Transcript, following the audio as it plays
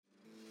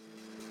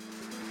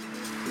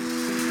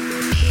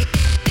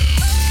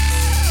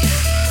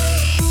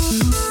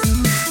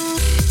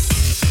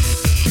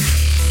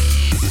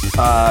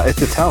It's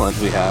a talent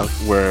we have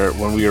where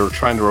when we are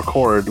trying to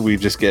record, we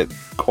just get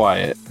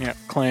quiet. Yeah,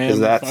 clam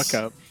the fuck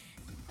up.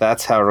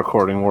 That's how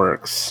recording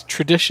works.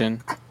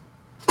 Tradition.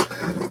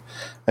 I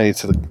need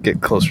to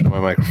get closer to my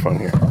microphone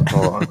here.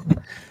 Hold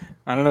on.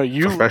 I don't know.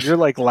 You're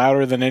like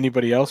louder than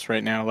anybody else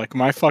right now. Like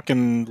my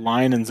fucking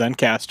line in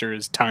Zencaster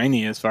is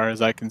tiny as far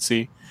as I can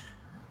see.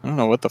 I don't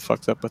know what the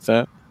fuck's up with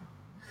that.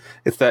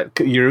 It's that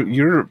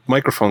your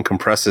microphone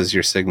compresses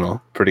your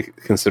signal pretty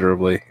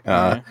considerably.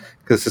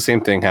 Because the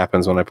same thing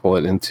happens when I pull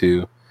it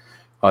into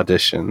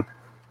Audition.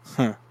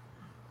 Huh.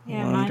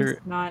 Yeah, mine's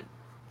not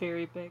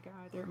very big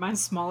either.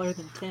 Mine's smaller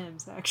than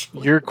Tim's,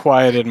 actually. You're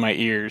quiet in my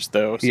ears,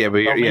 though. So yeah, but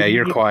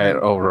you're quiet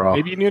overall.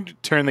 Maybe you need to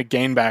turn the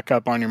gain back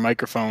up on your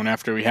microphone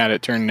after we had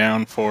it turned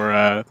down for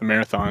the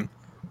marathon.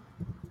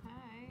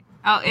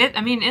 Oh,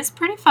 it's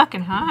pretty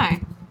fucking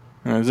high.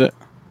 Oh, is it?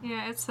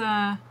 Yeah, it's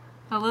a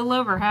little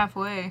over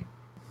halfway.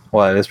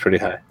 Well, it is pretty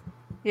high.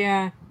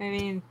 Yeah,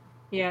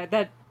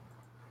 that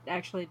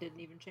actually didn't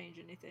even change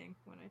anything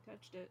when I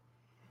touched it.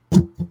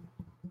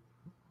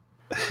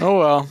 Oh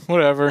well,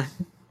 whatever.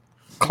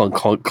 Clunk,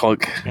 clunk,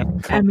 clunk.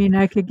 Yep.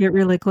 I could get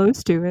really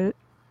close to it.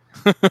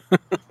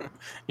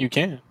 You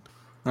can.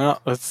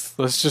 Well, let's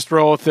just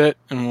roll with it,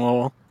 and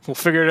we'll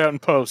figure it out in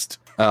post.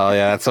 Oh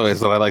yeah, that's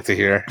always what I like to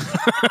hear.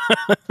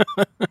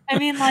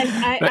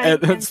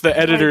 That's the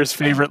editor's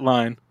favorite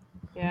line.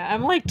 Yeah,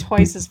 I'm like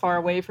twice as far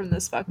away from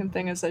this fucking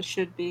thing as I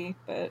should be,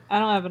 but I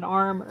don't have an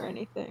arm or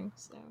anything,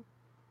 so.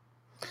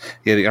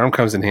 Yeah, the arm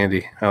comes in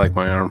handy. I like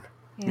my arm.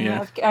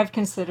 Yeah. I've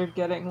considered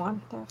getting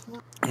one,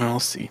 definitely. I'll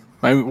see.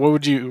 What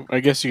would you? I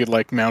guess you could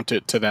like mount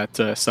it to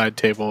that side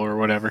table or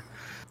whatever.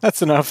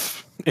 That's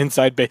enough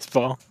inside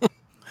baseball.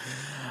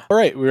 All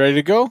right, we ready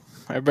to go?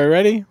 Everybody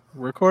ready?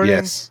 Recording?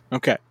 Yes.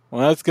 Okay.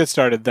 Well, let's get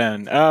started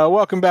then.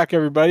 Welcome back,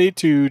 everybody,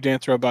 to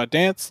Dance Robot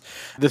Dance.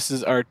 This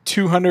is our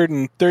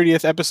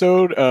 230th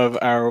episode of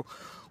our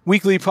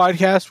weekly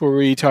podcast where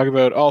we talk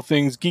about all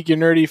things geeky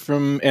and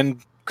nerdy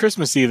and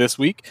Christmassy this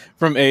week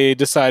from a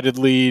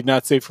decidedly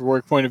not safe for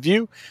work point of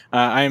view.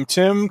 I am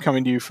Tim,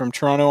 coming to you from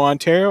Toronto,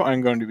 Ontario.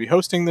 I'm going to be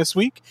hosting this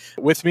week.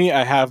 With me,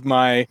 I have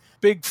my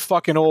big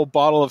fucking old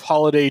bottle of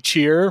holiday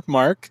cheer,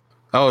 Mark.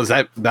 Oh,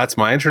 that's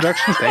my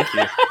introduction? Thank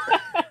you.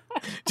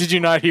 Did you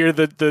not hear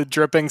the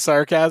dripping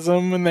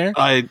sarcasm in there?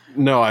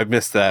 No, I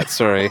missed that.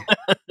 Sorry.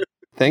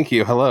 Thank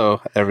you.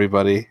 Hello,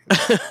 everybody.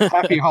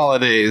 Happy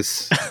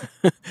holidays.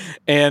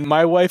 And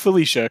my wife,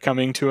 Alicia,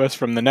 coming to us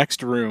from the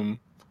next room,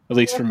 at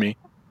least from me.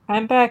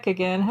 I'm back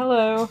again.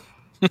 Hello.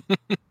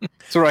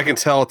 So I can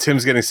tell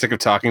Tim's getting sick of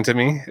talking to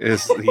me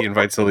is he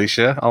invites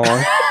Alicia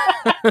along.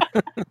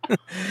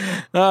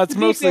 No, it's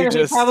mostly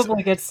just... He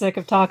probably gets sick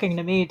of talking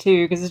to me,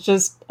 too, because it's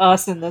just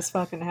us in this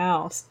fucking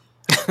house.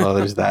 Well,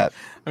 there's that.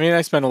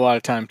 I spend a lot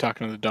of time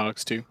talking to the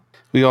dogs, too.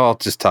 We all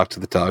just talk to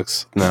the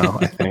dogs now,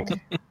 I think.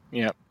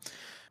 Yep.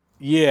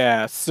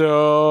 Yeah,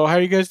 so how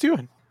are you guys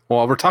doing?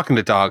 Well, we're talking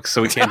to dogs,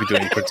 so we can't be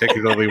doing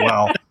particularly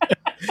well.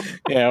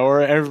 Yeah,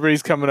 or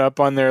everybody's coming up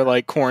on their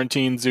like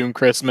quarantine Zoom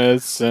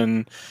Christmas,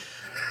 and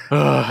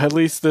at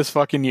least this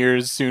fucking year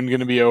is soon going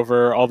to be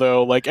over.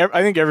 Although, like,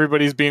 I think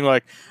everybody's being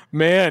like,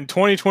 man,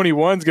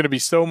 2021 is going to be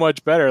so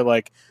much better.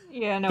 Like,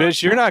 yeah, no,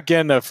 bitch, you're not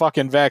getting a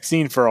fucking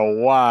vaccine for a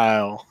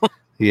while.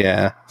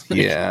 Yeah.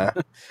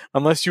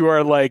 Unless you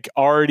are like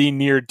already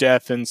near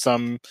death in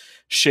some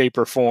shape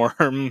or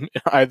form,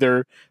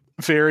 either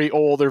very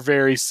old or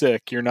very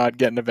sick, you're not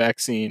getting a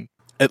vaccine.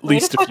 At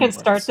least a few months.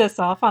 Start this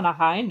off on a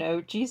high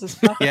note. Jesus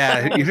fucking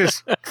Yeah, you're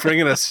just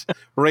bringing us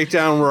right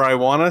down where I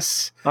want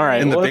us. All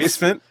right, in the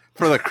basement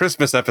for the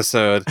Christmas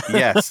episode.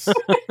 Yes.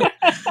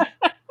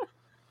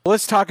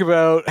 Let's talk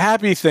about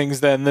happy things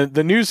then.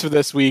 The news for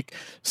this week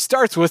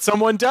starts with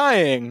someone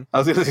dying. I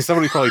was going to say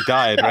somebody probably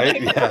died,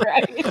 right? Yeah.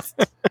 Right.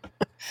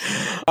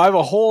 I have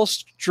a whole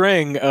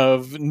string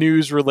of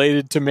news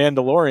related to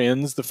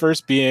Mandalorians. The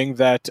first being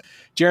that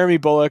Jeremy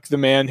Bulloch, the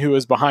man who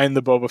was behind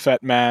the Boba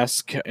Fett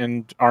mask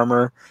and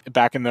armor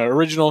back in the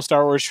original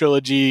Star Wars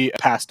trilogy,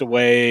 passed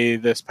away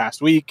this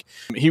past week.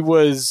 He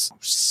was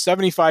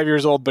 75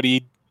 years old, but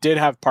he did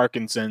have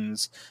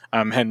Parkinson's,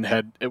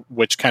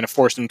 which kind of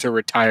forced him to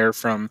retire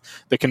from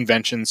the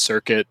convention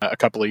circuit a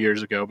couple of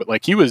years ago. But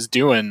like he was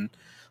doing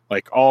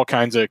like all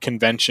kinds of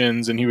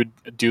conventions, and he would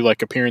do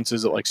like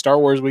appearances at like Star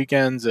Wars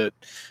weekends at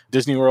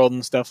Disney World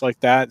and stuff like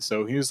that.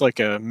 So he was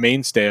like a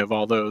mainstay of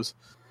all those.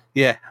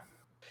 Yeah.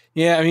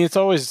 Yeah. It's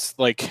always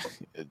like,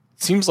 it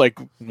seems like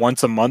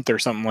once a month or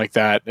something like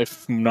that,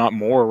 if not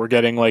more, we're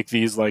getting like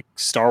these like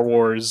Star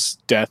Wars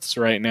deaths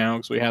right now.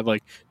 Cause we had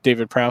like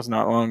David Prowse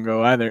not long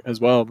ago either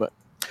as well,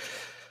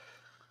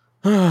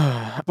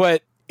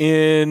 but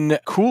in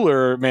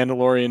cooler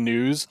Mandalorian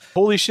news,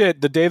 holy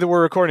shit, the day that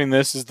we're recording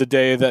this is the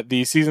day that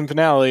the season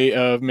finale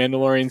of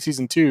Mandalorian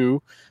Season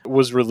 2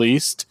 was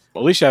released.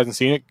 Alicia hasn't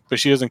seen it, but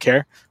she doesn't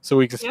care, so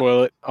we can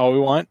spoil it all we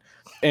want.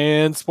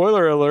 And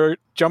spoiler alert,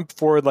 jump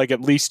forward like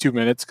at least 2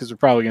 minutes, because we're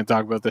probably going to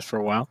talk about this for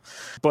a while.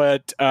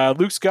 But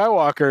Luke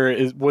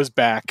Skywalker was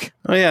back.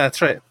 Oh yeah,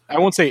 that's right. I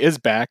won't say is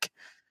back,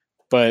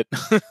 but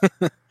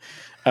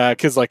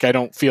because like I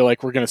don't feel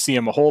like we're going to see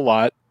him a whole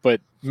lot, but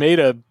made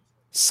a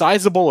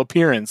sizable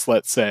appearance,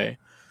 let's say.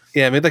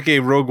 Yeah, it made like a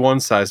Rogue One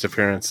sized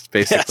appearance,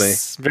 basically.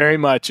 Yes, very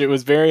much. It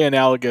was very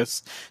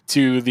analogous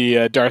to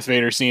the Darth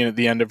Vader scene at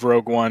the end of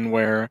Rogue One,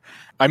 where,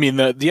 I mean,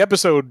 the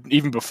episode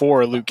even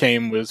before Luke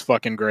came was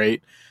fucking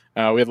great.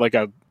 We had like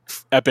a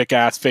epic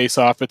ass face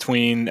off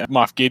between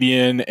Moff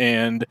Gideon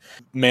and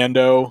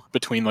Mando,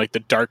 between like the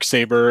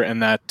Darksaber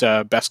and that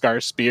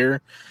Beskar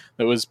spear.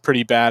 That was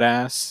pretty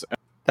badass.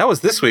 That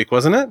was this week,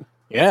 wasn't it?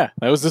 Yeah,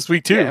 that was this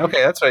week too. Yeah,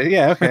 okay, that's right.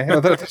 Yeah, okay. I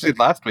thought it was actually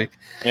last week.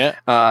 Yeah,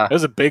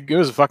 it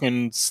was a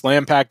fucking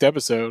slam-packed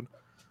episode.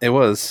 It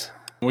was.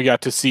 We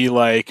got to see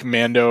like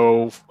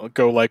Mando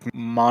go like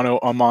mano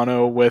a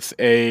mano with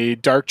a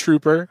Dark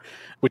Trooper,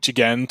 which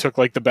again took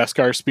like the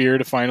Beskar spear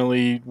to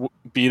finally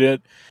beat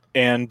it,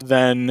 and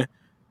then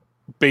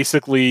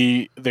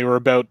basically they were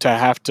about to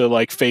have to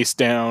like face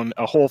down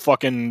a whole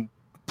fucking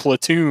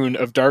platoon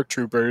of Dark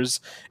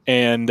Troopers,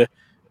 and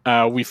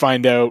we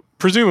find out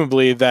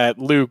presumably that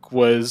Luke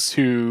was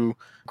who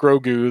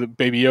Grogu, the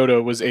Baby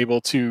Yoda, was able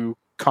to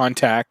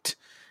contact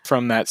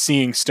from that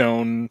Seeing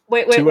Stone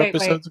two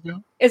episodes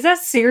ago. Is that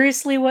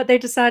seriously what they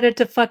decided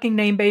to fucking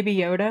name Baby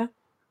Yoda?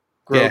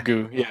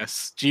 Grogu,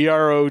 yes.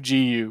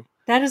 Grogu.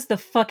 That is the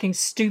fucking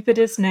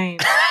stupidest name.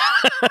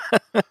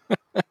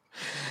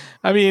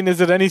 I mean, is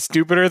it any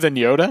stupider than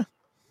Yoda?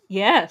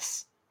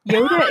 Yes.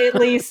 Yoda at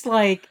least,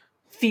 like,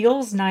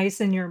 feels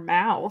nice in your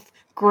mouth.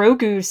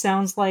 Grogu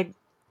sounds like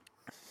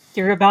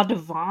you're about to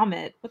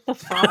vomit. What the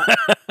fuck?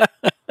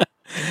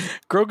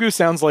 Grogu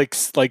sounds like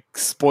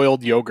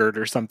spoiled yogurt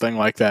or something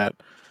like that.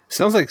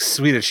 Sounds like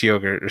Swedish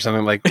yogurt or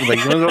something like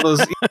one of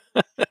those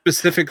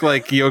specific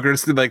like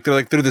yogurts.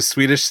 They're the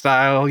Swedish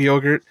style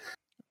yogurt.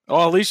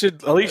 Oh, Alicia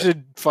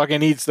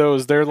fucking eats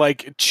those. They're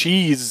like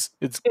cheese.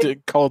 It's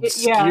called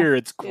skyr.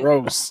 It's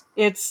gross.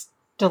 It's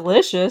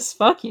delicious.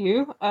 Fuck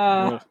you.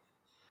 All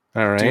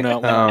right.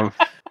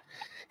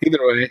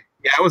 Either way,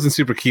 yeah, I wasn't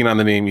super keen on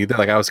the name either.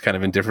 Like, I was kind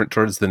of indifferent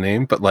towards the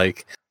name, but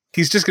like,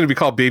 he's just going to be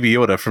called Baby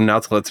Yoda from now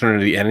till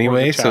eternity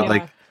anyway. So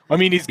like, I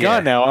mean, he's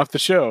gone now off the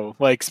show.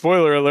 Like,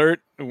 spoiler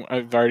alert.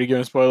 I've already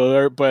given a spoiler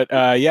alert,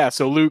 but yeah.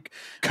 So Luke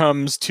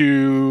comes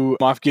to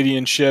Moff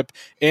Gideon's ship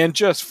and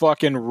just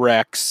fucking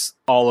wrecks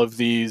all of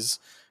these.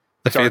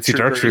 The fancy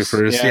Dark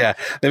Troopers. Yeah.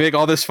 They make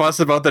all this fuss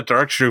about the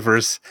Dark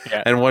Troopers,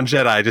 and one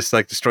Jedi just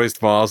like destroys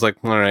them all. I was like,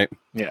 all right.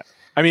 Yeah.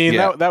 I mean,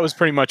 that was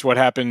pretty much what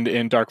happened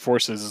in Dark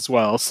Forces as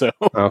well. So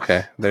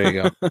okay, there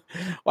you go.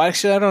 Well,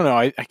 actually, I don't know.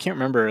 I can't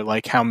remember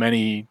like how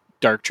many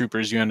Dark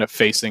Troopers you end up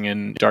facing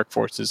in Dark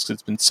Forces, because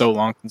it's been so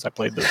long since I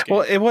played those games.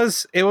 Well, it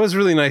was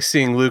really nice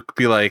seeing Luke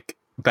be like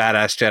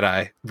badass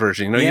Jedi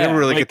version. You know, you never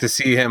really get to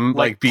see him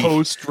like be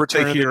post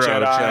Return of the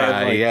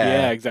Jedi.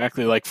 Yeah,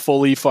 exactly. Like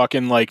fully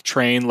fucking like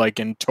trained, like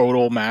in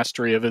total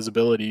mastery of his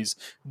abilities,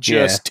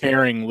 just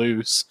tearing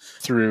loose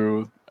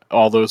through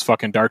all those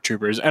fucking Dark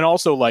Troopers, and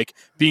also like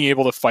being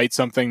able to fight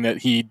something that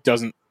he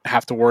doesn't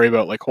have to worry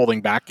about like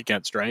holding back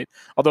against, right?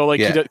 Although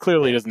like he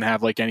clearly doesn't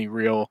have like any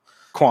real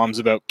qualms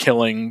about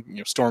killing, you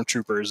know,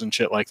 stormtroopers and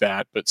shit like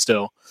that, but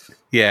still.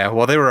 Yeah,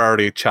 well, they were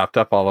already chopped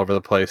up all over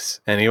the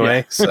place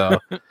anyway, so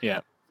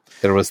yeah,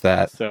 there was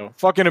that. So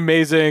fucking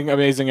amazing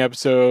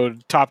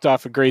episode, topped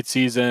off a great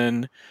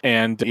season,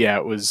 and yeah,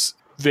 it was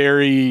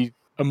very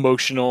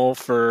emotional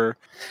for.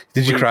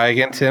 Did you cry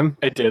again, Tim?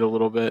 I did a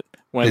little bit.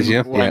 When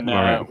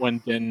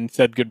Din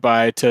said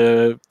goodbye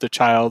to the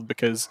child,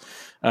 because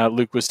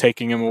Luke was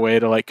taking him away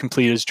to like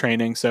complete his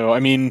training. So I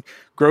mean,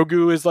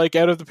 Grogu is like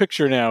out of the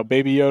picture now.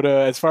 Baby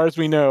Yoda, as far as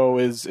we know,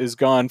 is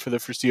gone for the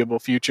foreseeable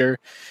future.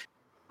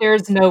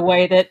 There's no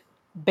way that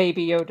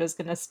Baby Yoda's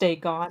gonna stay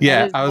gone.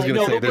 Yeah, I was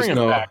gonna say there's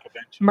no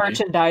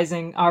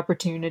merchandising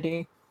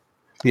opportunity.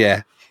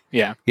 Yeah,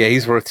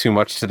 he's worth too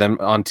much to them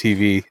on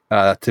TV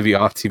to be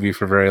off TV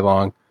for very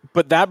long.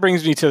 But that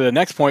brings me to the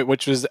next point,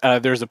 which was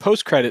there's a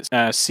post-credits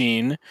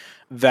scene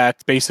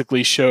that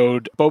basically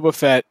showed Boba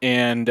Fett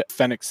and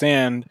Fennec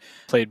Sand,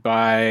 played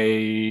by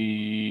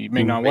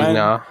Ming-Na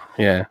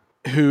Wen,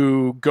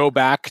 who go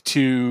back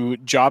to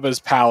Jabba's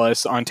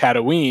palace on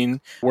Tatooine,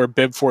 where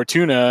Bib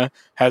Fortuna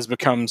has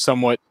become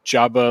somewhat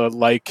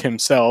Jabba-like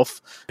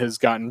himself, has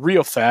gotten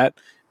real fat,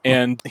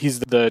 and he's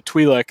the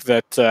Twi'lek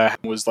that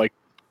was like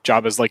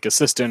Jabba's like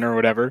assistant or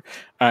whatever,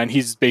 and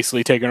he's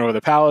basically taken over the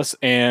palace,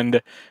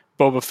 and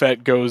Boba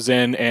Fett goes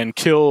in and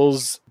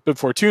kills Bib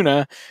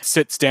Fortuna,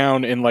 sits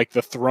down in like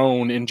the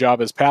throne in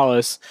Jabba's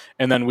palace,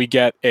 and then we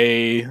get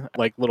a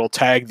like little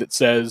tag that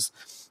says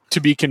to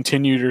be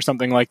continued or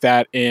something like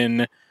that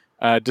in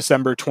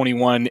December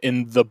 21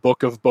 in the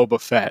Book of Boba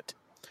Fett.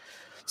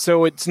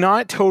 So it's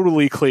not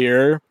totally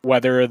clear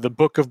whether the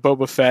Book of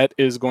Boba Fett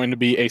is going to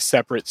be a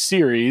separate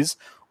series,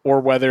 or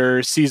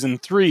whether season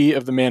 3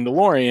 of The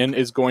Mandalorian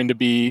is going to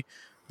be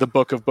the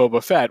Book of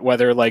Boba Fett,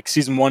 whether like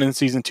season 1 and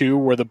season 2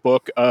 were the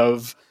Book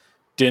of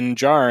Din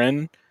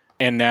Djarin,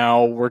 and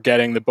now we're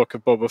getting the Book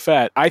of Boba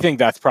Fett. I think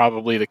that's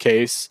probably the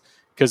case,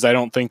 because I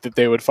don't think that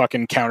they would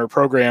fucking counter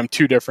program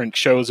 2 different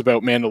shows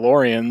about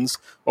Mandalorians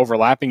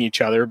overlapping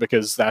each other,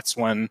 because that's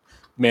when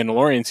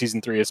Mandalorian season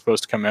 3 is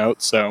supposed to come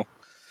out. So,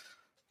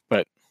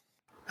 but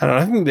I don't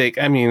know. I think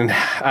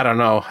I don't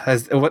know.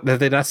 Have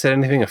they not said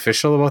anything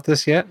official about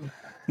this yet?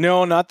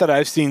 No, not that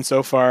I've seen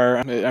so far.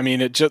 I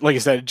mean, it just, like I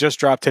said, it just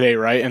dropped today,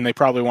 right? And they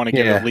probably want to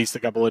give it at least a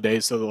couple of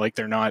days so that like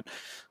they're not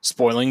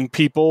spoiling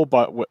people,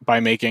 but by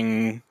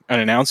making an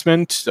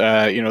announcement,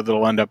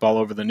 that'll end up all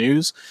over the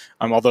news.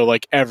 Although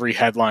like every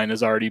headline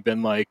has already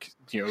been like,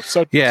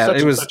 such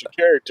a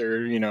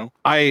character.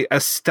 I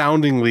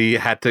astoundingly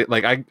had to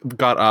I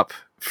got up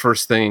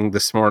first thing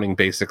this morning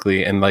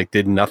basically and like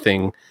did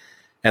nothing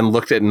and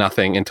looked at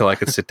nothing until I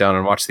could sit down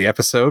and watch the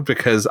episode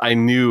because I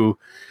knew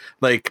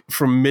like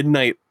from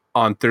midnight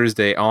on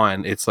Thursday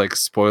on, it's like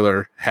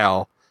spoiler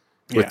hell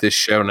with this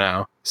show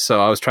now.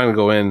 So I was trying to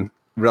go in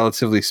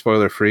relatively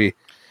spoiler free,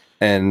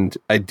 and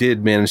I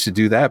did manage to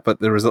do that. But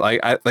there was like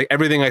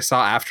everything I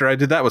saw after I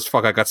did that was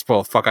fuck. I got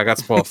spoiled. Fuck. I got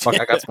spoiled. Fuck.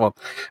 I got spoiled.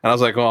 And I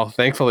was like, well,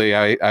 thankfully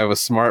I was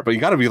smart. But you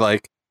got to be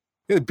like,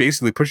 you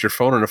basically put your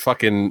phone in a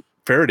fucking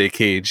Faraday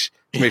cage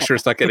to make sure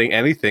it's not getting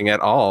anything at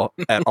all.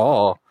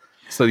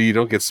 So you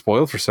don't get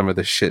spoiled for some of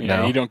this shit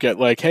now. You don't get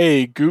like,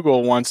 hey,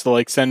 Google wants to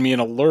like send me an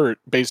alert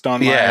based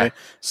on my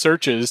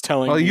searches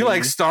telling me. Oh, you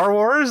like Star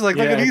Wars? Like,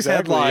 look at these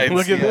headlines.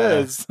 Look at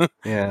this.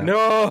 Yeah.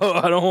 No,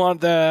 I don't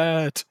want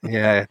that.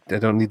 Yeah, I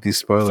don't need these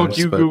spoilers. Fuck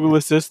you, Google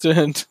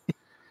Assistant.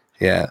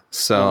 Yeah,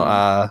 so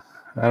I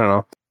don't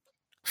know.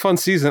 Fun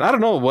season. I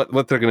don't know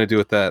what they're going to do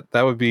with that.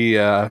 That would be...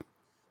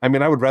 I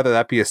would rather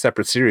that be a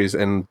separate series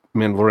and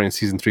Mandalorian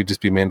season 3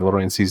 just be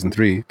Mandalorian season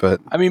 3.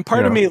 But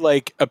part of me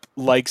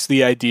likes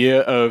the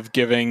idea of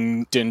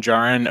giving Din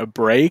Djarin a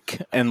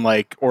break and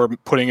or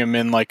putting him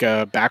in like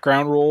a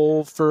background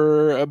role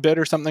for a bit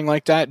or something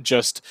like that,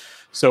 just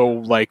so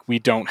like we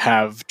don't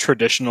have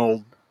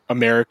traditional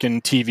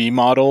American TV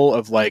model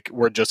of like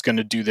we're just going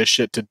to do this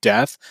shit to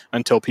death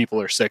until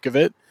people are sick of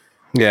it.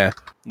 Yeah,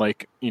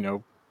 like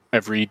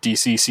every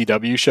DC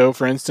CW show,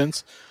 for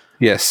instance.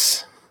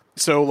 Yes.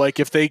 So like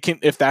if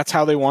that's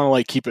how they want to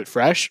like keep it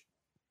fresh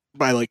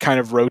by like kind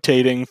of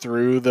rotating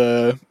through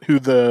who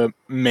the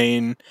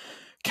main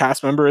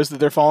cast member is that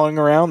they're following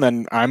around,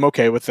 then I'm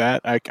okay with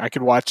that. I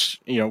could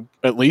watch,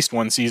 at least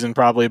one season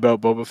probably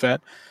about Boba Fett.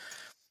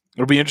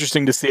 It'll be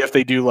interesting to see if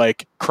they do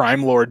like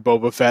Crime Lord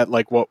Boba Fett,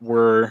 like what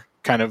we're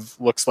kind of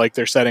looks like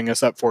they're setting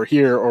us up for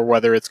here, or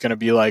whether it's going to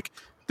be like,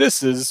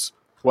 this is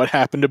what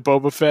happened to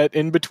Boba Fett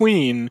in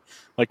between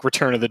like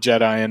Return of the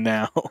Jedi and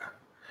now.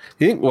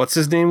 You think what's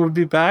his name would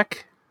be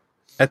back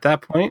at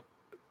that point?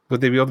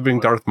 Would they be able to bring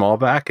Darth Maul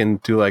back and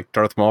do like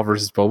Darth Maul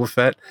versus Boba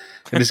Fett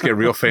and just get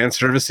real fan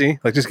servicey?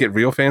 Like just get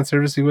real fan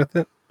servicey with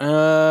it?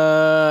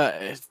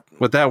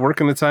 Would that work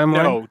in the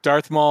timeline? No,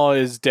 Darth Maul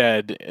is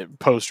dead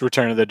post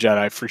Return of the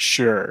Jedi for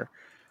sure.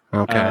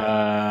 Okay.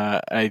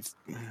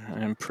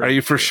 I'm pretty. Are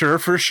you for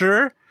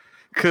sure?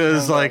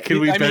 Because can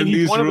we bend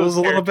these rules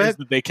a little bit?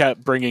 That they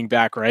kept bringing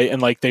back, right?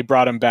 And like they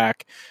brought him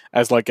back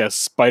as like a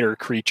spider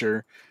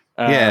creature.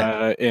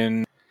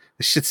 This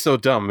shit's so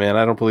dumb, man.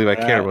 I don't believe I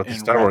care about the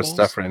Star Wars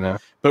stuff right now.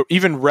 But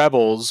even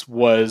Rebels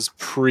was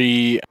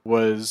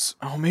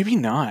maybe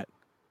not.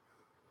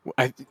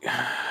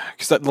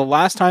 Because the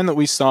last time that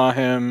we saw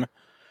him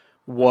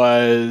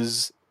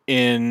was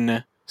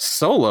in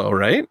Solo,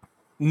 right?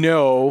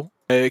 No,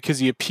 because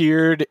he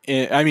appeared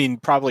in,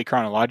 probably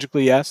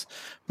chronologically, yes,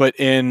 but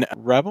in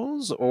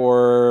Rebels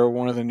or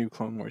one of the new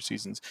Clone Wars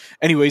seasons.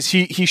 Anyways,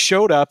 he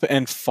showed up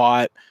and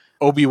fought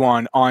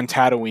Obi-Wan on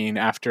Tatooine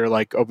after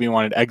like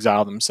Obi-Wan had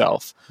exiled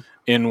himself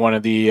in one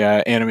of the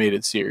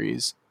animated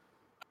series.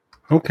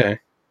 Okay.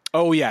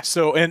 Oh yeah.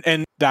 So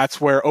and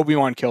that's where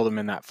Obi-Wan killed him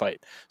in that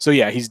fight. So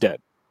yeah, he's dead.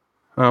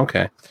 Oh,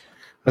 okay. I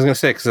was gonna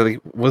say because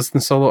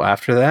wasn't Solo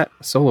after that?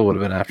 Solo would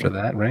have been after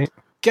that, right?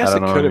 Guess it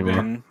could have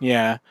been.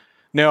 Yeah.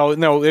 No,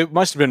 it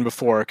must have been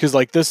before because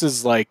like this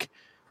is like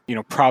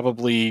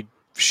probably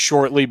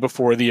shortly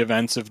before the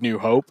events of New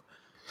Hope.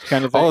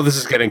 Kind of thing. All of this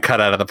is getting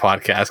cut out of the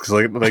podcast because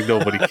like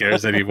nobody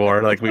cares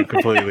anymore. Like we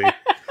completely,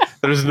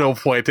 there's no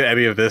point to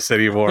any of this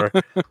anymore.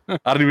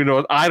 I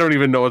don't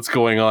even know what's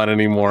going on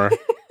anymore.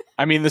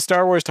 I mean, the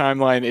Star Wars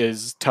timeline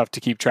is tough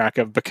to keep track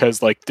of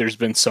because like there's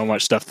been so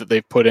much stuff that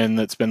they've put in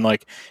that's been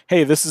like,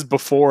 hey, this is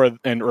before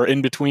or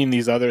in between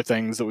these other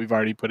things that we've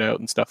already put out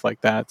and stuff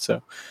like that.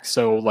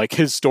 So like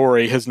his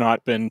story has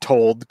not been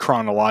told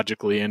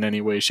chronologically in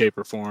any way, shape,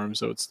 or form.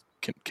 So it's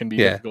can be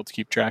difficult to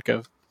keep track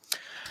of.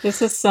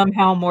 This is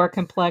somehow more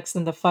complex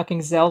than the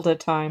fucking Zelda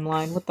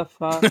timeline. What the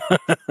fuck?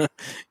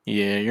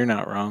 Yeah, you're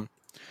not wrong.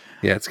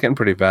 Yeah, it's getting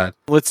pretty bad.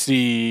 Let's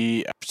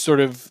see. Sort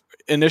of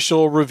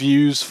initial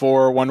reviews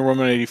for Wonder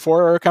Woman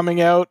 84 are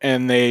coming out,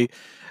 and they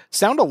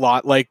sound a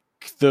lot like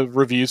the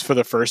reviews for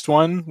the first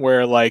one,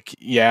 where like,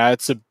 yeah,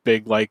 it's a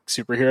big like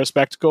superhero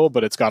spectacle,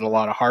 but it's got a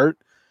lot of heart,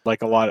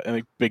 like a lot of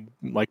like, big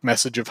like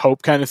message of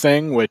hope kind of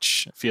thing,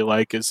 which I feel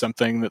like is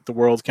something that the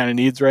world kind of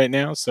needs right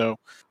now. So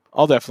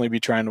I'll definitely be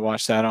trying to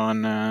watch that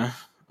on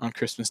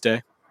Christmas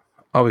Day.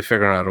 I'll be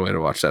figuring out a way to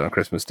watch that on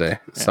Christmas Day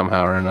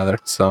somehow or another.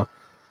 So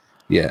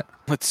Yeah.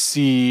 Let's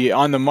see.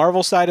 On the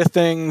Marvel side of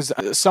things,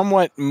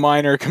 somewhat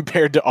minor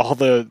compared to all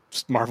the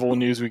Marvel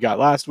news we got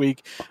last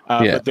week.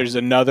 Yeah. But there's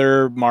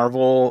another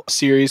Marvel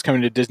series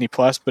coming to Disney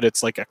Plus, but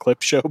it's like a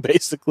clip show,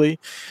 basically.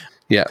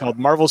 Yeah. Called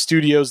Marvel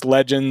Studios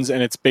Legends,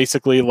 and it's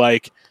basically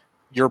like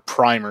your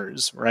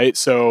primers, right?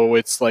 So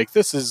it's like,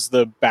 this is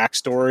the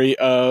backstory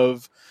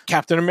of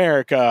Captain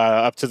America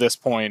up to this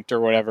point or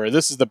whatever.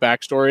 This is the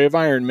backstory of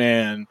Iron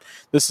Man.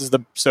 This is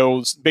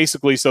so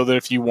basically so that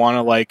if you want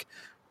to like,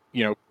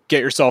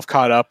 get yourself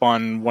caught up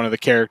on one of the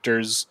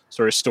characters'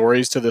 sort of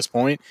stories to this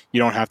point, you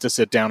don't have to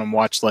sit down and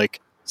watch like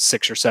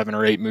 6 or 7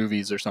 or 8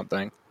 movies or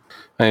something.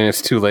 I mean,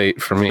 it's too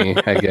late for me,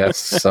 I guess.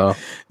 So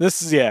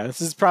this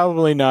is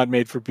probably not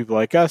made for people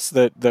like us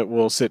that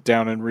will sit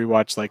down and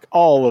rewatch like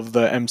all of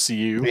the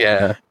MCU.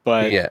 Yeah,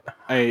 but yeah,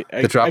 I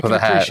drop can of the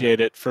hat. appreciate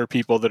it for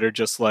people that are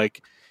just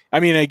like, I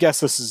mean, I guess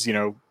this is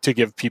to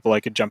give people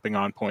like a jumping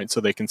on point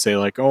so they can say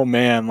like, oh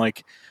man,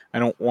 like I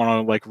don't want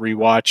to like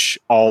rewatch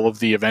all of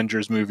the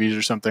Avengers movies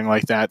or something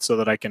like that so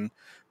that I can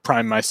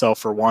prime myself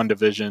for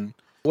WandaVision.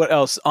 What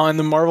else? On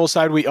the Marvel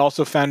side, we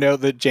also found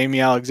out that Jamie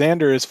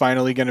Alexander is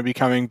finally going to be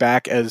coming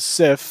back as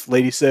Sif,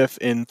 Lady Sif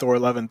in Thor: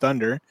 Love and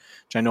Thunder,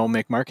 which I know will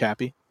make Mark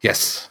happy.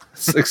 Yes,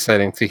 it's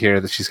exciting to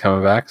hear that she's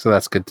coming back, so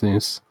that's good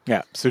news.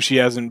 Yeah, so she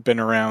hasn't been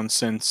around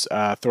since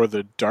Thor: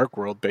 The Dark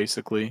World,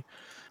 basically.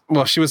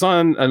 Well, she was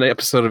on an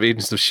episode of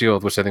Agents of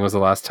S.H.I.E.L.D., which I think was the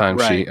last time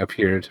she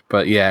appeared.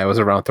 But yeah, it was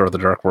around Thor: The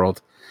Dark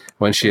World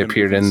when she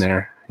appeared in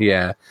there.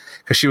 Yeah,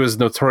 because she was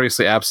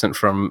notoriously absent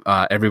from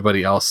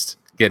everybody else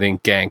getting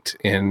ganked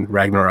in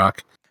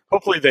Ragnarok.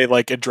 Hopefully they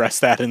like address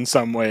that in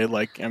some way.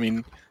 Like, I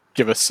mean,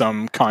 give us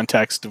some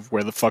context of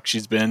where the fuck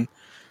she's been.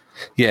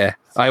 Yeah,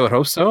 I would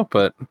hope so,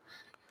 but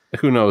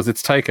who knows?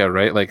 It's Taika,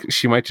 right? Like,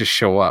 she might just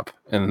show up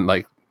and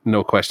like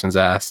no questions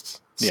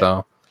asked. Yeah.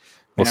 So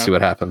we'll see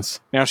what happens.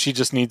 Now she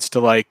just needs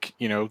to like,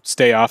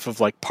 stay off of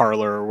like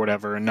Parler or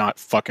whatever and not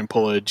fucking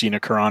pull a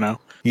Gina Carano.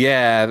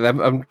 Yeah,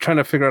 I'm trying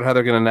to figure out how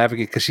they're going to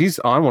navigate, because she's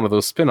on one of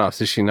those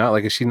spin-offs, is she not?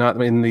 Like, is she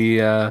not in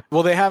the...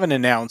 Well, they haven't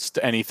announced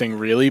anything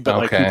really, but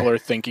like people are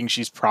thinking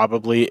she's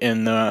probably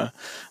in the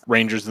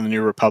Rangers of the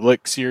New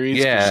Republic series.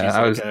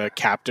 Yeah. She's a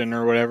captain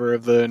or whatever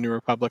of the New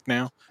Republic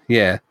now.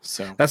 Yeah,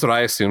 so that's what I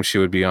assumed she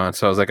would be on.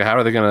 So I was like, how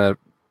are they going to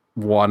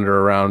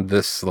wander around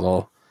this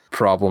little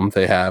problem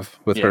they have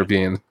with her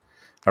being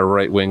a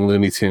right-wing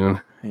Looney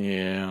Tune?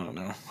 Yeah, I don't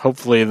know.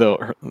 Hopefully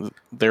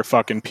their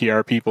fucking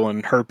PR people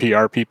and her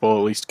PR people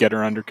at least get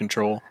her under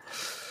control.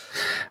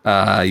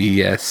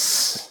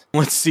 Yes.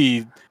 Let's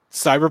see.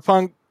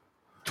 Cyberpunk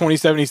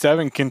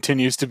 2077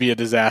 continues to be a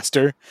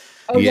disaster.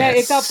 Oh yeah,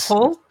 it got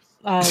pulled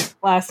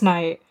last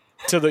night.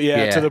 To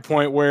the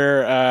point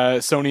where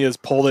Sony has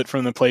pulled it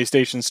from the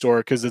PlayStation Store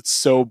because it's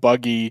so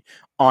buggy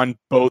on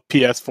both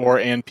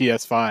PS4 and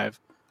PS5.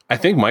 I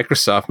think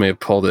Microsoft may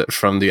have pulled it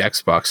from the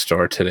Xbox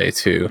store today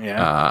too.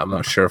 Yeah. I'm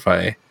not sure if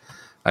I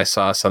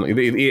saw something.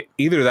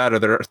 Either that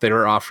or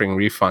they're offering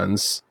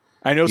refunds.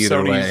 I know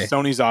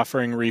Sony's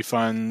offering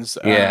refunds.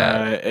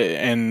 Yeah.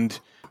 And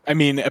I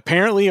mean,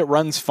 apparently it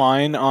runs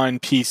fine on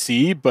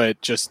PC, but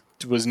just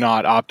was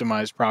not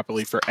optimized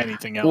properly for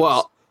anything else.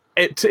 Well,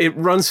 it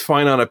runs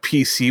fine on a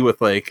PC with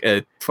like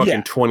a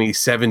fucking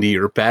 2070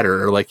 or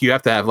better. Like, you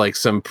have to have like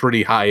some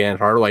pretty high end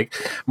hardware. Like,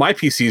 my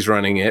PC's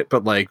running it,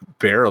 but like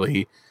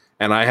barely.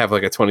 And I have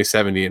like a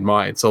 2070 in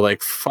mine. So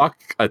like,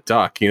 fuck a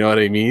duck. You know what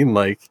I mean?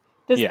 Like,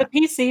 does the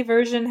PC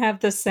version have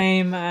the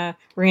same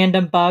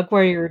random bug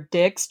where your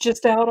dick's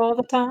just out all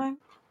the time?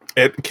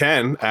 It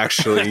can,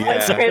 actually. Yeah.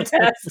 That's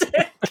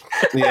fantastic.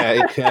 Yeah,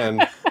 it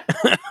can.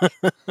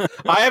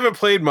 I haven't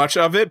played much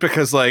of it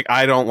because like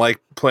I don't like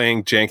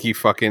playing janky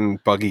fucking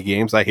buggy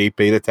games. I hate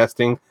beta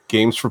testing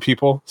games for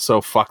people.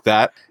 So fuck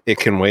that. It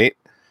can wait.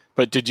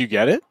 But did you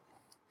get it?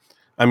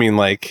 I mean,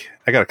 like,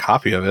 I got a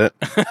copy of it.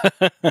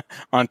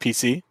 On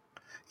PC?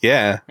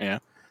 Yeah. Yeah.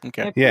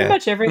 Okay. Pretty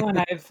much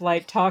everyone I've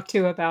like talked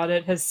to about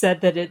it has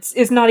said that it's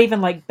not even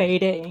like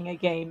betaing a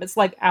game; it's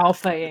like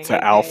alphaing. It's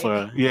an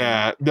alpha.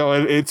 Yeah, no,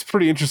 it's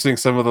pretty interesting.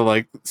 Some of the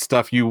like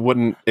stuff you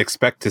wouldn't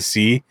expect to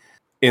see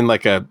in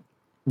like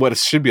what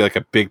should be like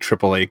a big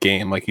AAA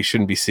game. Like, you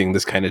shouldn't be seeing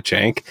this kind of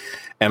jank.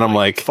 And I'm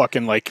like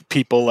fucking like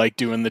people like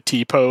doing the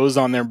T pose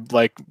on their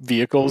like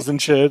vehicles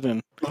and shit,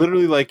 and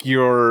literally like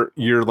your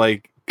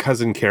like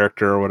cousin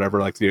character or whatever,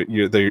 like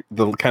the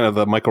kind of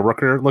the Michael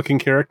Rooker looking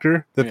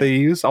character that they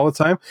use all the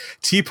time,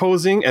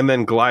 T-posing and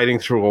then gliding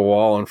through a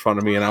wall in front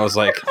of me, and I was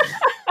like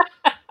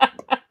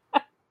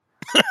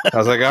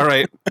all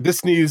right,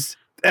 this needs.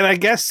 And I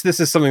guess this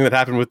is something that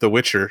happened with The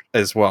Witcher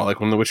as well. Like,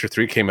 when The Witcher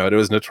 3 came out, it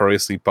was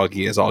notoriously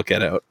buggy as all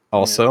get out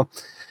also.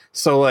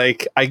 So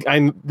like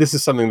I this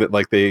is something that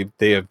like they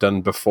have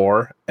done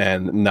before,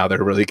 and now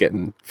they're really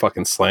getting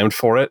fucking slammed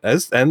for it,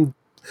 and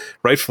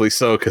rightfully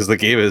so, because the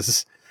game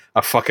is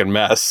a fucking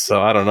mess.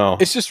 So I don't know.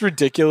 It's just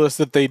ridiculous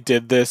that they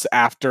did this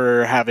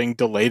after having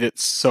delayed it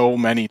so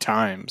many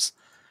times.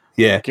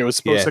 Yeah. Like, it was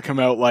supposed Yeah. to come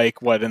out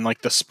in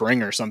the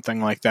spring or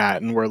something like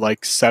that, and we're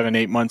like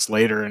 7-8 months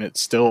later, and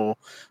it's still.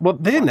 Well,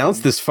 they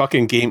announced this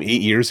fucking game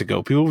 8 years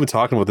ago. People have been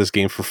talking about this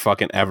game for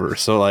fucking ever.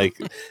 So, like,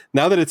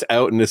 now that it's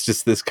out and it's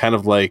just this kind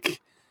of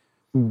like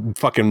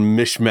fucking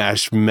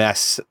mishmash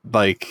mess,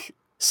 like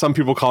some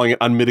people calling it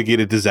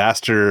unmitigated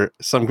disaster,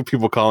 some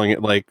people calling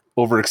it like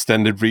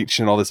overextended reach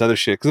and all this other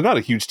shit. Because they're not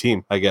a huge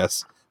team, I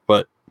guess.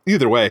 But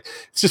either way,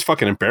 it's just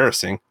fucking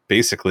embarrassing,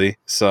 basically.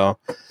 So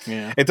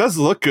Yeah. it does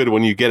look good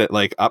when you get it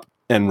like up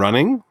and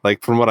running,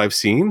 like from what I've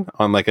seen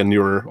on like on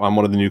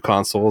one of the new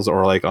consoles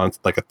or like on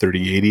like a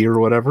 3080 or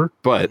whatever.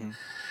 But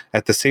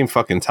at the same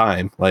fucking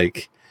time,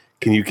 like,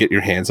 can you get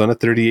your hands on a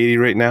 3080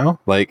 right now?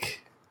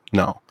 Like,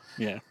 no.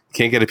 Yeah.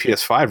 Can't get a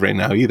PS5 right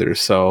now either.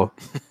 So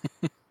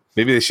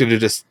maybe they should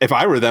have just, if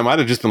I were them, I'd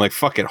have just been like,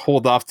 fuck it,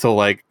 hold off till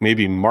like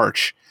maybe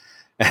March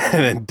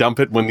and then dump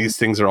it when these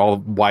things are all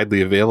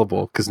widely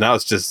available. Because now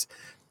it's just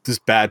this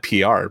bad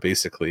PR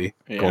basically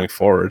going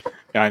forward.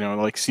 Yeah, I know,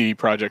 like CD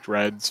Projekt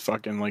Red's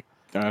fucking like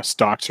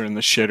stocks are in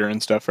the shitter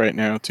and stuff right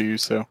now too.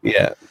 So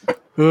yeah.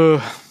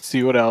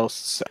 See what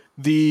else.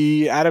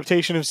 The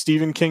adaptation of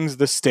Stephen King's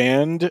The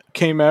Stand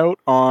came out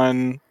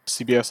on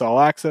CBS All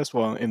Access.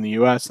 Well, in the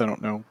US, I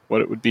don't know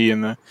what it would be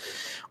in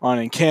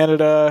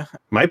Canada.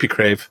 Might be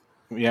Crave.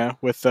 Yeah,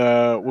 with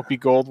Whoopi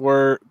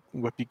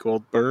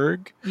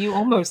Goldberg. You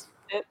almost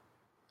did.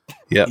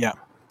 Yep. Yeah.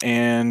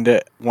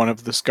 And one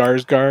of the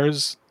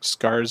Skarsgards,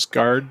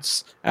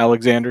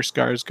 Alexander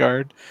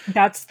Skarsgård.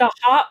 That's the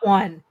hot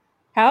one.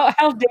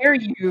 How dare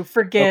you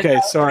forget?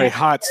 Okay, sorry,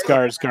 hot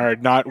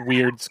Skarsgård, not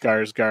weird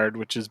Skarsgård,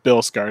 which is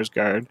Bill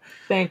Skarsgård.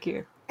 Thank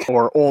you.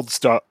 Or old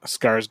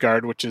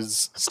Skarsgård, which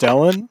is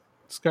Stellan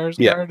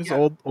Skarsgård, is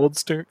old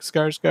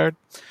Skarsgård.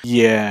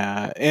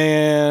 Yeah,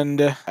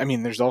 and I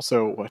mean, there's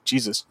also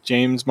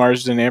James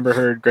Marsden, Amber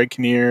Heard, Greg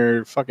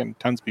Kinnear, fucking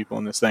tons of people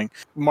in this thing.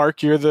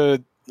 Mark, you're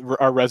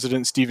our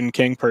resident Stephen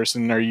King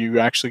person. Are you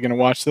actually going to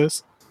watch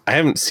this? I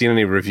haven't seen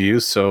any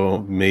reviews,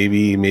 so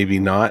maybe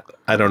not.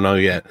 I don't know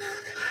yet.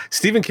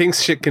 Stephen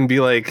King's shit can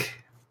be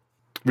like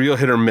real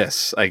hit or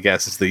miss, I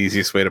guess is the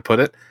easiest way to put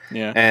it.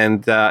 Yeah.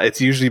 And it's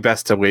usually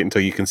best to wait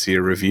until you can see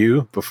a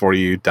review before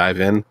you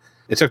dive in.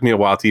 It took me a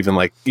while to even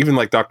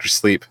like Dr.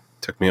 Sleep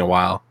took me a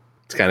while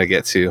to kind of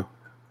get to.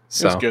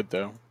 So it was good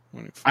though.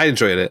 I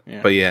enjoyed it,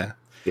 but yeah.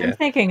 I'm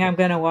thinking I'm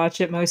going to watch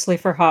it mostly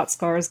for Hot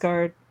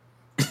Skarsgård.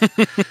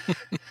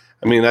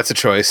 I mean, that's a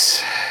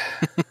choice.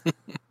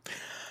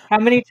 How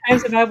many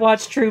times have I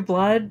watched True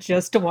Blood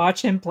just to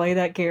watch him play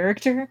that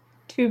character?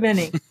 Too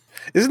many.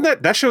 Isn't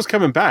that show's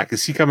coming back?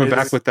 Is he coming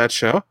back with that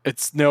show?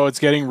 It's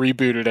getting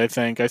rebooted, I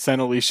think. I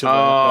sent Alicia that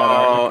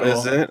article.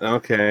 Is it?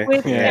 Okay.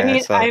 I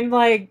mean, I'm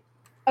like,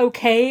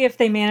 okay if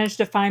they manage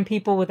to find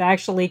people with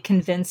actually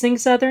convincing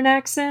Southern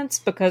accents,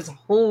 because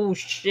oh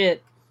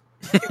shit.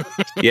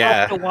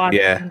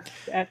 Yeah.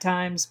 at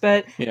times,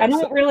 but I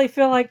don't really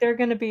feel like they're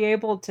going to be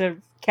able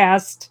to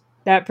cast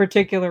that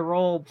particular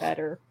role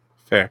better.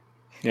 Fair.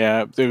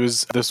 Yeah,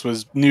 this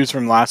was news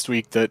from last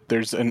week that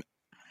there's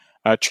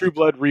a True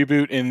Blood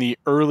reboot in the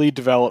early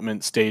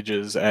development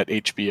stages at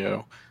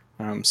HBO.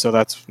 So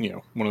that's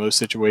one of those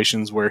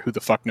situations where who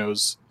the fuck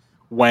knows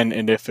when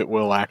and if it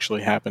will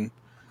actually happen.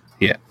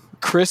 Yeah.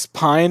 Chris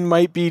Pine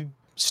might be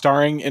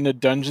starring in a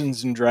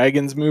Dungeons and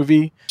Dragons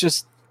movie.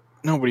 Just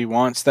nobody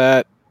wants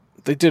that.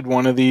 They did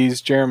one of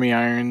these. Jeremy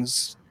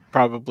Irons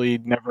probably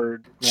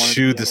never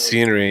chewed the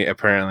scenery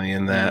apparently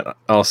in that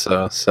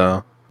also.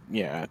 So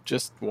yeah,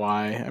 just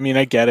why? I mean,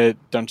 I get it.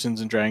 Dungeons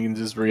and Dragons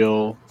is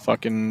real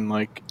fucking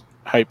like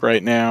hype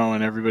right now,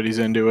 and everybody's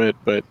into it.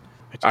 But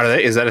are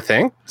they? Is that a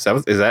thing? Is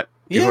that?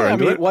 Yeah, I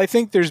mean, well, I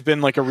think there's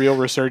been like a real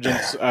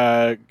resurgence,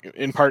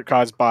 in part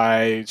caused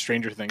by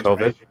Stranger Things. COVID.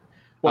 Right?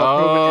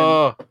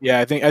 Well, yeah,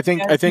 I think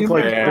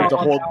like there's a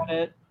whole.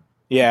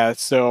 Yeah,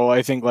 so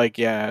I think like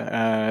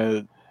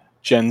Gen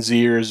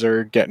Zers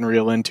are getting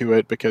real into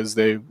it because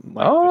they.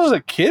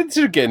 The kids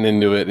are getting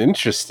into it.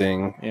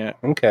 Interesting. Yeah.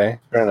 Okay.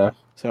 Fair enough.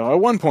 So at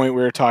one point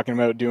we were talking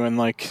about doing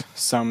like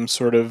some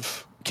sort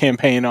of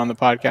campaign on the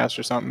podcast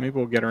or something. Maybe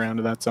we'll get around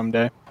to that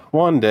someday.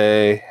 One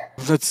day.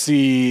 Let's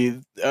see.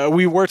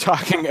 We were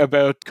talking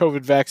about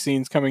COVID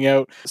vaccines coming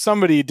out.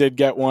 Somebody did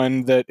get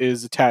one that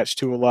is attached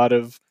to a lot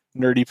of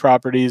nerdy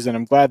properties, and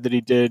I'm glad that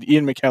he did.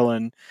 Ian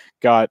McKellen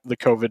got the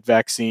COVID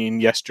vaccine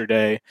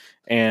yesterday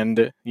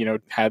and,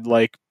 had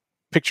like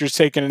pictures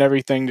taken and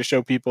everything to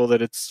show people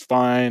that it's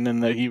fine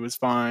and that he was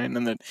fine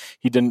and that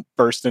he didn't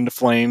burst into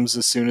flames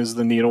as soon as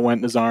the needle went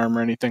in his arm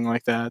or anything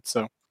like that.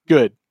 So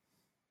good.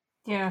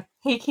 Yeah.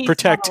 He's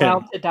protect not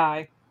allowed him to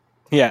die.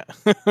 Yeah.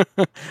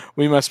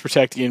 We must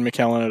protect Ian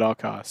McKellen at all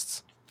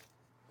costs.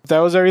 That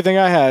was everything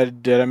I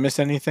had. Did I miss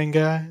anything,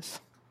 guys?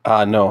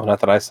 No, not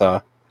that I saw.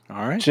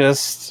 All right.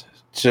 Just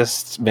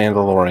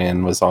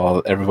Mandalorian was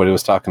all everybody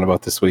was talking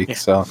about this week. Yeah.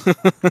 So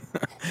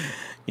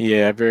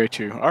yeah, very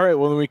true. All right,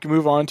 well then we can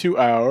move on to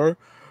our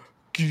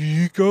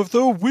Geek of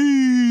the Week,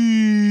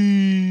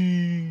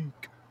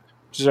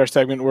 which is our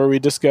segment where we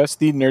discuss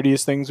the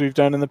nerdiest things we've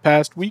done in the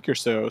past week or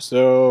so.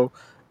 So,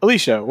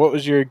 Alicia, what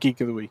was your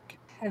Geek of the Week?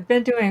 I've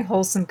been doing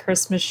wholesome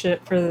Christmas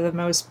shit for the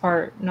most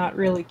part, not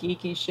really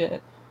geeky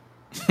shit.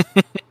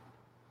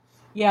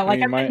 Yeah,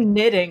 like I've been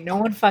knitting. No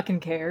one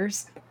fucking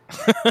cares.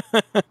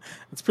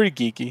 It's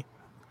pretty geeky.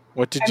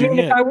 What did I you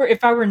mean, knit?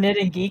 if I were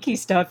knitting geeky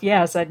stuff,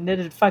 yes, I'd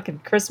knitted fucking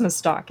Christmas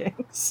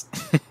stockings.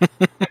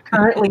 I'm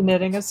currently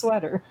knitting a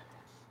sweater.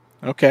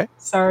 Okay.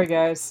 Sorry,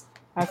 guys.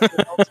 I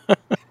failed.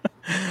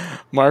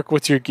 Mark,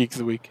 what's your geek of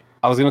the week?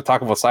 I was going to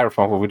talk about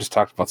Cyberpunk, but we just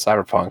talked about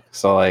Cyberpunk.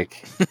 So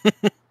like,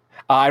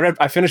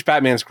 I finished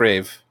Batman's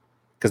Grave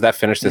because that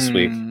finished this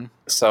week.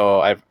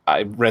 So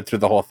I read through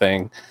the whole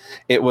thing.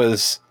 It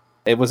was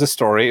a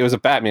story. It was a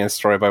Batman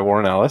story by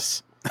Warren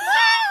Ellis.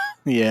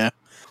 Yeah,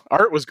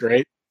 art was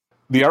great.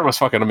 The art was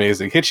fucking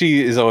amazing.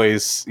 Hitchy is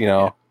always,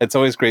 it's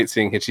always great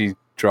seeing Hitchy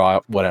draw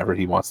whatever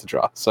he wants to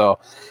draw. So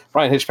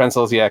Brian Hitch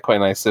pencils, yeah, quite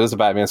nice. It was a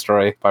Batman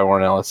story by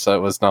Warren Ellis, so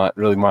it was not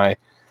really my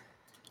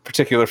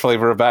particular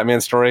flavor of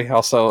Batman story.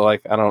 Also,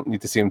 like, I don't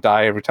need to see him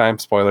die every time.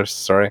 Spoilers,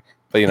 sorry.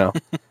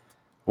 But,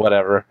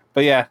 whatever.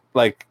 But yeah,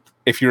 like,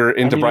 if you're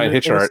into Brian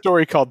Hitch art... a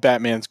story called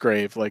Batman's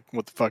Grave, like,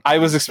 what the fuck? I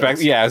was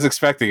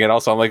expecting it.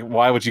 Also, I'm like,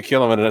 why would you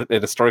kill him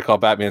in a story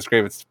called Batman's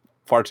Grave? It's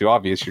far too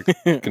obvious you're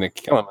going to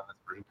kill him in this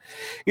version.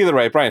 Either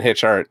way, Brian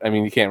Hitch art, I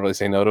mean, you can't really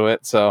say no to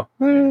it, so...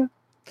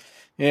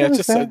 Yeah,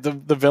 it's just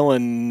the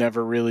villain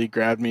never really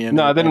grabbed me in.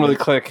 No, it didn't really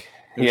click.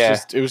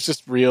 It was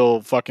just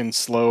real fucking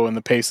slow, and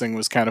the pacing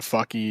was kind of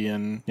fucky,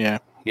 and yeah.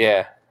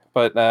 Yeah,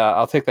 but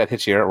I'll take that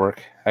Hitchy artwork,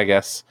 I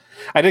guess.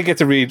 I did get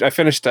to read. I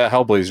finished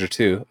Hellblazer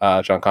too,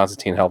 John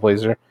Constantine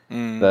Hellblazer,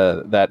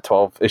 that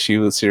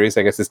 12-issue series.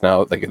 I guess it's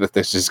now like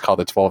it's just called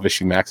the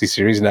 12-issue maxi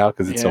series now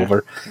because it's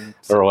over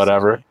or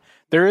whatever.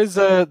 There's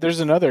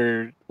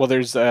another. Well,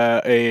 there's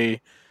a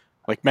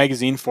like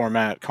magazine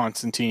format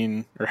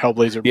Constantine or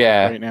Hellblazer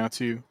right now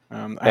too.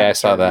 I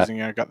saw that.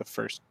 I got the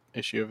first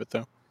issue of it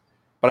though.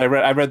 But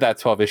I read that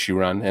 12-issue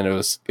run and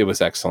it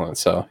was excellent.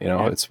 So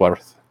it's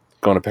worth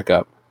going to pick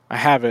up. I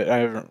have it.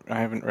 I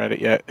haven't read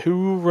it yet.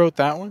 Who wrote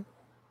that one?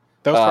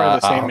 That was probably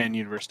the Sandman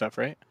Universe stuff,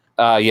 right?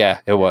 Yeah,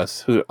 it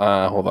was. Who?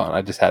 Hold on,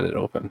 I just had it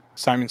open.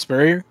 Simon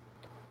Spurrier.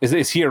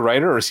 Is he a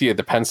writer or is he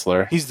the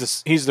penciler?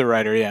 He's the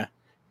writer. Yeah.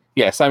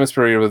 Yeah, Simon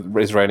Spurrier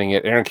is writing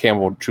it. Aaron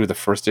Campbell drew the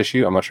first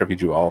issue. I'm not sure if he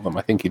drew all of them.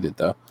 I think he did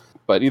though.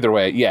 But either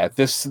way, yeah,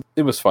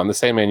 it was fun. The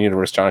Sandman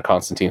Universe, John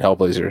Constantine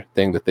Hellblazer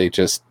thing that they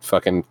just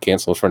fucking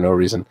canceled for no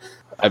reason.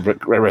 I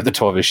read the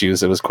 12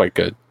 issues. It was quite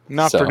good.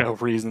 Not for no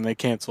reason. They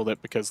canceled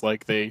it because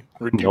like they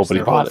reduced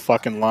their whole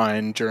fucking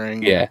line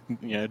during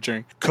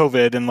during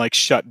COVID and like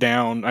shut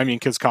down. I mean,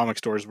 because comic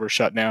stores were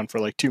shut down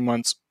for like 2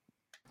 months,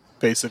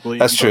 basically.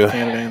 That's true.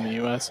 Canada and the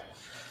U.S.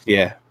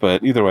 Yeah,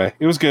 but either way,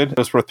 it was good. It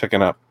was worth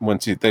picking up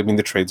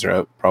the trades are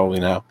out probably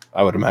now,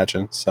 I would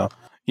imagine. So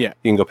yeah,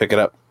 you can go pick it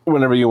up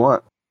whenever you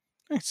want.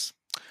 Nice.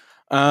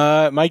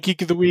 My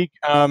geek of the week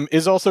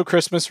is also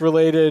Christmas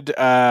related.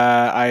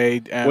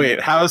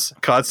 Wait, how's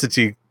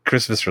Constantine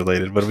Christmas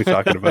related? What are we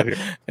talking about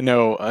here?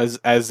 No,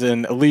 as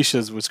in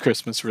Alicia's was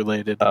Christmas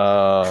related.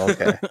 Oh,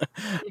 okay.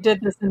 You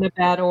did this in a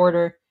bad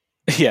order.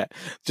 Yeah,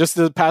 just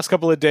the past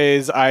couple of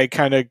days, I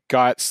kind of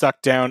got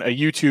sucked down a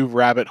YouTube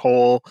rabbit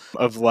hole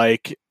of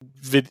like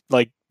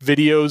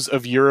videos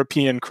of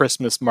European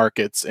Christmas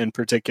markets in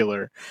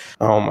particular.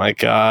 Oh my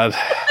god.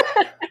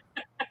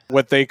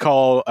 What they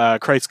call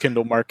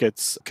Christkindl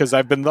markets, because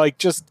I've been like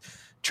just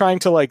trying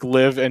to like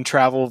live and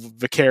travel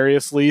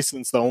vicariously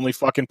since the only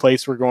fucking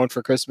place we're going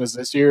for Christmas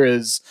this year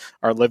is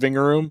our living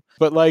room.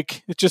 But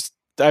like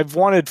I've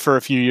wanted for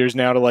a few years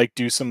now to like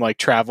do some like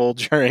travel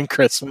during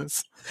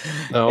Christmas.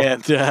 No.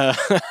 And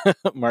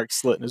Mark's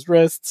slitting his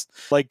wrists.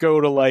 Like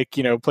go to like,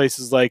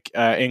 places like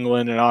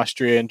England and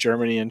Austria and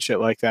Germany and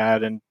shit like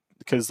that. And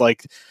because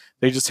like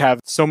they just have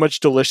so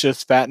much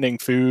delicious, fattening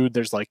food.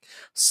 There's like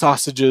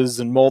sausages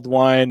and mulled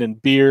wine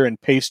and beer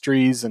and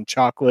pastries and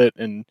chocolate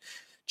and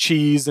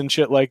cheese and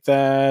shit like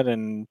that.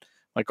 And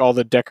like all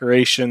the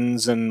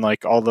decorations and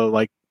like all the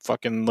like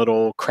fucking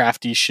little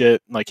crafty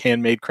shit, like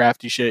handmade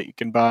crafty shit you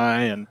can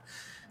buy. And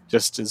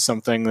just is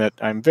something that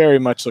I'm very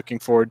much looking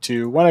forward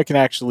to when I can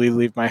actually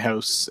leave my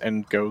house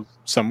and go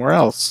somewhere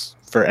else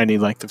for any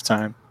length of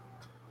time.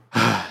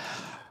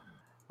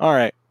 All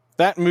right.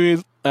 That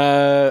movie.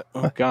 Oh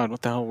God,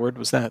 what the hell word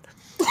was that?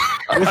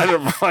 I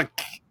don't fuck.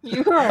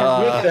 You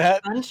are with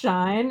that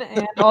sunshine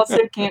and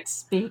also can't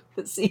speak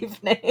this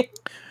evening.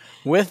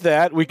 With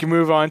that, we can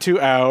move on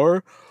to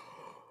our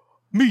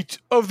meat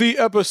of the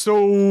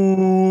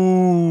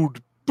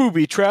episode: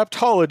 booby-trapped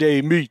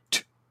holiday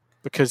meat.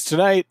 Because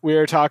tonight we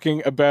are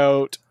talking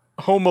about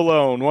Home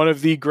Alone, one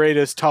of the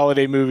greatest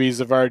holiday movies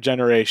of our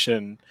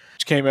generation,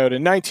 which came out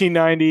in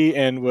 1990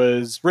 and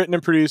was written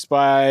and produced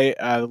by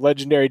the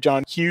legendary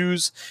John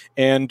Hughes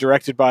and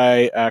directed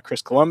by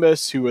Chris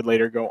Columbus, who would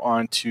later go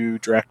on to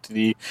direct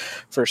the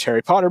first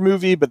Harry Potter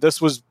movie. But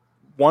this was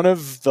one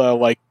of the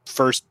like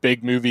first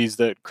big movies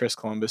that Chris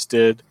Columbus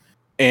did.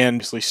 And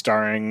obviously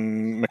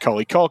starring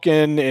Macaulay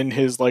Culkin in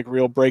his like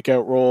real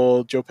breakout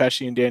role, Joe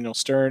Pesci and Daniel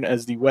Stern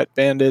as the Wet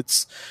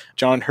Bandits,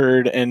 John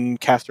Hurd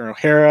and Catherine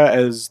O'Hara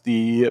as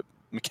the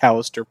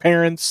McAllister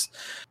parents.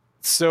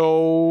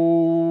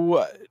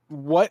 So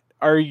what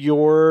are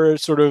your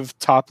sort of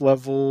top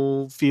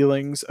level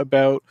feelings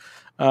about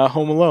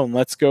Home Alone?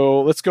 Let's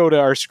go to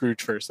our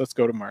Scrooge first. Let's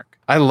go to Mark.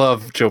 I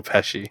love Joe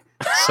Pesci,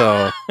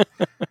 so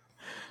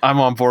I'm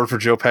on board for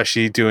Joe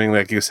Pesci doing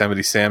like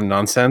Yosemite Sam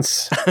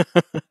nonsense.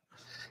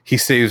 He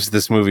saves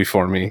this movie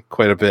for me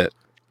quite a bit.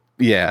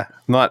 Yeah,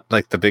 not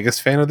like the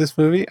biggest fan of this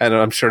movie.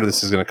 I'm sure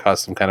this is going to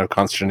cause some kind of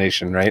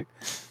consternation, right?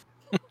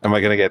 Am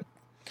I going to get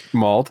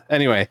mauled?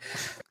 Anyway,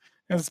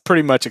 it's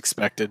pretty much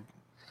expected.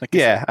 Like,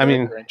 yeah, I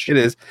mean, it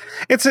is.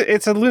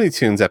 It's a Looney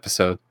Tunes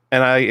episode,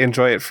 and I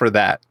enjoy it for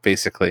that,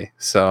 basically.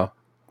 So,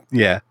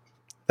 yeah,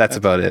 that's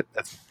about it.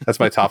 That's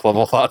my top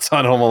level thoughts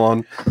on Home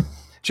Alone.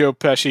 Joe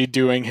Pesci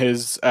doing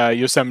his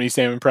Yosemite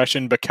Sam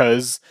impression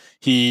because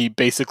he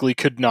basically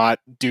could not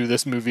do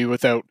this movie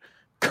without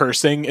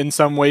cursing in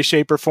some way,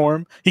 shape, or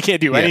form. He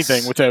can't do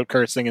anything without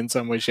cursing in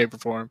some way, shape, or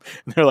form.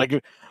 And they're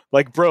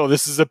like, bro,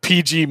 this is a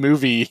PG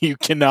movie. You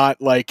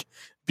cannot like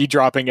be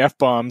dropping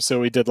F-bombs.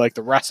 So he did like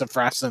the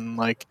Rassafrassin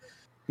like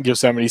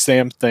Yosemite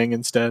Sam thing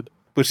instead.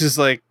 Which is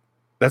like,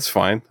 that's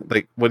fine.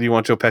 Like, what do you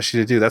want Joe Pesci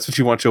to do? That's what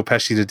you want Joe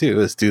Pesci to do,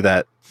 is do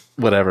that,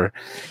 whatever.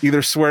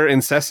 Either swear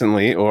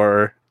incessantly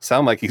or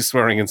sound like he's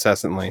swearing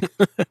incessantly.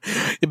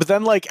 But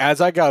then, like,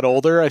 as I got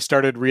older, I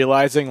started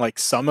realizing, like,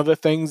 some of the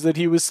things that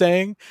he was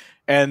saying.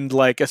 And,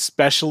 like,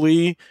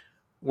 especially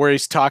where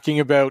he's talking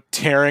about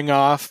tearing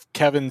off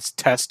Kevin's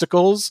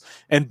testicles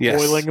and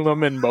boiling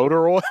them in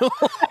motor oil.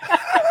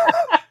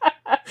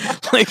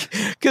 Like,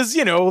 because,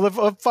 you know,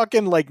 the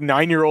fucking, like,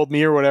 9-year-old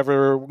me or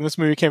whatever, when this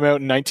movie came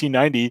out in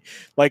 1990,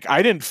 like,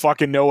 I didn't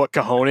fucking know what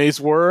cojones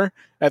were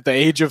at the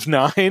age of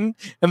 9. And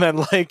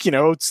then, like, you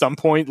know, at some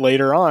point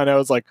later on, I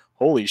was like,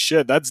 holy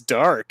shit, that's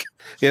dark.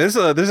 Yeah,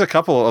 there's a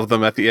couple of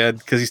them at the end,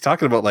 because he's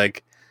talking about,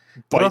 like,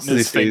 biting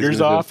his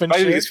fingers off and shit.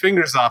 Biting his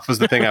fingers off was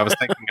the thing I was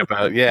thinking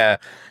about, yeah.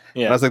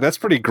 Yeah. And I was like, that's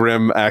pretty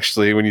grim,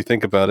 actually, when you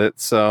think about it.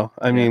 So,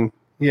 I mean,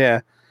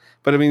 yeah.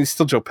 But, I mean, he's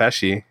still Joe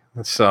Pesci.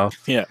 So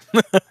yeah.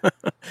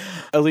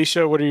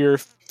 Alicia, what are your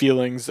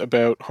feelings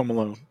about Home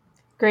Alone?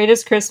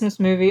 Greatest Christmas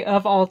movie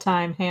of all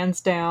time,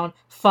 hands down.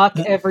 Fuck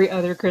every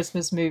other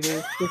Christmas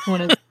movie. This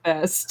one is the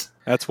best.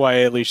 That's why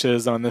Alicia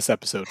is on this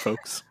episode,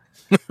 folks.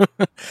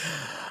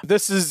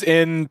 This is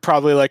in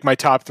probably like my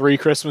top 3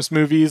 Christmas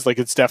movies. Like,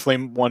 it's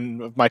definitely one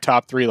of my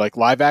top 3 like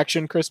live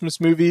action Christmas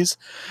movies.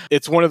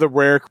 It's one of the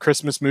rare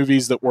Christmas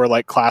movies that were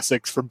like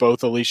classics for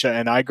both Alicia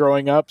and I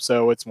growing up.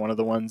 So it's one of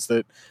the ones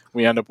that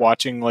we end up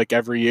watching like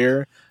every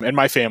year. And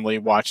my family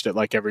watched it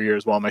like every year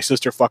as well. My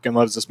sister fucking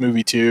loves this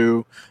movie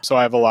too. So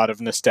I have a lot of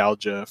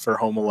nostalgia for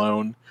Home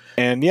Alone.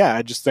 And yeah,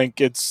 I just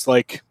think it's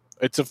like,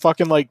 it's a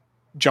fucking like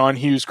John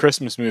Hughes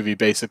Christmas movie,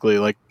 basically.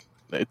 Like,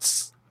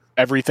 it's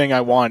everything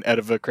I want out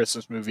of a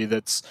Christmas movie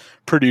that's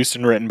produced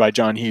and written by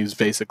John Hughes,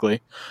 basically.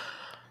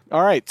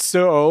 All right,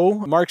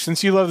 so Mark,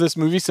 since you love this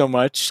movie so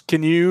much,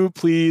 can you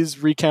please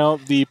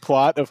recount the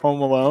plot of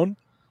Home Alone?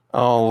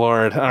 Oh,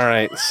 Lord. All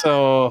right,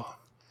 so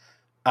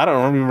I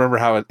don't remember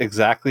how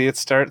exactly it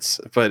starts,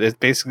 but it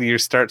basically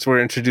we're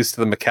introduced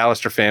to the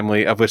McAllister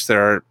family, of which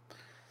there are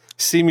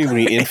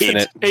seemingly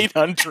infinite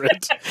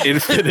 800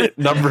 infinite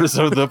numbers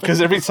of them,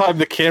 because every time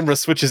the camera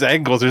switches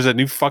angles there's a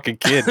new fucking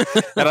kid,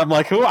 and I'm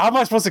like, how am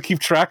I supposed to keep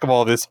track of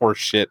all this horse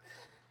shit?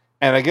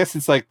 And I guess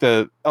it's like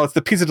it's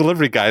the pizza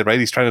delivery guy, right?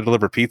 He's trying to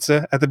deliver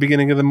pizza at the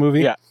beginning of the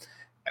movie. Yeah.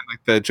 And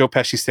like the Joe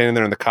Pesci standing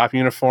there in the cop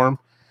uniform,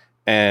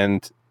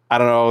 and I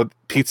don't know,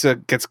 pizza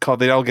gets called,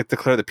 they all get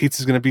declared that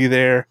pizza's going to be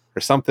there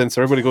or something,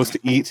 so everybody goes to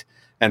eat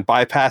and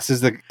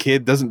bypasses the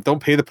kid,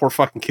 don't pay the poor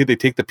fucking kid, they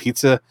take the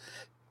pizza.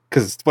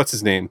 Because what's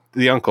his name?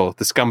 The uncle,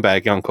 the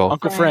scumbag uncle.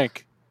 Uncle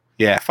Frank.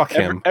 Yeah, fuck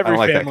him. Every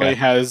like family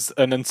has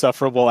an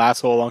insufferable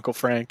asshole Uncle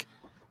Frank.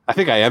 I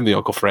think I am the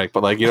Uncle Frank,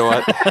 but like, you know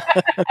what?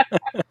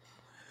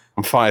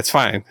 I'm fine. It's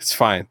fine. It's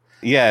fine.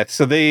 Yeah,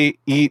 so they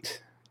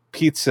eat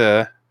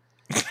pizza,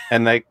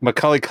 and like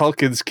Macaulay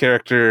Culkin's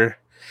character.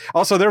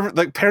 Also, their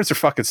like parents are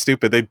fucking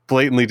stupid. They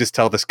blatantly just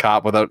tell this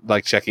cop without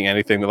like checking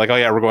anything. They're like, "Oh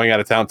yeah, we're going out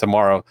of town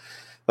tomorrow."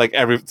 Like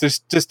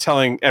just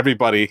telling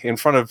everybody in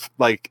front of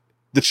like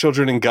the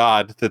children in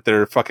God that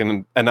they're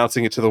fucking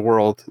announcing it to the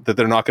world that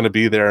they're not going to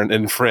be there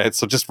in France.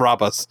 So just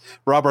rob us.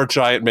 Rob our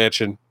giant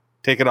mansion.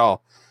 Take it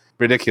all.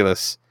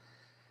 Ridiculous.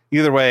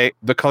 Either way,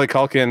 Macaulay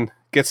Culkin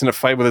gets in a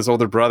fight with his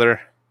older brother,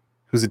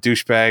 who's a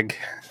douchebag.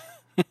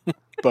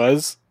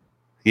 Buzz?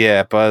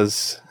 Yeah,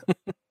 Buzz.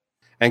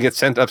 And gets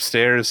sent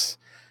upstairs.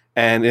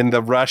 And in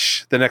the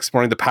rush, the next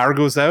morning, the power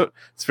goes out.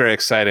 It's very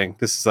exciting.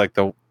 This is like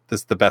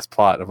the best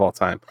plot of all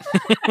time.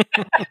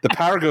 The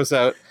power goes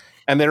out.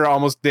 And they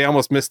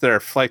almost missed their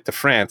flight to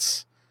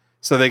France.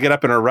 So they get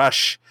up in a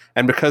rush.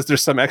 And because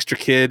there's some extra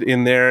kid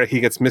in there, he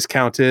gets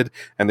miscounted.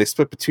 And they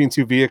split between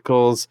 2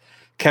 vehicles.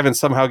 Kevin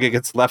somehow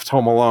gets left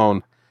home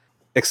alone.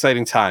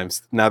 Exciting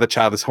times. Now the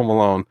child is home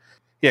alone.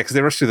 Yeah, because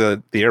they rush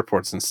through the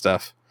airports and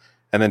stuff.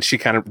 And then she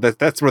kind of...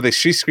 That's where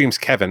she screams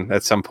Kevin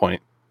at some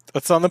point.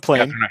 That's on the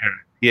plane.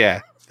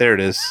 Yeah, there it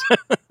is.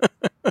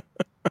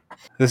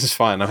 This is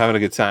fun. I'm having a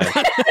good time.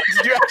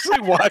 Did you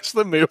actually watch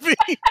the movie?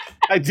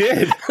 I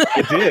did.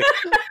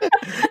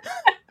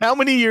 How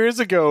many years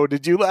ago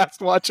did you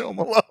last watch Home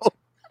Alone?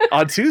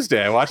 on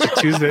Tuesday. I watched it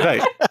Tuesday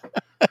night.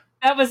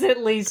 That was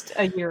at least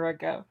a year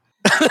ago.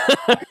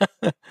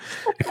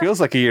 It feels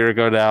like a year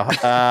ago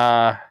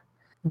now.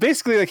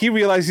 Basically, like he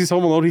realized he's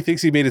home alone. He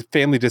thinks he made his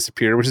family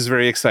disappear, which is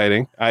very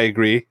exciting. I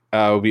agree.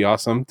 It would be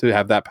awesome to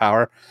have that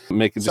power,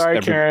 make just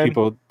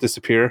people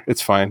disappear.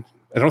 It's fine.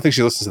 I don't think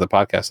she listens to the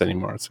podcast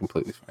anymore. It's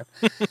completely fine.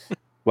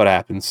 What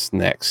happens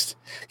next?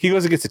 He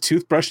goes and gets a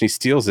toothbrush and he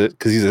steals it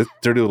because he's a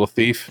dirty little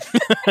thief.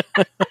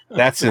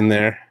 That's in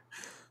there.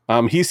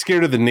 He's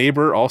scared of the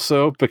neighbor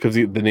also because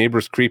the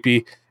neighbor's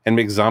creepy and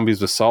makes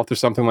zombies with salt or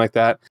something like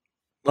that.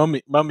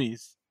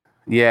 Mummies.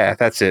 Yeah,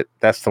 that's it.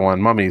 That's the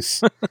one.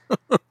 Mummies.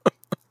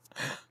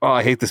 Oh,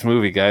 I hate this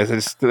movie, guys.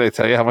 Did I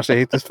tell you how much I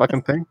hate this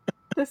fucking thing?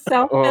 The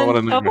South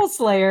Bend Double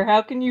Slayer.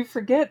 How can you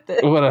forget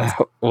this?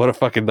 What a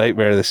fucking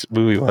nightmare this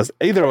movie was.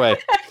 Either way.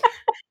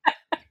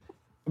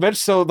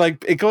 So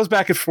like it goes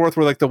back and forth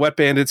where like the wet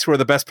bandits, who are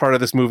the best part of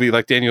this movie,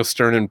 like Daniel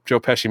Stern and Joe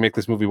Pesci, make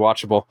this movie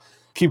watchable,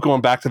 keep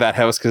going back to that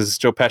house because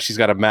Joe Pesci's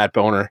got a mad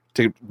boner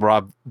to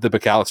rob the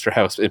McAllister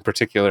house in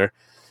particular,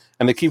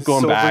 and they keep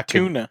going back.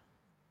 Tuna.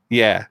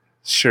 Yeah,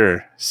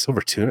 sure.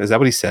 Silver tuna. Is that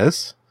what he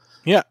says?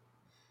 Yeah.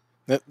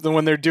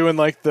 When they're doing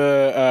like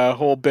the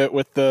whole bit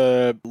with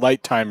the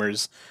light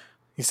timers,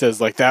 he says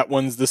like that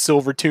one's the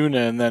silver tuna,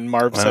 and then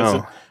Marv says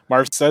it.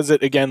 Marv says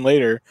it again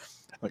later,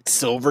 like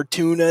silver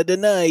tuna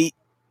tonight.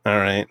 All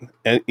right.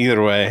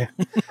 Either way.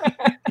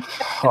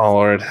 Oh,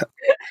 Lord.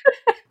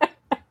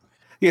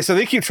 Yeah, so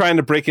they keep trying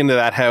to break into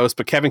that house,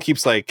 but Kevin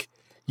keeps like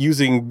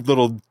using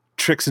little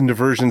tricks and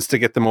diversions to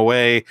get them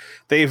away.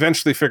 They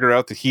eventually figure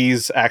out that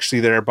he's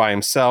actually there by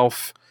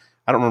himself.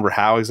 I don't remember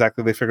how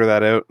exactly they figure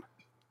that out.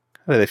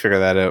 How did they figure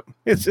that out?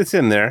 It's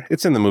in there.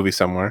 It's in the movie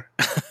somewhere.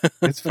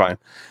 It's fine.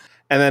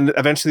 And then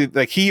eventually,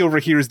 like he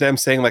overhears them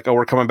saying like, "Oh,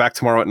 we're coming back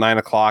tomorrow at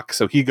 9:00."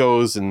 So he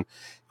goes to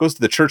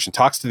the church and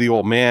talks to the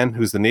old man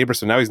who's the neighbor.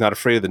 So now he's not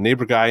afraid of the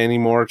neighbor guy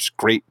anymore. It's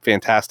great,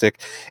 fantastic.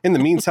 In the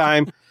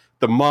meantime,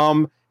 the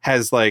mom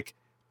has like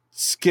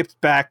skipped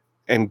back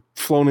and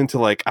flown into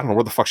like, I don't know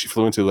where the fuck she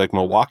flew into, like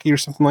Milwaukee or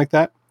something like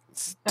that.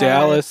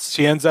 Dallas.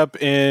 She ends up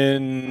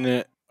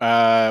in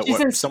she's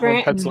in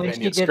Scranton when she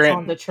gets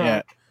on the truck.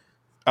 Yeah.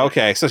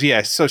 Okay, so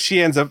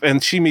she ends up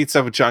and she meets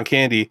up with John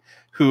Candy,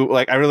 who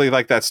like I really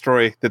like that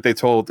story that they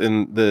told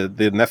in the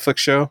Netflix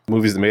show,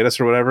 Movies That Made Us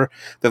or whatever,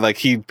 that like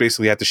he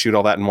basically had to shoot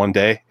all that in one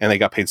day and they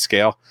got paid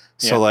scale.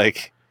 So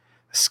like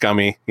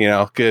scummy,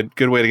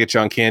 good way to get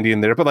John Candy in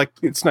there, but like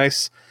it's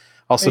nice.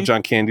 Also,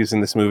 John Candy's in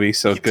this movie,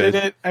 so good. Did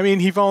it. I mean,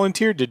 he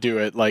volunteered to do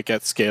it like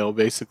at scale,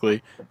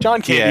 basically.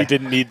 John Candy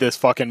didn't need this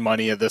fucking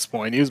money at this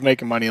point. He was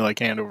making money like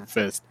hand over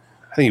fist.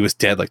 I think he was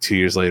dead like 2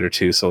 years later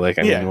too. So like,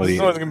 I mean, what he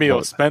wasn't gonna be able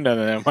to spend on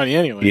that money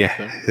anyway.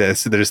 Yeah,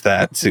 so there's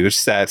that too. Which is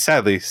sad.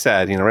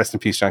 Rest in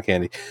peace, John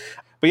Candy.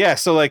 But yeah,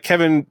 so like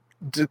Kevin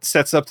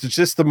sets up to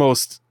just the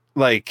most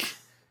like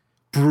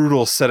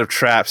brutal set of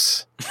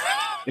traps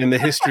in the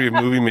history of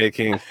movie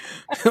making.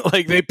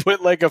 Like they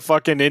put like a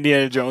fucking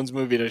Indiana Jones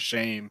movie to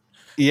shame.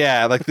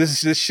 Yeah, like this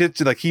shit.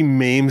 Like he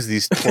maims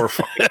these poor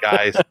fucking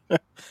guys.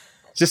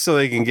 Just so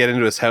they can get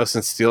into his house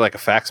and steal like a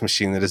fax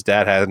machine that his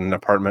dad had in an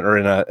apartment or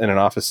in an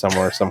office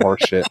somewhere, some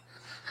horse shit.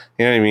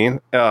 You know what I mean?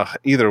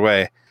 Either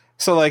way.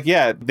 So like,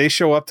 yeah, they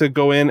show up to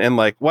go in and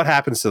like, what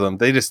happens to them?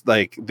 They just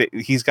like,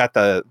 he's got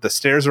the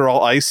stairs are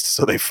all iced.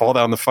 So they fall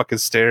down the fucking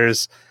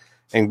stairs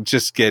and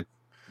just get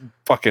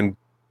fucking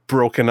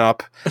broken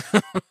up.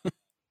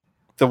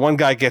 The one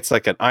guy gets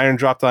like an iron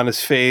dropped on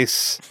his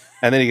face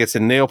and then he gets a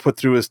nail put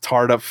through his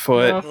tarred up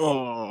foot,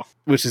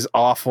 which is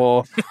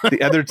awful.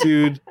 The other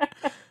dude,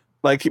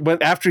 like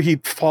after he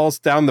falls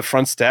down the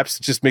front steps,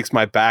 it just makes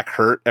my back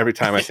hurt every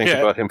time I think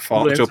about him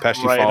falling. Joe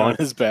Pesci falling on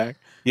his back.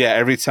 Yeah,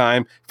 every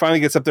time. Finally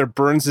gets up there,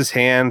 burns his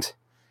hand,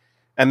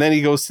 and then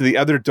he goes to the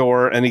other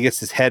door and he gets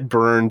his head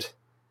burned,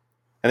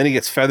 and then he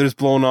gets feathers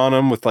blown on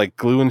him with like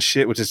glue and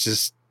shit, which is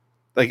just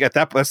like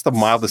that's the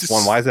mildest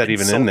one. Why is that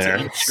even in there?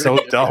 It's so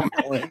dumb.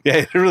 Yeah,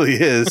 it really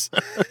is.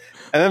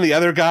 And then the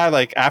other guy,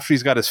 like after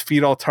he's got his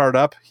feet all tarred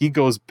up, he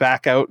goes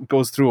back out,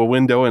 goes through a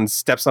window, and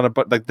steps on a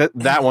butt. Like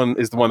that one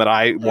is the one that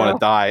I want to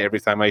die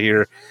every time I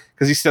hear,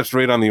 because he steps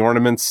right on the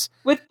ornaments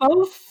with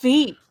both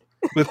feet.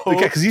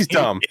 Because he's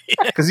dumb.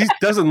 Because he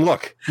doesn't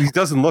look. He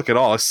doesn't look at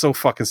all. It's so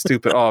fucking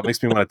stupid. Oh, it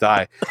makes me want to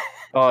die.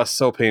 Oh, it's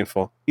so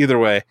painful. Either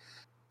way,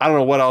 I don't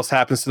know what else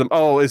happens to them.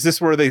 Oh, is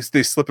this where they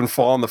slip and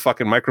fall in the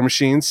fucking micro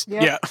machines?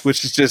 Yeah.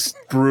 Which is just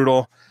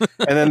brutal.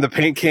 And then the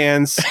paint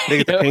cans. They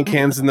get the paint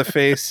cans in the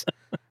face.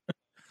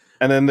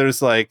 And then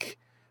there's like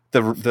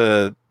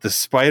the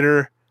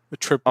spider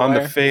on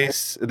the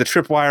face, the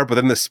tripwire, but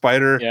then the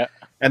spider. Yeah.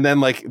 And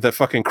then like the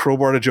fucking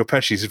crowbar to Joe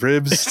Pesci's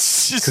ribs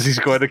because he's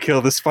going to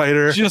kill the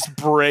spider. Just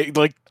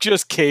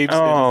caves in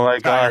his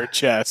entire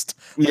chest.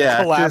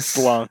 Yeah. Collapsed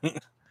lung.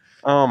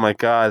 Oh my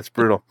God, it's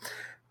brutal.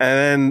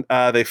 And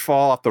then they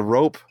fall off the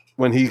rope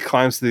when he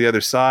climbs to the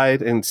other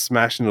side and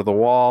smash into the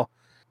wall.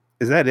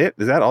 Is that it?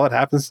 Is that all that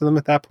happens to them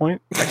at that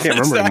point? I can't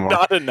remember anymore.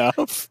 Not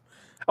enough.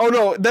 Oh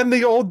no! Then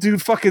the old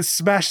dude fucking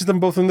smashes them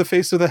both in the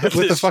face with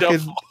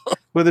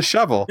a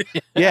shovel.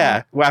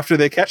 Yeah, after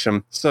they catch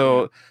him.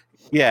 So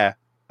yeah,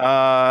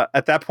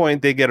 At that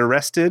point, they get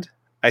arrested,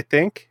 I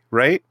think,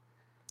 right?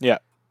 Yeah.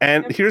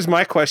 And here's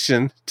my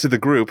question to the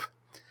group.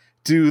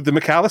 Do the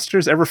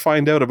McAllisters ever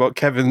find out about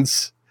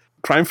Kevin's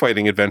crime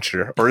fighting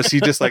adventure? Or is he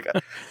just like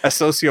a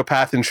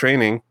sociopath in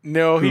training?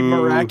 No, he who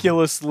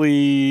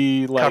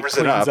miraculously covers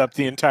it cleans up. up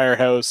the entire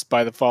house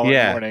by the following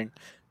morning.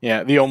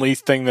 Yeah, the only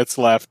thing that's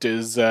left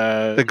is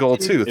The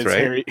gold tooth, is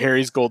right?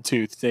 Harry's gold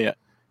tooth. Yeah.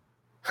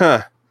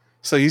 Huh.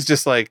 So he's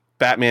just like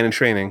Batman in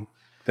training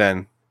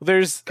then.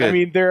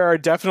 Good. There are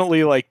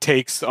definitely like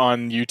takes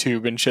on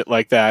YouTube and shit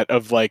like that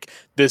of like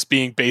this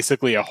being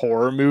basically a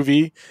horror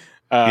movie.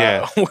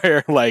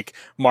 Where like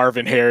Marv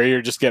and Harry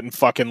are just getting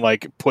fucking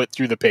like put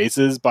through the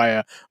paces by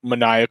a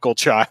maniacal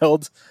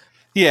child.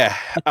 Yeah.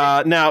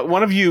 Now,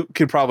 one of you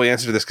could probably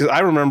answer this because I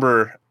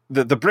remember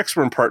the bricks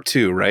were in part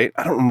 2, right?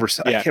 I don't remember.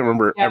 I can't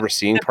remember ever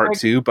seeing part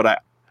 2,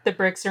 but the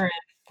bricks are in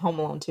Home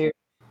Alone 2.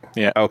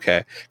 Yeah.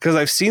 Okay. Because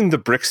I've seen the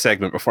brick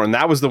segment before, and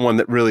that was the one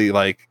that really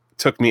like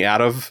took me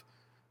out of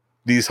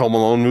these Home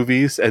Alone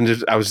movies,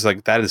 and I was just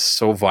like, that is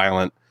so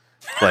violent.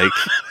 Like,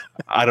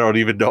 I don't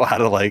even know how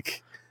to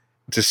like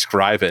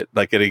describe it.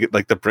 Like getting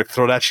like the brick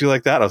thrown at you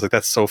like that. I was like,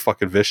 that's so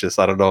fucking vicious.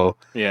 I don't know.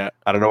 Yeah.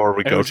 I don't know where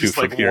we go to just,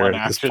 from like, here one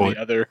at this after point.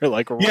 the other,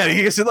 like Yeah,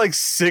 he gets it like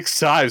 6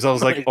 times. I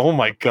was like, oh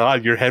my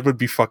god, your head would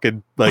be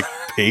fucking like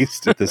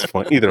paste at this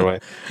point. Either way.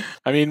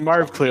 I mean,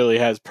 Marv clearly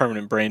has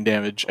permanent brain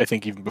damage, I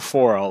think, even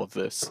before all of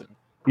this.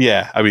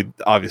 Yeah, I mean,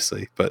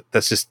 obviously, but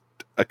that's just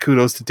a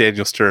kudos to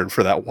Daniel Stern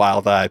for that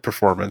wild-eyed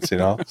performance, you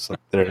know? So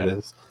there it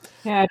is.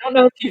 Yeah, I don't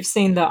know if you've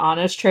seen the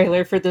Honest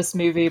trailer for this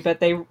movie, but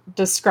they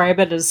describe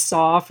it as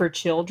Saw for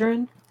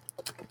children.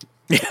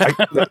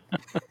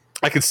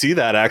 I could see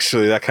that,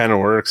 actually. That kind of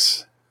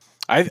works.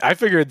 I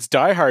figure it's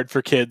Die Hard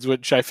for kids,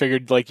 which I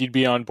figured like you'd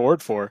be on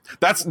board for.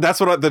 That's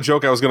what the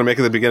joke I was going to make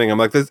at the beginning. I'm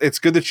like, it's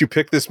good that you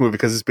picked this movie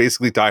because it's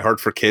basically Die Hard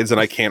for kids,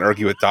 and I can't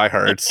argue with Die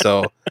Hard,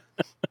 so...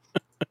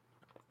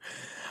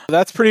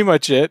 That's pretty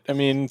much it. I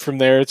mean, from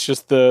there, it's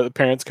just the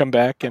parents come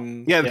back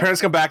and... Yeah, the parents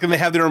come back and they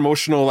have their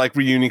emotional like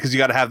reunion because you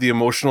got to have the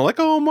emotional like,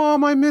 oh,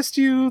 Mom, I missed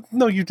you.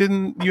 No, you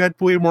didn't. You had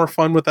way more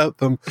fun without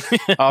them,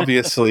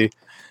 obviously.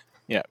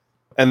 Yeah.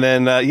 And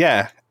then,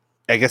 I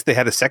guess they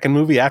had a second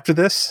movie after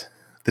this.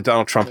 The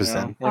Donald Trump is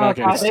in. Oh,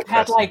 God, they've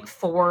had like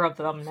 4 of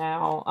them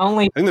now.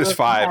 I think there's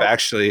 5,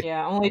 actually.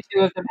 Yeah, only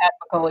 2 of them had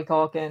Macaulay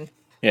Culkin.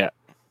 Yeah.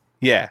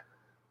 Yeah.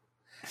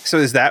 So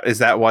is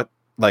that what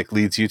like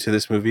leads you to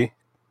this movie?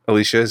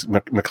 Alicia, is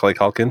Macaulay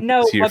Culkin?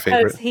 No, is he your because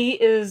favorite? he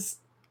is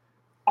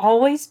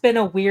always been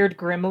a weird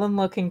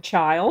gremlin-looking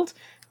child.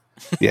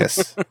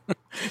 Yes.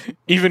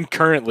 Even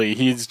currently,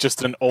 he's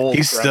just an old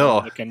He's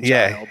still,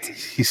 child.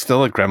 He's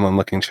still a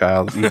gremlin-looking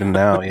child even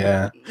now.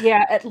 Yeah.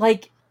 Yeah,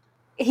 like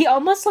he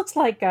almost looks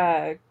like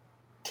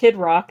Kid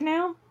Rock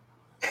now.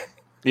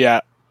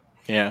 Yeah.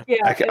 Yeah.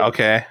 Yeah.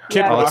 Okay.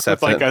 Kid I'll Rock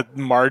accept with like it. a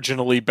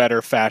marginally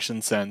better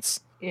fashion sense.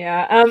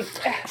 Yeah.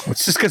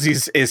 It's just because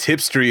he's as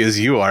hipstery as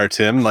you are,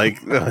 Tim. Like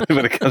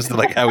when it comes to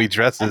like how he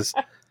dresses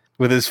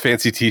with his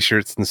fancy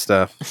T-shirts and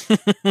stuff.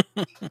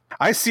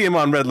 I see him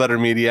on Red Letter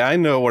Media. I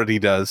know what he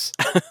does.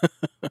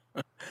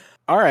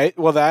 All right.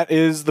 Well, that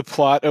is the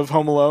plot of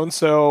Home Alone.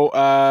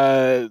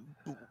 So,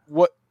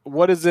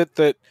 what is it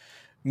that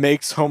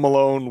makes Home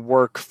Alone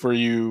work for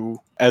you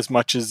as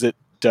much as it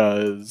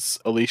does,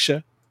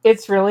 Alicia?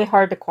 It's really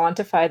hard to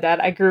quantify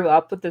that. I grew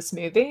up with this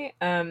movie.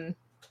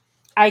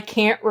 I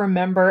can't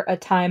remember a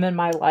time in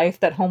my life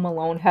that Home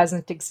Alone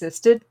hasn't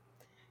existed.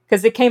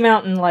 Because it came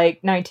out in like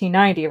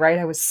 1990, right?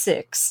 I was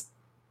 6.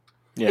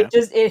 Yeah.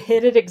 It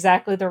hit it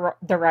exactly the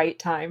right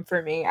time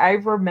for me. I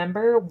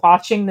remember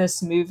watching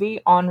this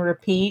movie on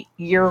repeat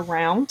year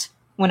round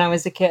when I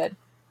was a kid.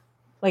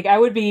 Like I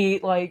would be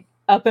like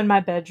up in my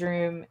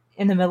bedroom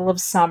in the middle of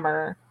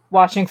summer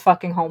watching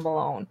fucking Home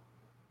Alone.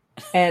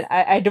 And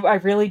I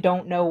really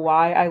don't know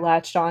why I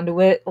latched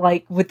onto it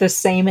like with the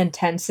same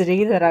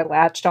intensity that I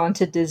latched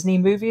onto Disney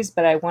movies,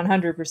 but I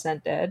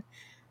 100% did.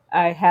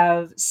 I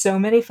have so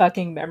many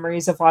fucking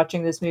memories of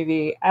watching this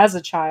movie as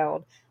a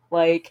child.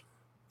 Like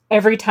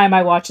every time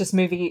I watch this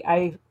movie,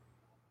 I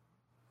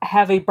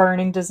have a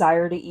burning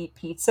desire to eat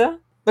pizza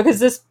because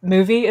this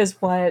movie is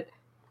what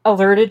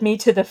alerted me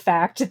to the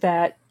fact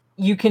that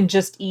you can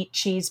just eat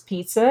cheese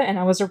pizza, and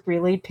I was a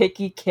really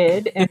picky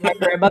kid, and my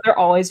grandmother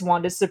always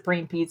wanted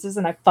supreme pizzas,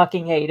 and I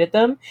fucking hated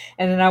them.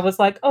 And then I was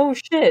like, "Oh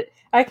shit,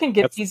 I can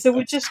get pizza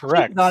with just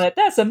cheese on it.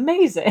 That's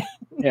amazing."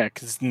 Yeah,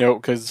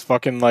 because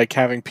fucking like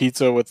having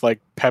pizza with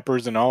like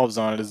peppers and olives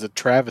on it is a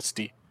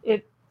travesty.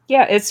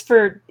 It's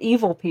for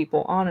evil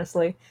people,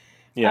 honestly.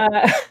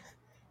 Yeah,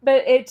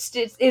 but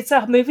it's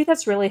a movie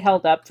that's really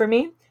held up for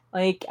me.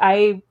 Like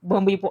I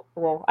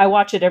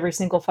watch it every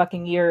single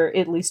fucking year,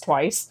 at least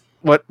twice.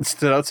 What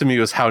stood out to me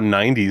was how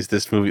 90s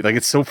this movie, like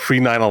it's so pre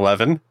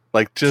 9/11,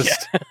 like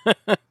just,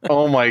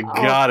 oh my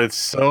God, it's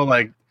so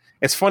like,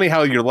 it's funny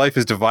how your life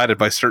is divided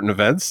by certain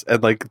events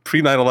and like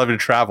pre 9/11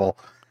 travel.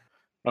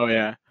 Oh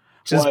yeah.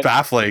 Just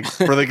baffling.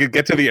 Where they could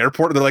get to the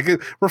airport and they're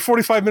like, we're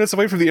 45 minutes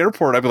away from the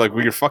airport. I'd be like,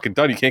 well, you're fucking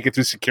done. You can't get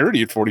through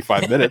security in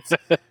 45 minutes.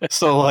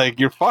 So like,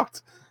 you're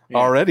fucked.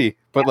 already.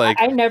 But like,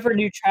 I never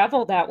knew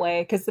travel that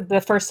way because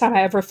the first time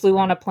I ever flew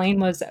on a plane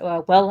was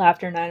well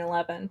after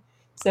 9/11.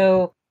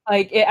 So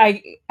like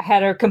I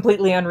had a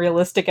completely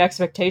unrealistic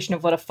expectation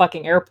of what a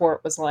fucking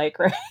airport was like,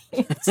 right?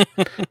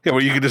 yeah,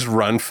 where you could just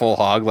run full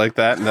hog like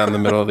that down the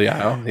middle of the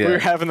aisle. Yeah. We were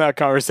having that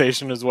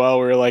conversation as well.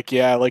 We were like,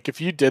 yeah, like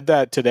if you did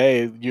that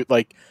today, you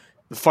like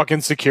the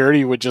fucking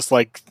security would just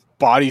like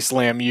body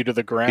slam you to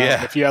the ground.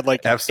 Yeah, if you had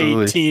like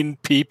absolutely. 18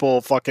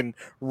 people fucking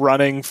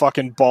running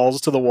fucking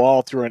balls to the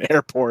wall through an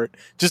airport,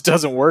 just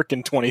doesn't work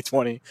in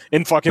 2020.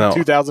 In fucking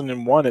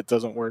 2001, it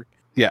doesn't work.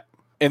 Yeah.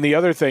 And the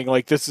other thing,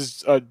 like, this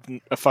is a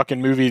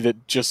fucking movie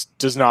that just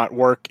does not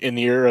work in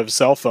the era of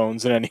cell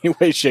phones in any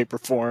way, shape, or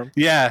form.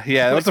 Yeah.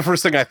 That was the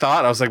first thing I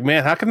thought. I was like,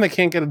 man, how come they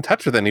can't get in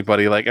touch with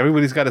anybody? Like,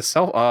 everybody's got a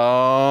cell.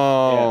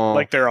 Oh. Yeah,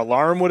 like their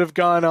alarm would have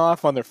gone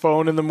off on their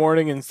phone in the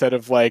morning instead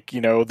of like,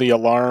 you know, the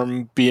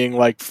alarm being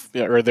like,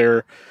 or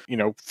their, you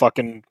know,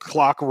 fucking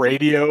clock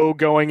radio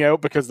going out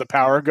because the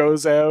power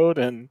goes out.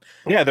 And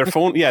yeah, their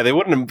phone. Yeah, they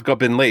wouldn't have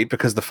been late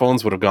because the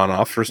phones would have gone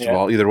off, first of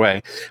all, either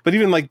way. But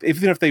even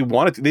if they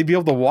wanted to, they'd be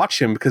able to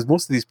watch him because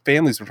most of these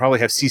families would probably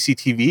have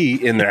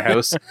CCTV in their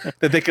house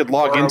that they could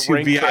log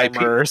into via IP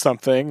or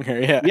something.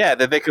 Yeah,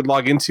 that they could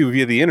log into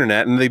via the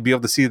internet, and they'd be able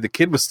to see the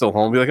kid was still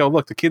home. Be like, oh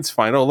look, the kid's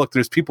fine. Oh look,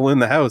 there's people in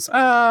the house.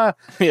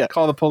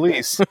 Call the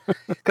police.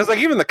 Because like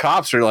even the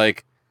cops are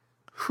like,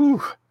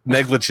 whew,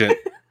 negligent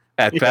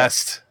at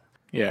best.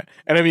 Yeah.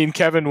 And I mean,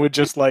 Kevin would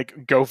just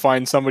like go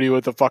find somebody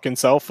with a fucking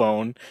cell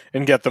phone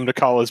and get them to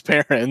call his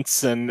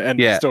parents and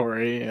the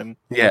story. And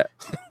yeah.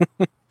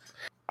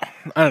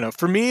 I don't know.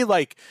 For me,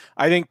 like,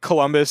 I think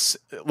Columbus,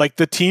 like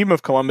the team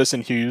of Columbus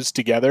and Hughes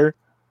together,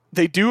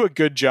 they do a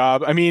good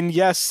job. I mean,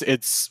 yes,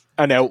 it's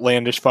an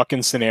outlandish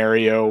fucking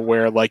scenario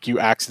where like you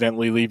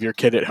accidentally leave your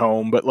kid at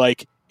home, but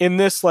like in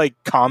this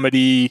like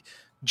comedy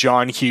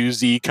John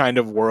Hughesy kind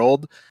of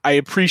world, I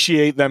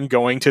appreciate them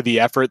going to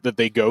the effort that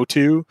they go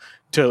to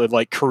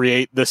like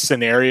create this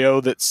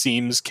scenario that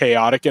seems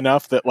chaotic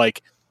enough that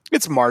like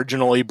it's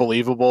marginally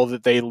believable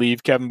that they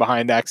leave Kevin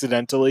behind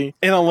accidentally.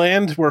 In a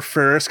land where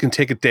Ferris can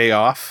take a day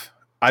off,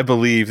 I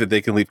believe that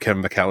they can leave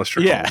Kevin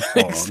McAllister home.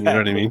 Exactly. You know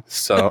what I mean?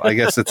 So I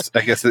guess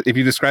if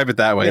you describe it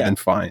that way, then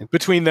fine.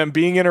 Between them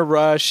being in a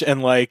rush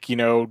and like, you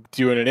know,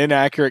 doing an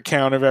inaccurate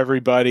count of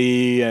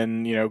everybody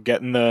and, you know,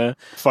 getting the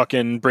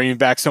fucking bringing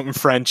back some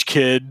French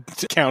kid,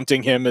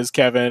 counting him as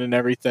Kevin and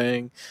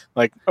everything.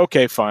 Like,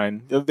 okay,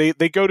 fine.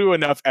 They go to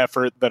enough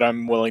effort that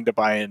I'm willing to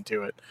buy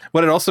into it.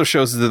 What it also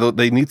shows is that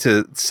they need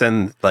to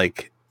send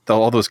like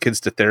all those kids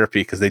to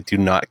therapy because they do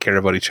not care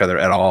about each other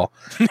at all.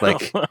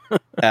 Like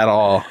at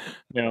all.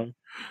 Yeah.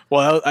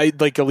 Well, I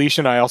like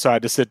Alicia and I also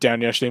had to sit down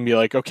yesterday and be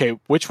like, okay,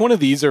 which one of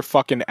these are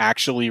fucking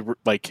actually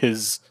like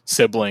his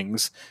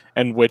siblings,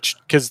 and which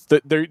because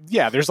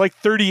there's like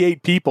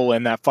 38 people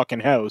in that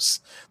fucking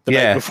house the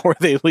night before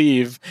they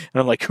leave,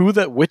 and I'm like,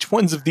 which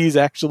ones of these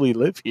actually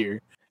live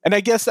here? And I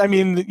guess I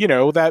mean, you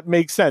know, that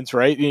makes sense,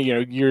 right?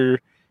 You know,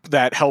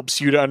 that helps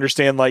you to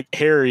understand like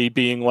Harry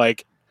being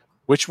like,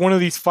 which one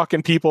of these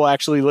fucking people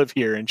actually live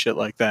here and shit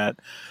like that.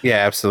 Yeah,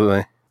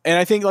 absolutely. And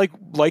I think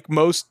like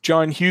most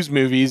John Hughes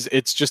movies,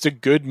 it's just a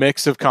good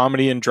mix of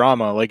comedy and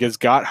drama. Like it's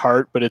got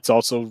heart, but it's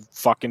also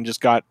fucking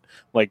just got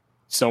like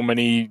so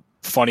many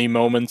funny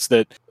moments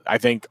that I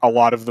think a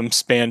lot of them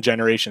span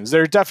generations.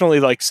 There are definitely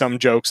like some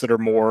jokes that are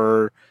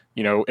more,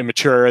 you know,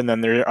 immature, and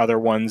then there are other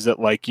ones that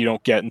like you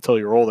don't get until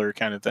you're older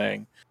kind of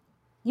thing.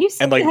 You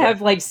seem to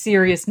have like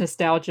serious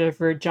nostalgia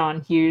for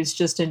John Hughes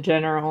just in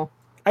general.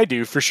 I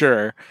do, for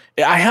sure.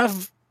 I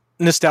have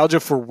nostalgia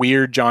for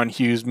weird John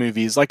Hughes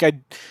movies. Like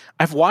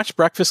I've watched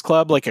Breakfast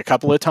Club like a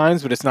couple of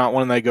times, but it's not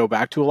one that I go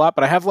back to a lot.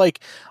 But I have like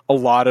a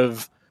lot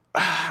of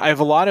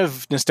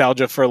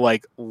nostalgia for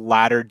like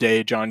latter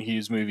day John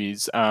Hughes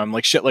movies,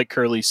 like shit like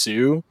Curly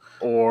Sue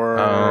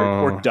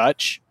or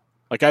Dutch.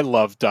 Like I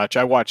love Dutch.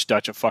 I watched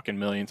Dutch a fucking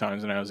million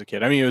times when I was a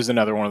kid. I mean, it was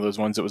another one of those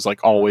ones that was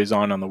like always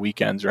on the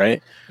weekends,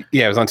 right?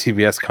 Yeah, it was on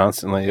TBS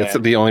constantly. That's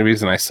the only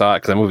reason I saw it,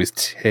 because that movie's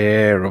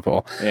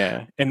terrible.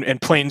 Yeah, and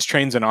Planes,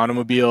 Trains, and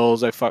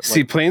Automobiles.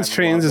 Planes,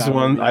 Trains is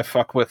one I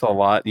fuck with a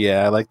lot.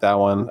 Yeah, I like that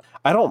one.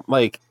 I don't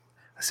like.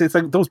 See, it's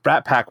like those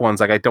Brat Pack ones.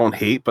 Like I don't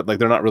hate, but like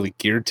they're not really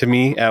geared to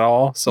me at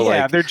all. So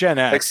yeah, like they're Gen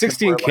X. Like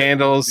 16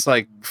 Candles,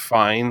 like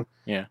fine.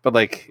 Yeah, but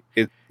like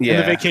it. Yeah,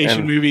 and the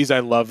vacation movies, I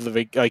love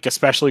like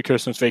especially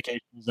Christmas Vacation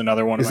is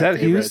another one. Is of my that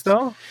favorites. Hughes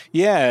though?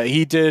 Yeah,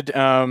 he did.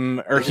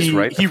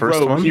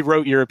 He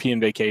wrote European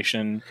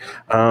Vacation.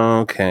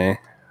 Okay.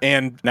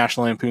 And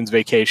National Lampoon's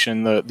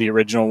Vacation, the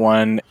original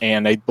one,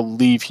 and I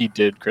believe he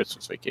did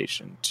Christmas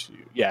Vacation too.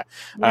 Yeah,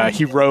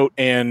 he wrote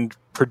and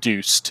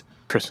produced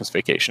Christmas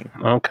Vacation.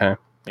 Okay,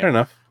 fair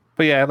enough.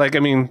 But yeah, like I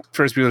mean,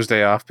 Ferris Bueller's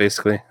Day Off,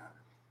 basically,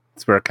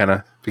 it's where it kind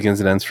of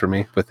begins and ends for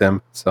me with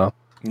them. So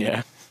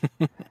yeah.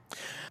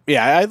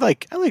 Yeah, I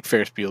like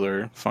Ferris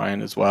Bueller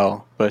fine as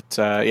well, but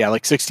yeah,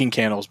 like 16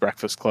 Candles,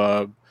 Breakfast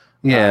Club,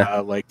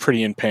 like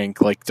Pretty in Pink,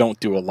 like don't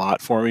do a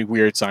lot for me.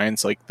 Weird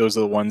Science, like those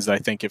are the ones that I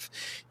think if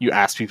you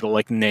ask people to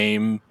like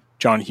name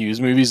John Hughes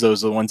movies,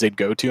 those are the ones they'd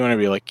go to, and I'd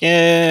be like,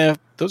 yeah,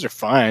 those are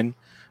fine.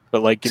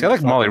 But like, See, I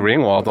like Molly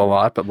Ringwald a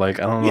lot, but like,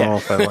 I don't know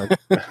if I like.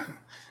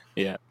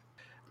 Yeah.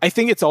 I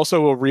think it's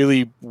also a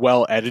really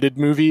well edited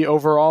movie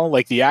overall.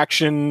 Like the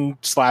action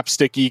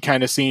slapsticky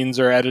kind of scenes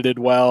are edited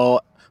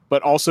well,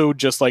 but also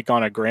just like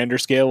on a grander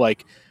scale,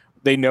 like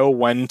they know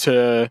when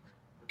to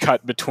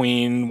cut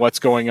between what's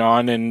going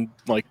on in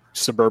like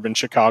suburban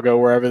Chicago,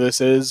 wherever this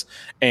is,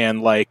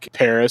 and like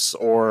Paris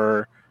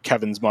or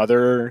Kevin's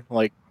mother,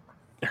 like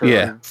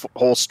her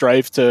whole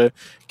strife to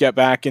get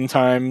back in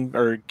time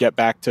or get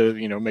back to,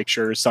 make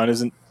sure her son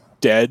isn't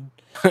dead.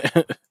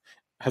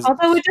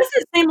 Although it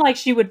doesn't seem like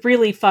she would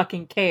really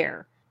fucking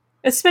care,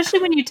 especially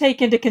when you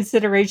take into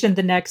consideration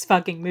the next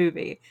fucking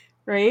movie,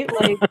 right?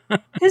 Like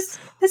his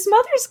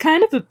mother's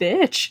kind of a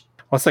bitch.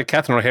 Well, it's like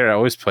Catherine O'Hara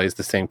always plays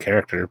the same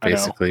character,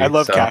 basically. I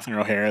love Catherine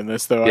O'Hara in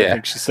this, though. I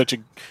think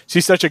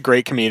she's such a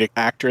great comedic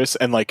actress,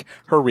 and like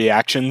her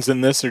reactions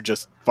in this are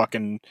just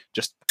fucking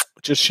just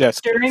chef's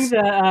during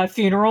the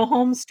funeral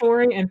home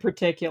story in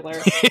particular.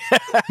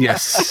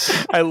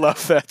 Yes, I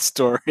love that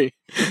story.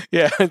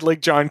 Yeah,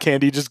 like John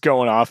Candy just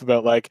going off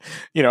about like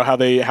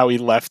how he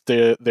left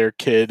their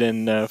kid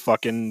in a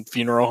fucking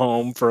funeral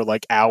home for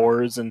like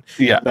hours, and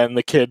then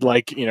the kid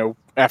like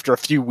after a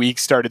few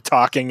weeks started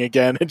talking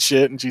again and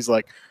shit, and she's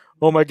like,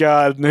 oh my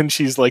god, and then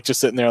she's like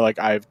just sitting there like,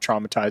 I've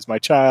traumatized my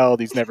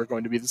child, he's never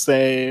going to be the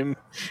same.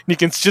 And you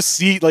can just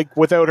see, like,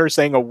 without her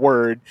saying a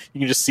word, you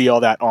can just see all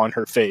that on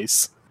her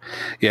face.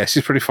 Yeah,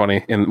 she's pretty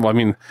funny, and well, I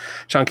mean,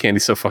 John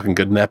Candy's so fucking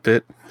good in that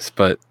bit.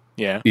 But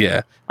yeah.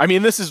 I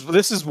mean, this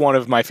is one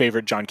of my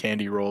favorite John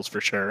Candy roles for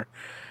sure.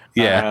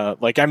 Yeah,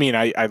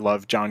 I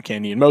love John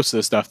Candy and most of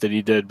the stuff that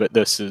he did, but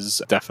this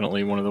is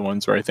definitely one of the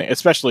ones where I think,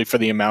 especially for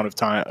the amount of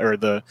time or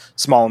the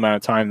small amount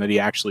of time that he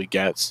actually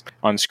gets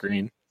on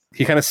screen,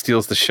 he kind of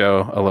steals the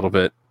show a little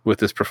bit with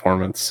his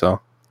performance.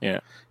 So yeah,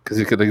 because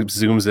he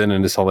zooms in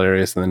and is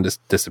hilarious, and then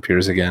just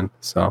disappears again.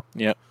 So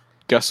yeah.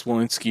 Gus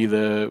Walensky,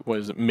 the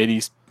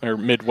Mideast or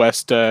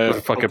Midwest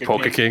fucking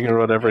Polka King or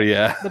whatever,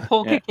 the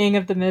Polka King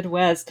of the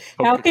Midwest.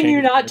 How can you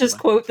not just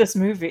quote this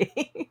movie?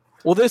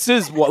 Well, this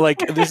is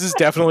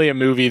definitely a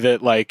movie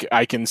that like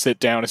I can sit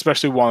down,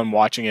 especially while I'm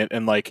watching it,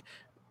 and like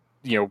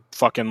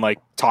fucking like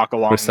talk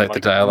along, recite like, the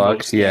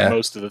dialogue.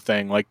 Most of the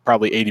thing, like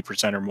probably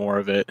 80% or more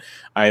of it,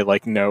 I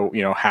like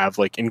have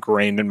like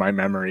ingrained in my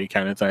memory,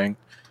 kind of thing.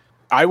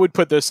 I would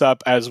put this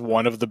up as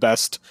one of the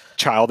best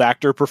child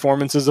actor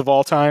performances of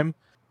all time.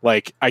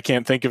 Like, I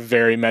can't think of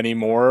very many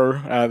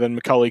more than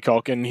Macaulay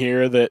Culkin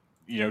here that,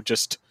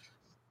 just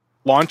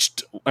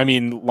launched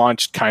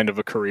kind of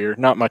a career.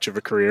 Not much of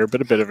a career,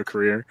 but a bit of a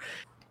career.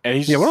 And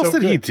he's what else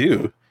did good. he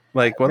do?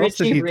 Like, what else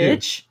did he do?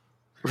 Richie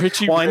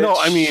Rich. I know,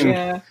 I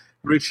mean,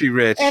 Richie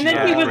Rich. And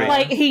then he was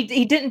like,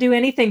 he didn't do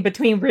anything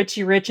between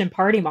Richie Rich and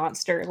Party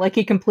Monster. Like,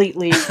 he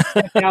completely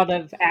stepped out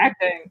of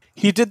acting.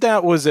 He did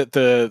that, was it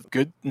the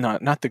good,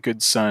 not the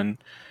Good Son.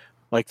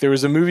 Like, there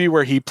was a movie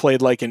where he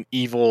played, like, an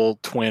evil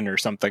twin or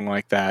something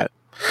like that.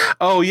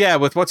 Oh, yeah,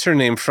 with what's her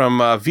name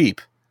from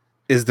Veep.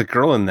 Is the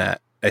girl in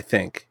that, I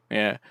think.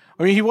 Yeah.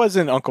 I mean, he was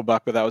in Uncle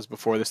Buck, but that was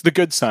before this. The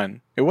Good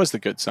Son. It was The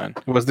Good Son.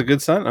 It was The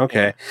Good Son?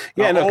 Okay.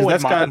 Yeah, no,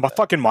 because that's got...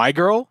 fucking My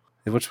Girl?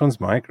 Which one's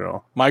My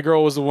Girl? My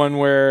Girl was the one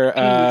where,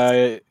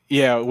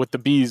 with the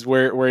bees,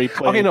 where he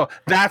played... Okay, no,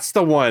 that's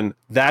the one.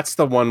 That's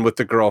the one with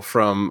the girl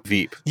from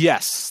Veep.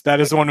 Yes,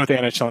 that is the one with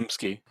Anna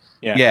Chlumsky.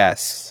 Yeah.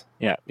 Yes.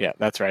 Yeah,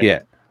 that's right.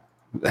 Yeah.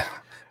 That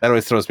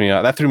always throws me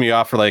off. That threw me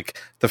off for like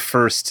the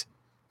first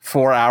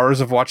 4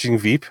 hours of watching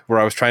Veep, where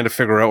I was trying to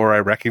figure out where I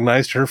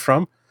recognized her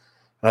from. And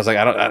I was like,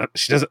 I don't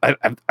she doesn't,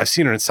 I've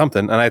seen her in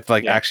something. And I had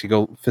to actually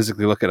go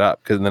physically look it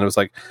up. Cause then it was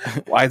like,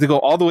 I had to go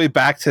all the way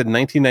back to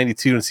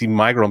 1992 and see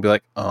My Girl and be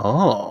like,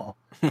 oh.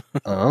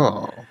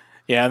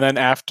 Yeah. And then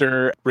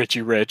after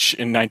Richie Rich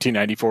in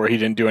 1994, he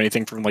didn't do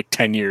anything for like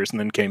 10 years and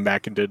then came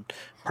back and did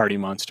Party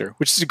Monster,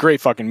 which is a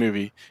great fucking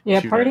movie. Yeah.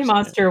 Party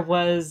Monster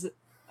was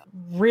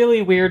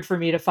really weird for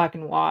me to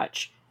fucking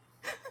watch.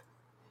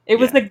 It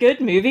was a good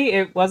movie.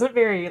 It wasn't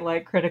very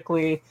like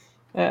critically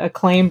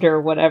acclaimed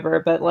or whatever,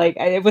 but like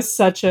it was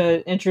such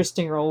an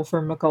interesting role for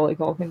Macaulay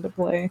Culkin to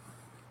play.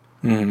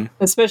 Mm-hmm.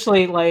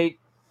 Especially like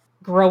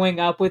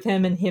growing up with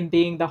him and him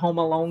being the Home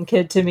Alone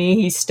kid to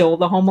me. He's still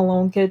the Home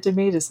Alone kid to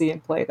me. To see him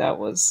play that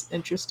was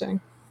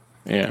interesting.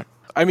 Yeah.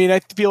 I mean,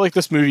 I feel like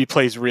this movie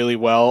plays really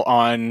well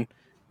on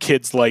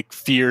kids' like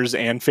fears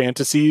and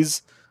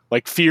fantasies.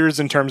 Like fears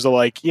in terms of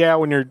like,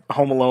 when you're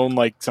home alone,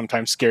 like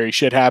sometimes scary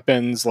shit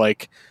happens.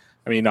 Like,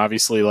 I mean,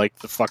 obviously like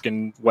the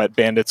fucking wet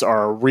bandits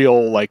are a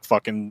real like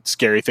fucking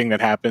scary thing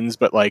that happens,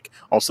 but like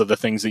also the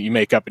things that you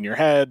make up in your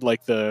head,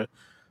 like the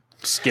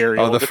scary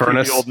the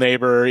furnace, old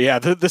neighbor. Yeah.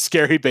 The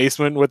scary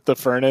basement with the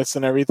furnace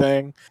and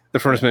everything. The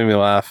furnace made me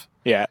laugh.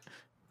 Yeah.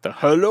 The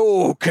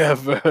hello,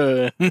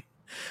 Kevin.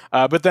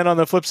 But then on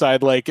the flip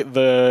side, like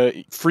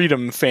the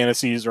freedom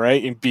fantasies,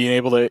 right? And being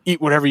able to eat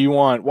whatever you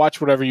want,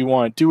 watch whatever you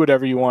want, do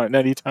whatever you want at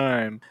any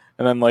time.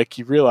 And then like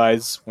you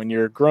realize when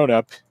you're grown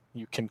up,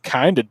 you can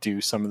kind of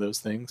do some of those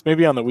things.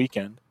 Maybe on the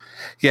weekend.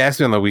 Yeah, it has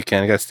to be on the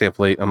weekend. I got to stay up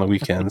late on the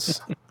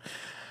weekends.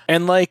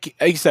 And like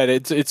I said,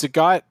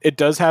 it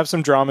does have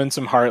some drama and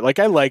some heart. Like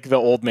I like the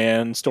old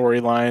man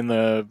storyline.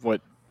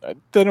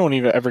 They don't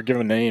even ever give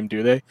a name,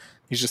 do they?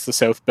 He's just the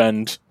South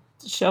Bend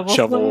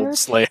shovel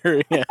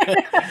slayer. Yeah.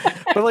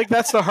 But like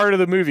that's the heart of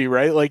the movie,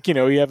 right? Like,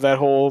 you have that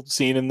whole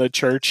scene in the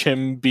church,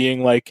 him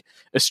being like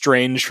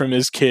estranged from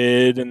his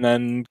kid, and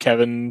then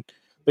Kevin,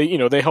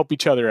 they help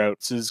each other out.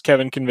 So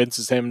Kevin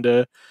convinces him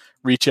to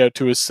reach out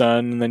to his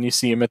son, and then you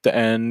see him at the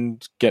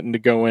end getting to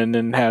go in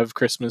and have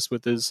Christmas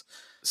with his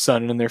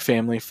son and their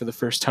family for the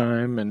first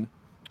time. And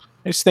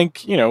I just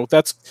think,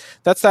 that's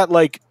that,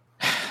 like,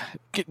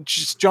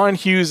 just John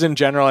Hughes in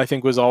general, I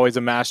think, was always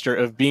a master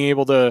of being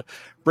able to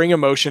bring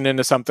emotion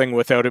into something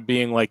without it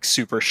being like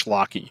super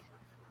schlocky,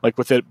 like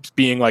with it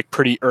being like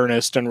pretty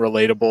earnest and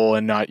relatable,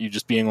 and not you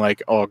just being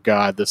like, oh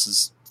god, this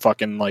is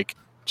fucking like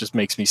just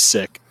makes me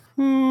sick.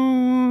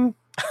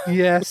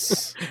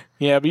 Yes.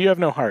 Yeah, but you have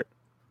no heart.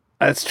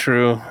 That's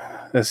true.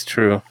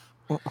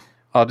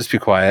 I'll just be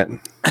quiet.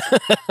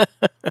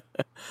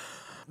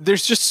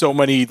 There's just so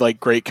many like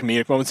great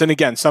comedic moments, and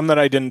again, some that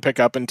I didn't pick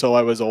up until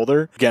I was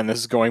older. Again, this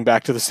is going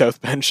back to the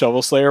South Bend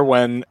Shovel Slayer,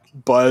 when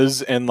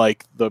Buzz and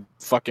like the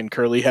fucking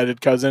curly-headed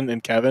cousin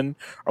and Kevin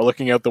are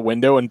looking out the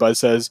window, and Buzz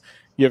says,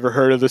 "You ever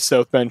heard of the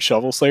South Bend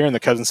Shovel Slayer?" And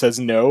the cousin says,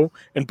 "No,"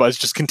 and Buzz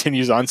just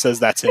continues on, says,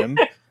 "That's him."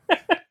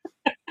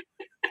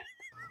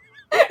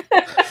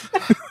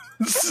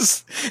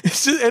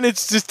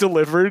 It's just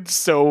delivered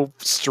so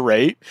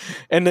straight,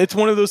 and it's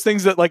one of those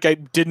things that like I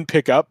didn't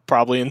pick up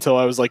probably until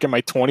I was like in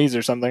my 20s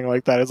or something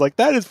like that. It's like,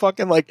 that is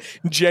fucking like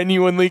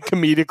genuinely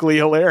comedically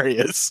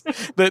hilarious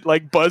that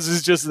like Buzz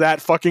is just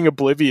that fucking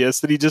oblivious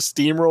that he just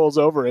steamrolls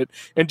over it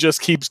and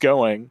just keeps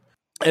going.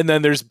 And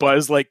then there's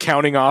Buzz like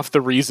counting off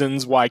the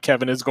reasons why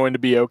Kevin is going to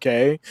be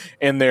okay,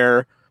 and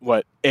they're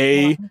what,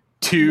 A,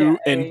 2,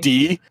 and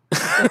D.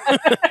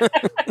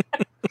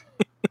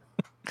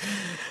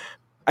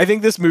 I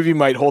think this movie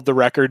might hold the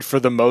record for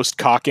the most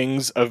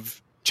cockings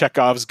of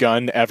Chekhov's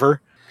gun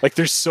ever. Like,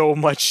 there's so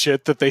much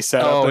shit that they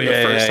set up in the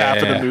first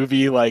half of the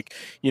movie, like,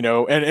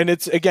 and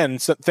it's, again,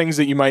 things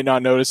that you might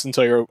not notice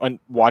until you're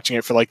watching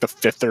it for like the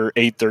 5th or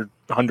 8th or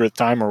 100th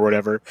time or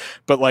whatever.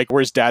 But like,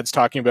 where his dad's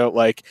talking about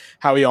like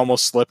how he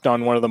almost slipped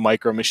on one of the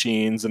micro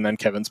machines, and then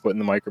Kevin's putting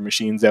the micro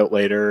machines out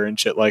later and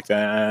shit like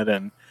that,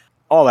 and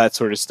all that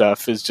sort of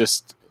stuff is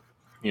just,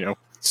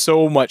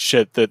 so much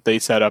shit that they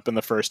set up in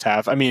the first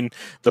half. I mean,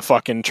 the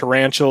fucking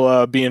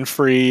tarantula being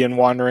free and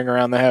wandering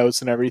around the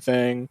house and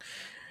everything.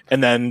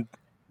 And then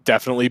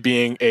definitely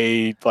being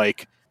a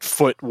like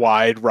foot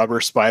wide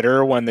rubber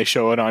spider when they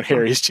show it on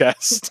Harry's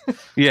chest.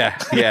 Yeah.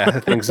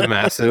 That thing's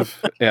massive.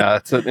 Yeah,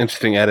 it's an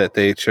interesting edit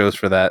they chose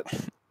for that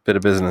bit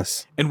of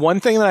business. And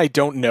one thing that I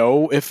don't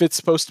know if it's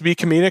supposed to be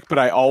comedic, but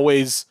it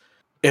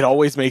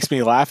always makes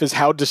me laugh, is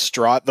how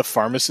distraught the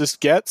pharmacist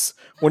gets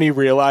when he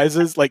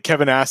realizes, like,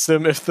 Kevin asks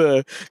him if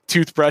the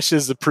toothbrush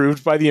is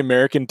approved by the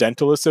American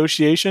Dental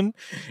Association,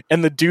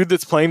 and the dude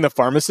that's playing the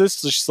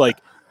pharmacist is just like,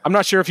 I'm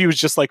not sure if he was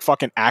just like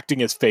fucking acting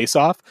his face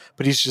off,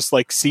 but he's just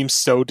like seems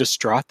so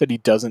distraught that he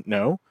doesn't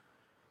know.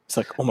 It's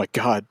like, oh my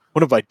god,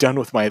 what have I done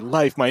with my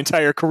life, my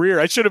entire career?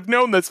 I should have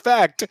known this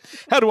fact.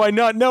 How do I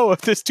not know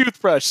if this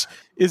toothbrush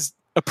is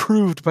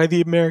approved by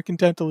the American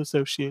Dental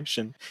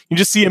Association? You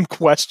just see him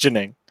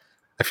questioning.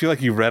 I feel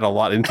like you read a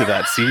lot into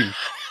that scene.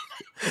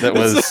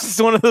 It's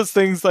one of those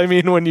things, I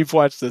mean, when you've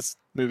watched this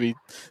movie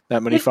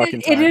that many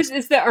fucking times.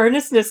 It's the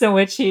earnestness in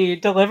which he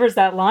delivers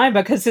that line,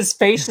 because his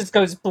face just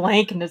goes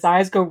blank and his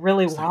eyes go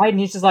really wide, and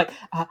he's just like,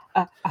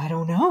 I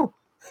don't know.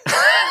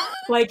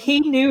 Like, he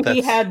knew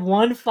he had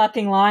one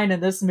fucking line in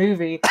this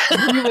movie,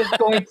 and he was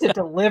going to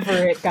deliver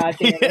it,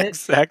 goddammit. Yeah,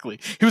 exactly.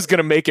 He was going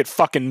to make it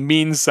fucking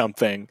mean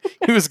something.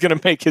 He was going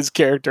to make his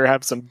character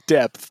have some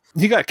depth.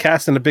 He got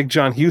cast in a big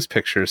John Hughes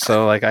picture,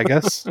 so, like, I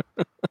guess...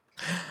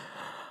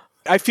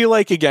 I feel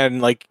like, again,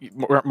 like,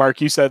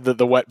 Mark, you said that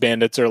the Wet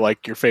Bandits are,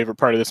 like, your favorite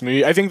part of this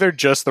movie. I think they're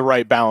just the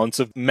right balance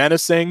of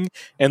menacing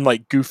and,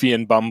 like, goofy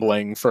and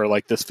bumbling for,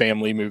 like, this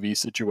family movie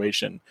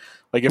situation.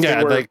 Like,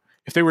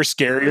 if they were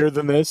scarier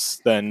than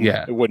this, then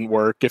it wouldn't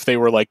work. If they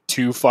were like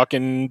too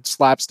fucking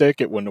slapstick,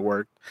 it wouldn't have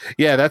worked.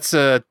 Yeah, that's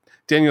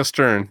Daniel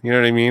Stern. You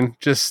know what I mean?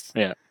 Just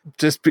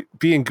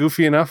being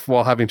goofy enough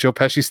while having Joe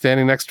Pesci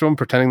standing next to him,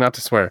 pretending not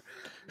to swear.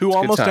 Who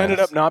almost ended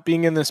up not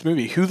being in this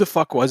movie. Who the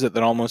fuck was it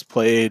that almost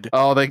played?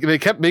 Oh, they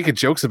kept making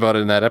jokes about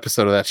it in that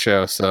episode of that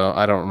show, so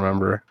I don't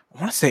remember. I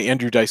want to say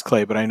Andrew Dice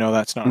Clay, but I know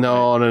that's not.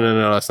 No,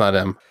 that's not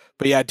him.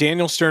 But yeah,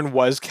 Daniel Stern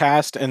was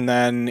cast, and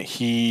then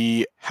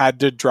he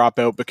had to drop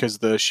out because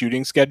the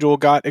shooting schedule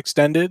got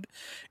extended,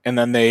 and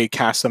then they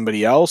cast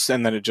somebody else,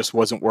 and then it just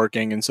wasn't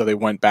working, and so they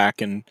went back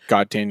and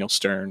got Daniel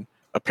Stern.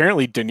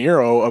 Apparently, De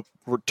Niro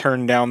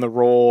turned down the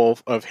role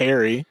of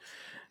Harry.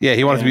 Yeah,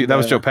 he wanted to be. That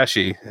was Joe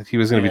Pesci. He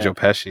was going to be Joe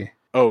Pesci.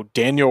 Oh,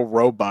 Daniel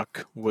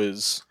Roebuck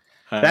was.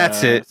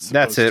 That's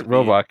it.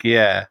 Roebuck.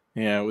 Yeah.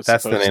 Yeah, it was.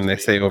 That's the name they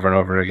say over and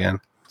over again.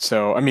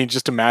 So, I mean,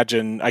 just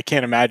imagine, I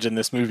can't imagine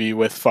this movie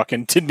with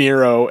fucking De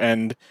Niro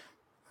and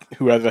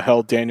whoever the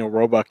hell Daniel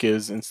Roebuck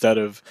is instead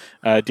of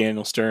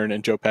Daniel Stern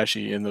and Joe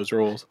Pesci in those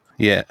roles.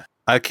 Yeah.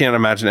 I can't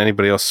imagine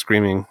anybody else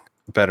screaming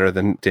better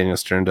than Daniel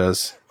Stern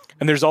does.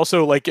 And there's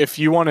also, like, if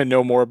you want to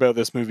know more about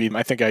this movie,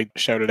 I think I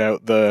shouted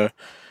out the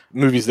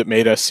Movies That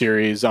Made Us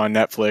series on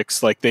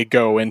Netflix. Like, they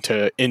go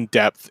in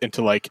depth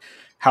into like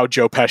how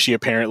Joe Pesci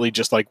apparently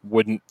just like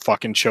wouldn't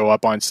fucking show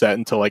up on set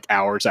until like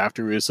hours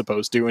after he was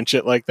supposed to and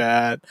shit like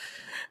that.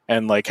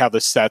 And like how the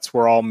sets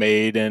were all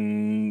made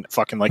in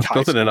fucking like high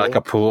Built it in like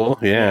a pool.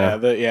 Yeah.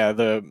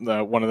 The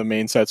one of the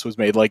main sets was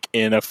made like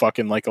in a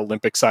fucking like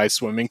Olympic sized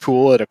swimming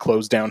pool at a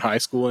closed down high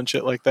school and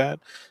shit like that.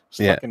 It's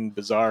fucking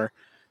bizarre.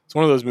 It's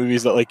one of those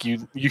movies that like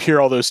you hear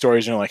all those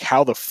stories and you're like,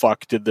 how the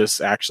fuck did this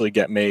actually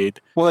get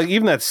made? Well, like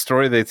even that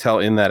story they tell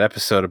in that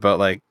episode about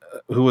like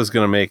who was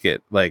going to make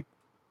it, like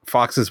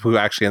Fox is who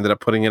actually ended up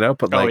putting it out,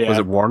 but like was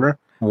it Warner?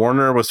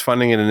 Warner was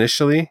funding it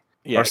initially,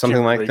 or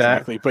something like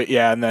that. But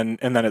yeah, and then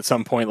at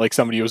some point, like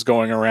somebody was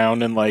going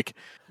around and like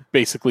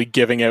basically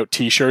giving out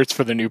T-shirts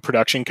for the new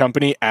production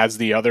company as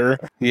the other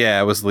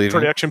it was leaving.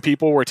 Production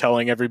people were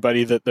telling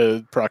everybody that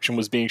the production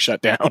was being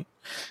shut down.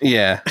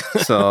 Yeah,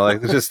 so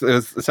like it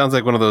sounds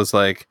like one of those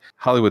like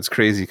Hollywood's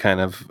crazy kind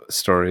of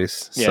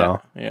stories. Yeah.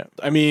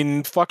 I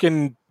mean,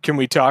 fucking. Can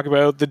we talk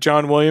about the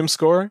John Williams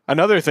score?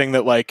 Another thing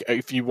that, like,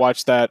 if you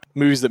watch that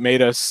Movies That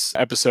Made Us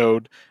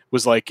episode,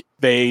 was like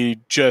they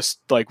just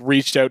like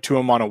reached out to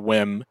him on a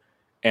whim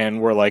and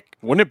were like,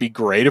 wouldn't it be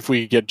great if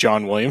we could get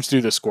John Williams to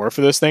do the score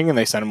for this thing? And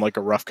they sent him like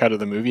a rough cut of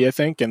the movie, I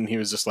think, and he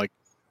was just like,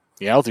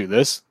 yeah, I'll do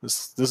this.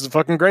 This is a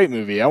fucking great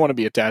movie. I want to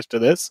be attached to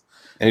this.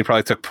 And he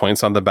probably took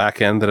points on the back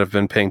end that have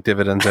been paying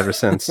dividends ever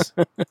since.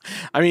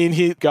 I mean,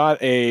 he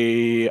got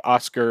a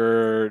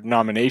Oscar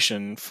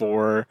nomination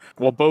for,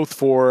 well, both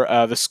for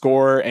the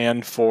score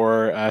and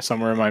for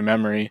Somewhere in My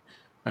Memory,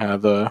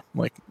 the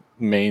like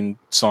main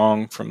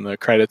song from the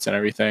credits and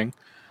everything.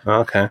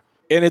 Okay.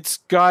 And it's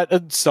got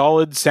a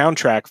solid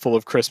soundtrack full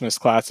of Christmas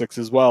classics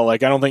as well.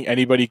 Like, I don't think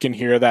anybody can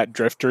hear that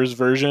Drifters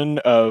version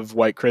of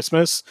White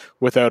Christmas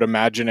without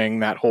imagining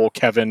that whole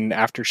Kevin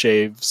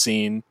aftershave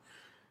scene.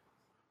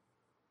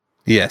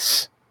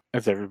 Yes.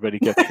 As everybody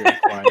gets really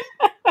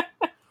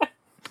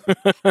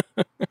quiet.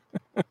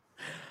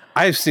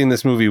 I've seen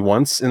this movie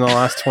once in the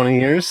last 20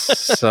 years,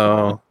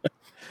 so...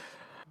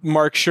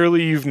 Mark,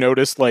 surely you've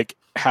noticed, like,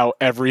 how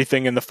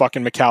everything in the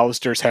fucking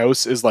McAllister's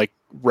house is, like,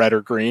 red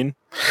or green.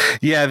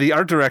 Yeah, the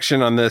art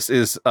direction on this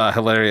is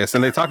hilarious.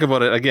 And they talk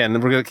about it, again,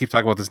 we're going to keep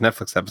talking about this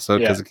Netflix episode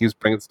because it keeps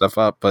bringing stuff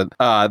up. But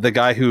the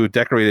guy who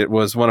decorated it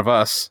was one of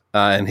us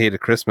and hated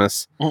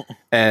Christmas.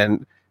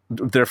 And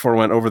therefore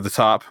went over the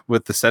top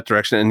with the set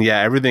direction. And yeah,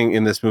 everything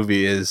in this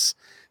movie is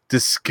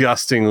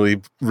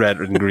disgustingly red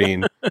and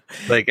green.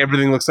 Like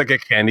everything looks like a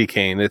candy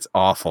cane. It's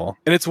awful.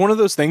 And it's one of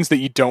those things that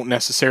you don't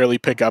necessarily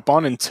pick up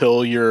on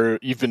until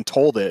you've been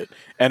told it.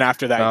 And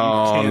after that,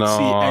 you can't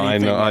see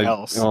anything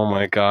else. Oh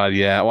my God.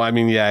 Yeah. Well, I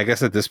mean, yeah, I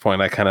guess at this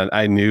point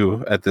I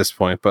knew at this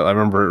point, but I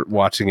remember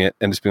watching it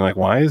and just being like,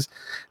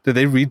 did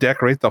they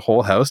redecorate the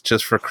whole house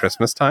just for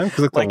Christmas time?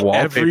 Because like the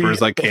wallpaper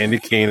is like candy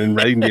cane and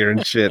reindeer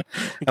and shit.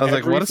 I was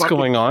like, what is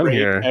going on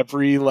here?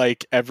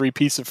 Every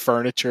piece of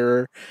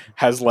furniture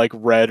has like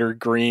red or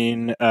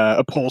green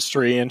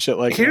upholstery and shit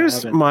like that.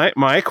 Here's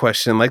my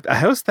question. Like a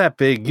house that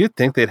big, you'd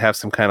think they'd have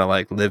some kind of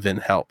like live-in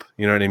help.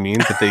 You know what I mean?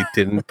 That they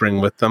didn't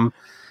bring with them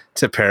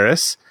to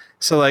Paris.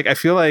 So like, I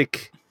feel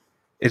like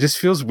it just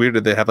feels weird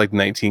that they have like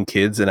 19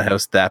 kids in a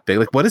house that big.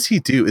 Like, what does he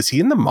do? Is he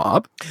in the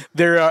mob?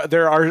 There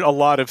are a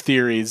lot of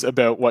theories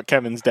about what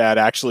Kevin's dad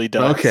actually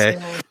does.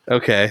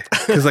 Okay.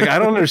 Because like, I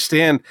don't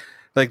understand.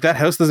 Like that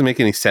house doesn't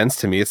make any sense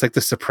to me. It's like the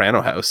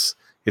Soprano house.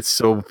 It's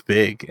so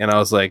big. And I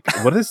was like,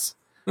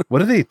 what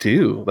do they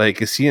do?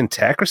 Like, is he in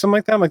tech or something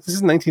like that? I'm like, this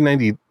is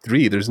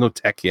 1993. There's no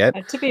tech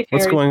yet. To be fair,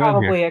 what's going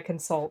on here? Probably a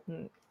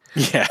consultant.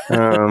 Yeah.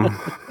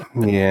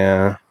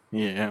 Yeah.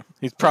 Yeah.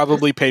 He's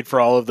probably paid for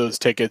all of those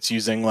tickets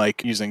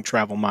using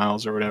travel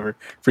miles or whatever,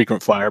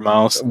 frequent flyer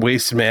miles.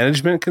 Waste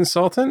management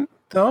consultant,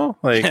 though?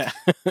 Like,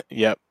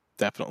 yep,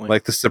 definitely.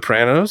 Like the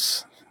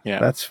Sopranos? Yeah.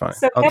 That's fine.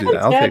 So Kevin's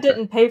dad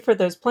didn't pay for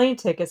those plane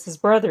tickets. His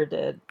brother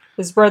did.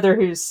 His brother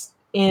who's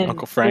in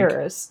Uncle Frank?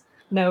 Paris.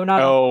 No,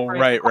 not Uncle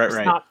Frank.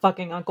 Right. Not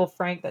fucking Uncle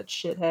Frank, that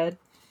shithead.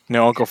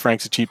 No, Uncle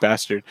Frank's a cheap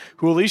bastard.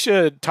 Who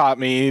Alicia taught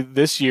me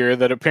this year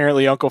that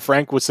apparently Uncle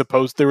Frank was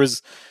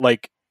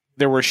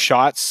there were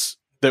shots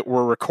that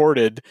were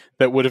recorded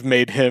that would have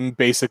made him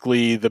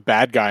basically the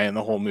bad guy in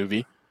the whole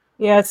movie.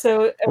 Yeah,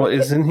 so... Well,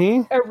 isn't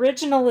he?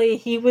 Originally,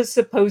 he was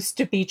supposed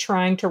to be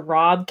trying to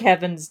rob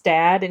Kevin's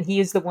dad, and he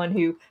is the one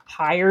who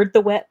hired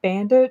the Wet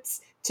Bandits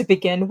to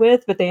begin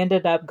with, but they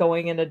ended up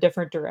going in a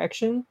different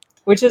direction.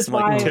 Which is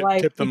why,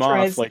 tipped them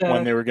off,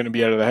 when they were going to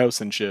be out of the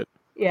house and shit.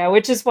 Yeah,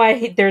 which is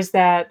why there's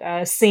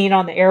that scene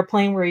on the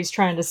airplane where he's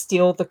trying to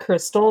steal the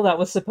crystal that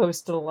was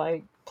supposed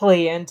to,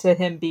 play into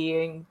him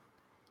being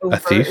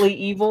overtly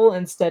evil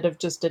instead of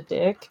just a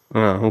dick.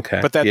 Oh, okay.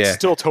 But that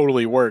still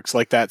totally works.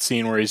 Like that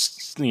scene where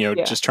he's,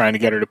 just trying to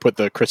get her to put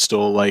the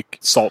crystal,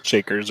 salt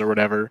shakers or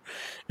whatever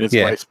in his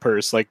wife's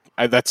purse.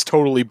 That's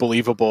totally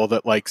believable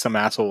that, some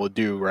asshole would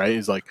do, right?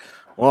 He's like,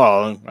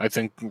 well, I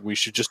think we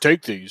should just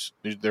take these.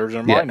 They're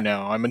mine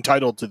now. I'm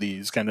entitled to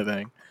these, kind of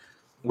thing.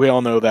 We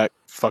all know that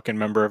fucking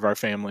member of our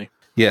family.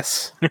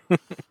 Yes.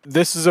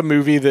 This is a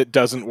movie that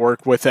doesn't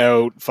work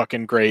without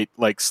fucking great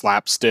like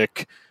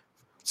slapstick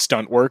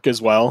stunt work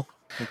as well.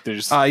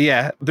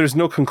 Like, there's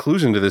no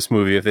conclusion to this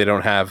movie if they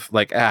don't have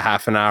like a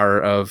half an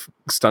hour of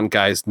stunt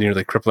guys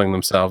nearly crippling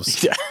themselves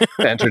to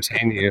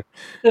entertain you.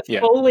 The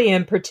Foley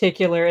in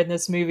particular in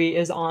this movie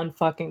is on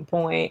fucking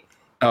point.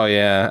 Oh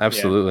yeah,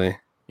 absolutely.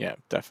 Yeah,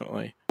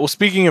 definitely. Well,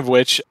 speaking of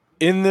which,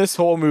 in this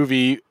whole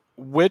movie,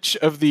 which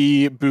of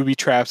the booby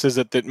traps is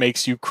it that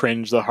makes you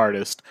cringe the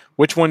hardest?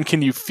 Which one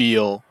can you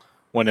feel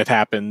when it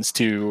happens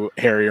to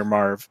Harry or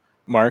Marv?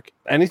 Mark?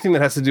 Anything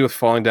that has to do with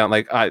falling down,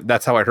 like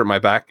that's how I hurt my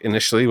back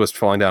initially, was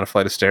falling down a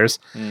flight of stairs.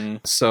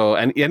 So,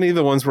 and any of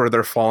the ones where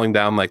they're falling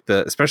down, like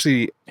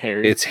especially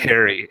Harry. It's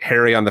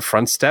Harry on the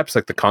front steps,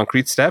 like the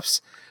concrete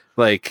steps,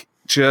 like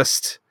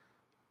just,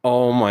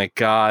 oh my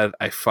God,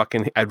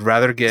 I'd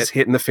rather get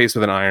hit in the face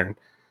with an iron,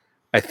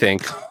 I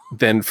think,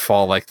 than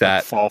fall like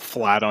that. Fall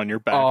flat on your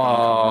back on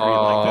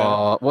concrete like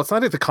that. Well, it's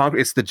not like the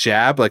concrete, it's the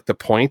jab, like the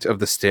point of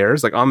the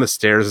stairs, like on the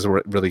stairs is where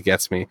it really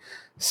gets me.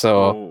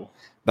 So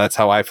that's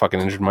how I fucking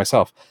injured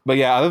myself. But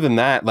yeah, other than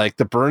that, like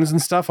the burns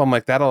and stuff, I'm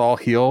like, that'll all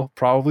heal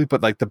probably.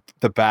 But like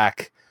the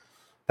back,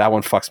 that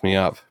one fucks me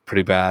up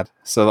pretty bad.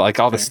 So like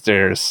all the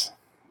stairs,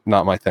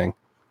 not my thing.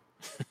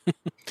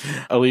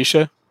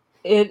 Alicia?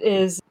 It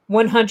is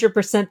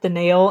 100% the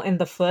nail in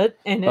the foot,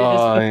 and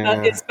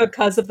it's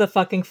because of the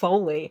fucking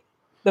Foley.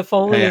 The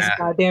Foley is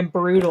goddamn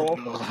brutal.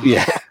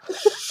 Yeah.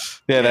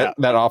 Yeah,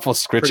 that awful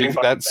scratching,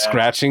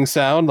 scratching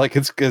sound, like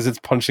it's because it's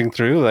punching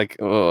through, like.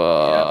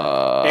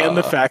 And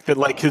the fact that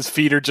like his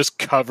feet are just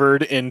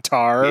covered in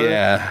tar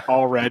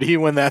already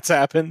when that's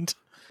happened.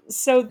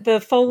 So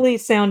the Foley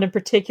sound in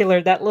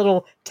particular, that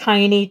little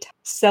tiny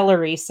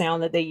celery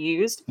sound that they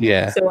used.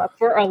 Yeah. So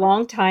for a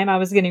long time, I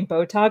was getting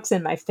Botox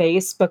in my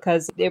face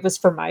because it was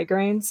for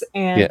migraines,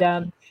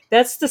 and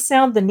that's the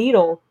sound the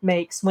needle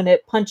makes when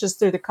it punches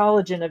through the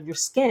collagen of your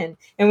skin.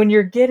 And when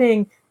you're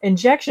getting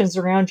injections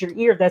around your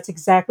ear, that's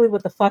exactly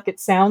what the fuck it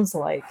sounds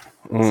like.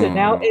 So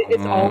now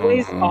it's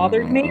always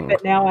bothered me,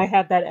 but now I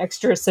have that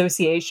extra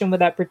association with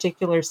that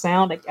particular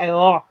sound.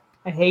 I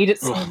hate it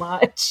so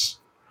much.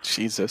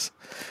 Jesus.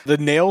 The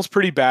nail's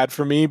pretty bad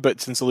for me,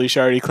 but since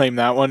Alicia already claimed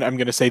that one, I'm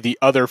going to say the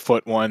other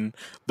foot one,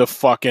 the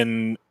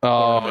fucking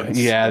ornaments.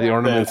 Yeah, the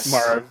ornaments.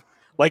 Marv,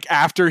 like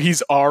after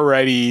he's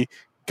already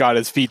got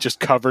his feet just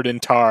covered in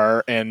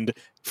tar and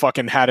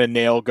fucking had a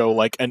nail go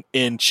like an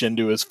inch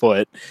into his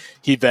foot,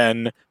 he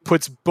then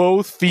puts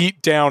both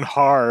feet down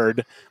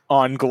hard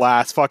on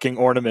glass fucking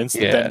ornaments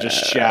that then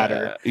just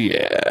shatter.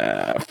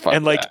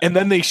 And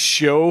then they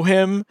show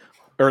him,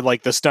 or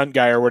like the stunt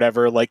guy or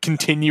whatever, like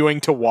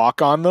continuing to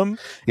walk on them.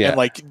 And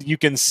like you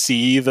can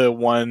see the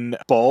one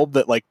bulb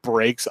that like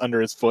breaks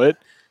under his foot.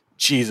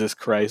 Jesus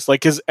Christ.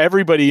 Like, because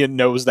everybody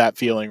knows that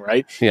feeling,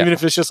 right? Even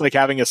if it's just like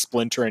having a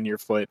splinter in your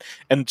foot.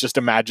 And just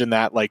imagine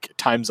that like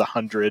times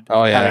 100.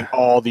 Having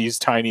all these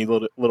tiny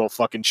little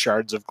fucking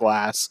shards of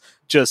glass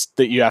just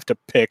that you have to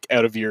pick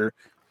out of your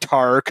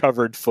tar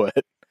covered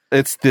foot.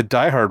 It's the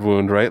Die Hard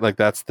wound, right? Like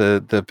that's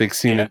the big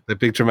scene, the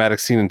big dramatic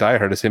scene in Die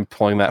Hard is him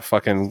pulling that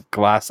fucking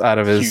glass out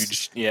of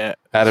his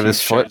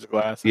his foot.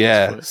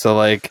 So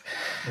like,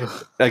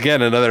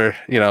 again, another,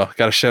 got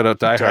to shout out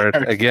Die Hard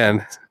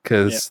again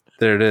because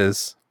there it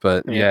is.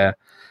 But that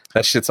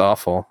shit's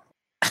awful.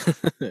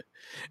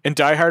 And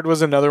Die Hard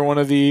was another one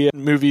of the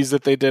movies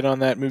that they did on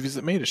that Movies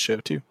That Made Us show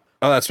too.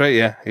 Oh, that's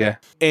right. Yeah.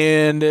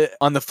 And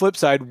on the flip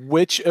side,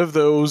 which of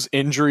those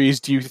injuries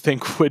do you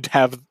think would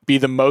be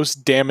the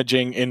most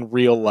damaging in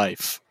real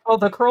life? Oh,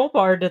 the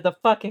crowbar to the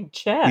fucking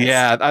chest.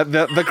 Yeah,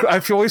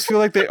 I always feel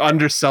like they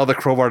undersell the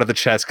crowbar to the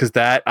chest because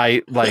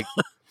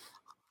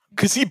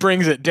because he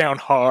brings it down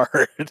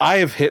hard. I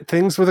have hit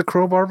things with a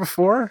crowbar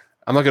before.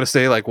 I'm not gonna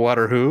say like what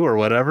or who or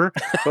whatever,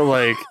 but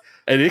like,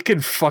 and it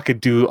can fucking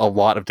do a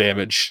lot of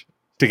damage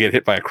to get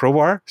hit by a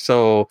crowbar.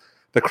 So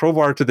the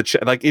crowbar to the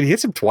chest, like it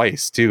hits him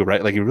twice too,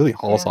 right? Like he really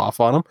hauls off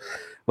on him.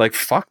 Like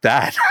fuck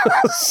that.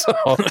 So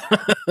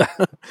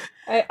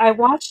I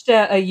watched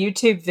a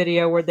YouTube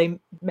video where they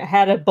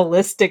had a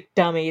ballistic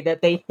dummy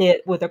that they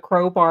hit with a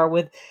crowbar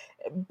with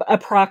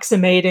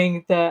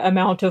approximating the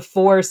amount of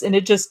force, and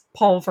it just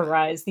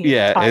pulverized the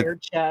entire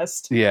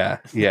chest.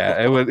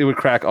 It would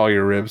crack all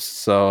your ribs.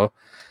 So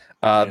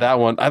that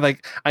one,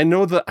 I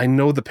know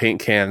the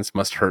paint cans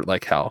must hurt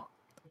like hell.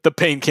 The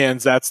paint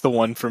cans, that's the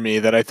one for me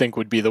that I think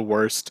would be the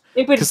worst.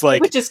 It would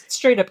just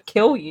straight up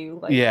kill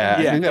you. I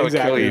think that would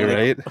kill you,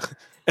 right?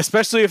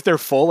 Especially if they're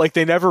full. Like,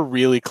 they never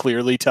really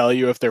clearly tell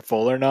you if they're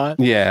full or not.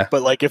 Yeah.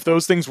 But, like, if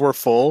those things were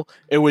full,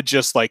 it would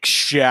just, like,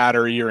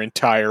 shatter your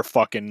entire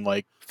fucking,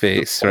 like,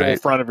 face, right?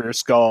 Front of your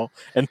skull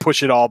and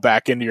push it all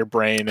back into your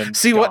brain. And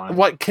see,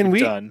 what can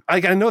we...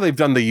 I know they've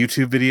done the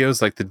YouTube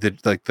videos, like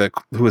the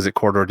who is it,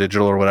 Corridor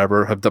Digital or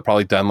whatever, have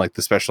probably done, like,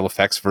 the special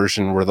effects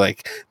version where,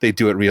 like, they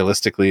do it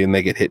realistically and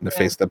they get hit in the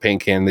face with the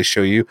paint can and they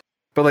show you.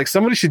 But, like,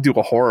 somebody should do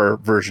a horror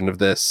version of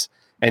this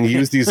and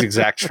use these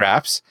exact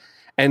traps.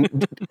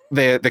 And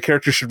the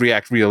character should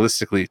react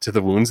realistically to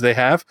the wounds they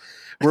have.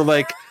 We're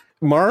like,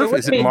 Marv? It Is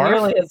wouldn't it be Marv?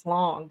 nearly as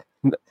long.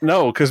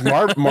 No, because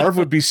Marv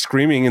would be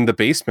screaming in the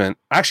basement.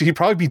 Actually, he'd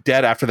probably be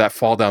dead after that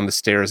fall down the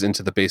stairs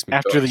into the basement.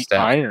 After door the step.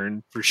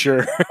 iron, for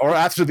sure. Or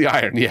after the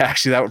iron. Yeah,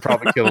 actually, that would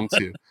probably kill him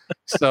too.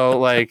 So,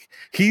 like,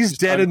 he's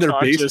dead in their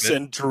Unconscious basement.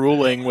 and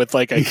drooling with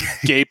like a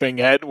gaping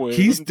head wound.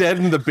 He's dead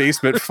in the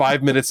basement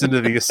 5 minutes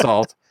into the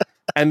assault.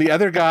 And the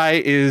other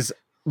guy is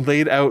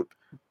laid out,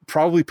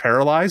 probably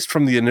paralyzed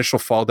from the initial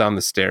fall down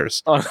the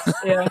stairs.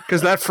 Yeah.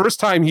 Because that first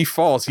time he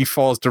falls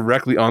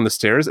directly on the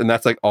stairs, and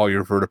that's like all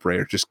your vertebrae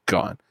are just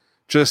gone.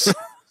 Just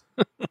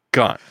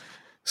gone.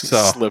 So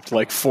slipped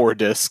like 4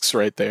 discs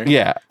right there.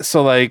 yeah.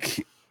 So like,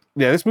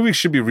 yeah, this movie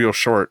should be real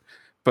short,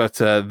 but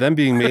them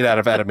being made out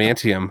of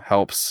adamantium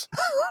helps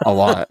a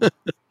lot.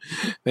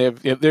 They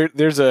have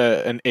there's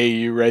an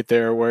AU right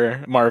there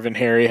where Marv and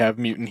Harry have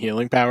mutant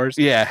healing powers.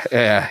 Yeah.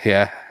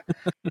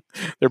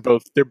 They're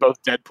both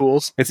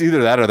Deadpools, It's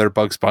either that or they're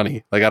Bugs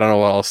Bunny. Like I don't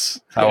know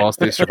how else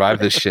they survive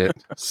this shit.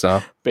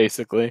 So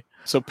basically.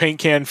 So paint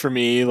can for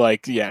me,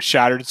 like, yeah,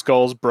 shattered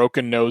skulls,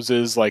 broken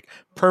noses, like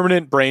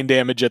permanent brain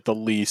damage at the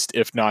least,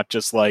 if not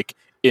just like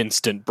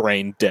instant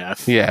brain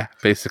death. yeah,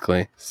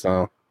 basically.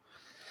 So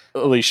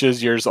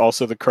Alicia's yours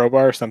also the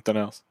crowbar or something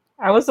else?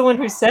 I was the one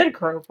who said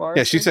crowbar.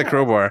 yeah, she said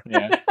crowbar.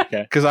 Yeah.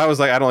 Okay. Because I was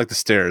like, I don't like the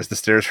stairs. The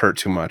stairs hurt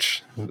too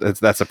much.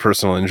 That's a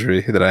personal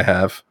injury that I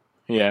have.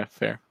 Yeah,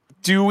 fair.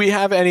 Do we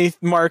have any,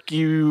 Mark,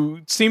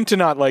 you seem to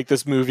not like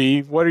this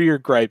movie. What are your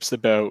gripes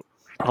about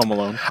Home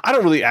Alone? I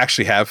don't really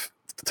actually have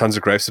tons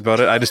of gripes about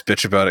it. I just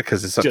bitch about it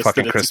because it's a Just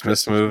fucking that it's a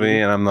Christmas Christmas movie, movie.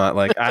 and I'm not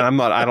like I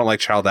don't like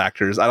child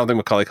actors. I don't think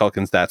Macaulay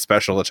Culkin's that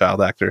special a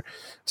child actor,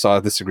 so I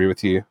disagree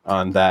with you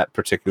on that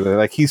particularly.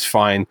 Like he's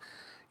fine,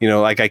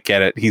 like I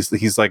get it. He's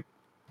like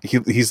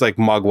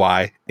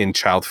Mogwai in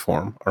child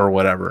form or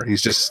whatever. I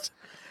just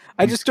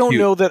don't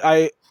cute. know that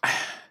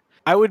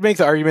I would make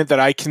the argument that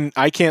I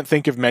can't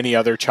think of many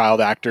other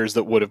child actors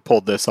that would have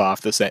pulled this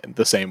off the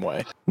same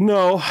way.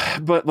 No,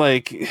 but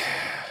like,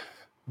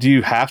 do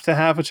you have to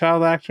have a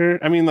child actor?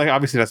 I mean, like,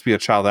 obviously, it has to be a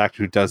child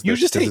actor who does this. You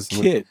just hate because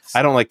kids.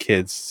 I don't like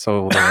kids,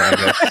 so I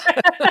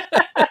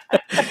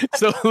guess.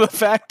 So the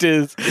fact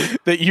is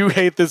that you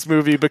hate this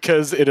movie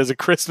because it is a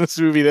Christmas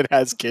movie that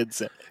has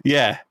kids in it.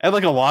 Yeah, and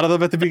like a lot of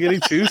them at the beginning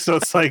too. So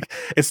it's like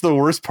it's the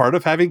worst part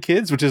of having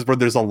kids, which is where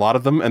there's a lot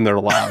of them and they're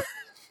loud.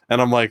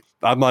 And I'm like,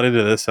 I'm not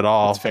into this at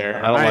all. That's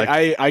fair. I don't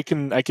like.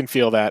 I can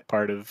feel that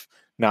part of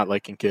not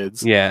liking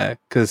kids. Yeah,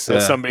 because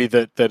As somebody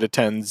that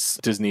attends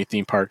Disney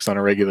theme parks on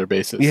a regular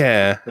basis.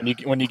 yeah,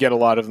 When you get a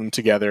lot of them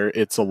together,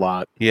 it's a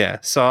lot. yeah.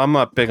 So I'm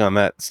not big on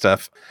that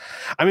stuff.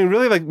 I mean,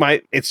 really, like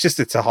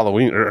it's a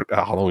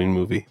Halloween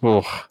movie.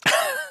 Ugh.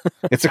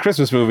 It's a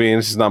Christmas movie, and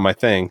it's just not my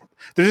thing.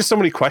 There's just so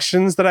many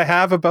questions that I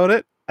have about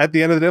it. At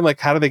the end of the day, I'm like,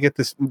 how do they get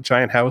this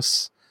giant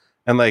house?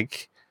 And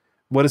like,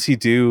 what does he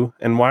do?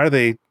 And why don't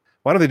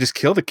they just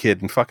kill the kid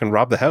and fucking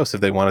rob the house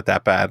if they want it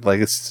that bad?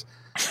 Like it's,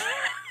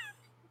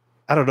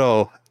 I don't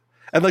know.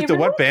 And like It the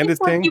really Wet Bandit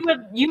seems like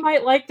thing. you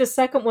might like the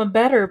second one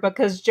better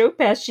because Joe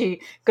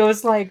Pesci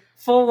goes like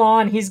full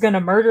on. He's going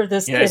to murder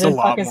this Yeah, kid it's a in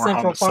lot fucking more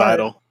Central Park.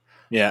 homicidal.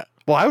 Yeah.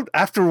 Well,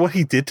 after what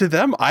he did to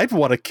them, I'd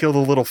want to kill the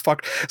little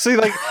fuck. See,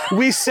 like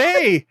we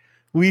say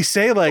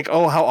like,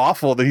 oh, how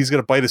awful that he's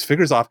gonna bite his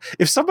fingers off.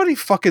 If somebody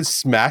fucking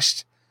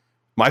smashed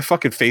my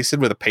fucking face in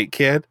with a paint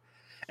can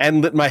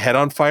and lit my head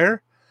on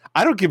fire,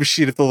 I don't give a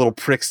shit if the little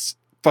prick's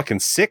fucking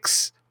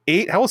 6,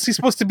 8. How old is he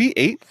supposed to be?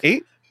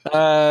 8?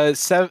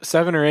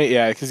 7 or 8,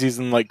 yeah, because he's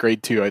in like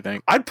grade 2, I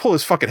think. I'd pull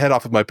his fucking head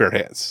off with my bare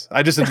hands.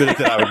 I just admitted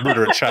that I would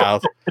murder a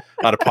child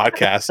on a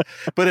podcast.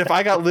 But if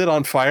I got lit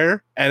on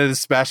fire and it is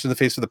smashed in the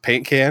face with a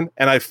paint can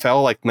and I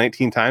fell like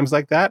 19 times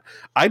like that,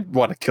 I'd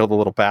want to kill the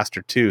little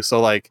bastard too. So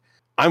like,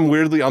 I'm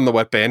weirdly on the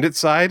Wet Bandit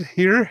side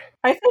here.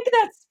 I think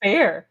that's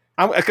fair.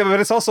 But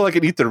it's also like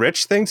an eat the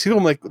rich thing too.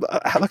 I'm like,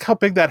 look how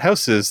big that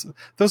house is.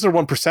 Those are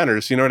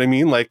 1%ers. You know what I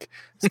mean? Like,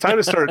 it's time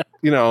to start,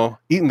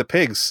 eating the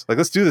pigs. Like,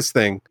 let's do this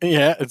thing.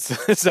 Yeah, is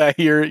that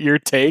your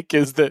take?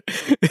 Is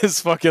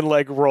fucking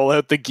like roll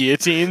out the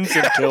guillotines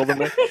and kill the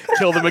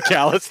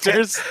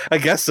McAllisters? I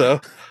guess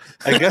so.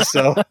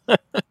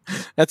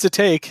 That's a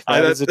take.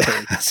 That is a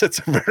take. It's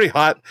a very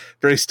hot,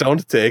 very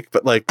stoned take,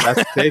 but like that's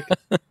a take.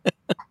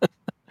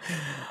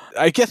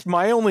 I guess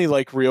my only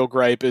like real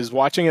gripe is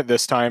watching it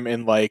this time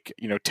in like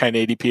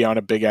 1080p on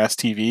a big ass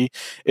TV.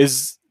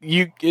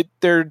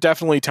 There are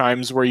definitely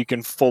times where you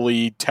can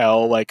fully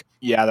tell like,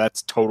 yeah,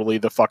 that's totally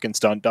the fucking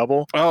stunt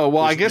double. Oh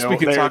well, I guess we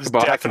can talk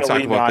about. I can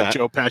talk about that.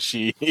 Joe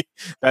Pesci.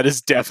 That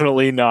is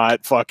definitely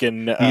not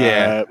fucking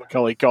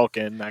Macaulay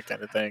Culkin. That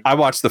kind of thing. I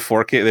watched the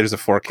 4K. There's a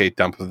 4K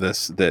dump of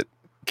this that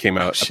came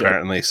out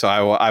apparently. So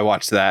I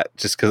watched that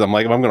just because I'm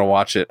like, if I'm going to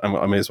watch it,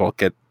 I may as well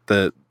get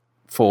the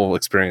full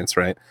experience,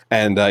 right?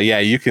 And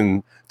you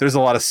can. There's a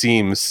lot of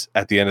seams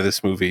at the end of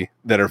this movie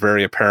that are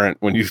very apparent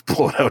when you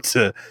pull it out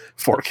to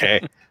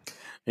 4K.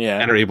 Yeah,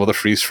 and are able to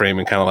freeze frame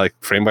and kind of like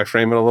frame by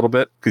frame it a little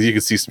bit because you can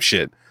see some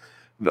shit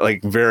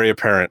like very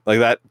apparent.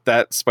 Like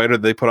that spider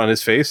they put on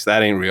his face,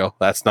 that ain't real.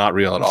 That's not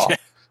real at all.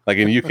 Like,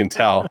 and you can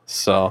tell.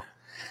 So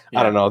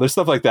I don't know. There's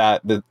stuff like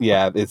that.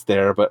 It's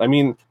there. But I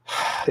mean,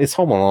 it's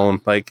Home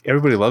Alone. Like,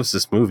 everybody loves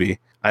this movie.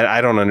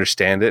 I don't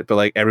understand it, but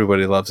like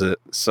everybody loves it.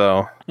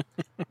 So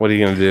what are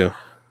you gonna do?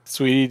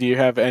 Sweetie, do you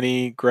have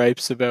any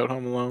gripes about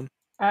Home Alone?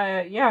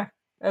 Yeah,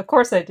 of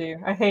course I do.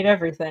 I hate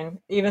everything,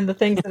 even the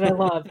things that I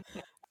love.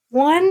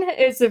 One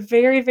is a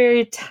very,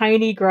 very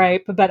tiny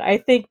gripe, but I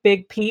think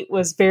Big Pete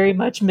was very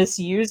much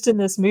misused in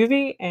this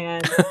movie,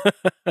 and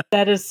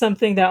that is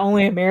something that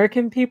only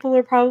American people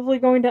are probably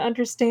going to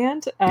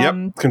understand.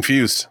 Yep,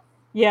 confused.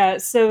 Yeah,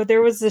 so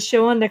there was a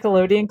show on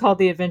Nickelodeon called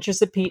The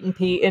Adventures of Pete and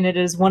Pete, and it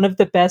is one of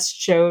the best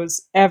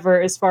shows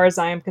ever as far as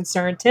I am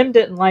concerned. Tim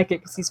didn't like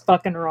it because he's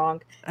fucking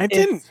wrong. I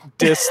didn't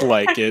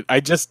dislike it. I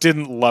just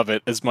didn't love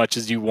it as much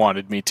as you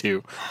wanted me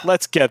to.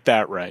 Let's get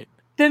that right.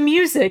 The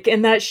music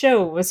in that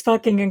show was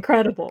fucking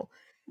incredible.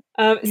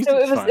 So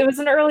it was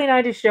an early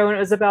 90s show, and it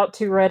was about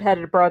two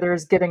redheaded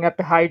brothers getting up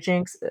to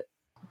hijinks,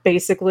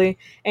 basically.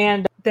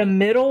 And the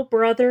middle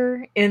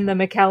brother in the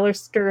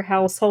McAllister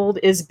household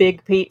is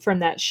Big Pete from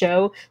that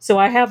show. So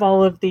I have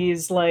all of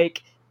these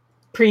like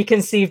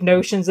preconceived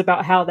notions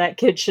about how that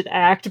kid should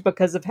act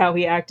because of how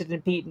he acted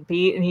in Pete and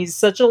Pete, and he's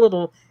such a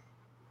little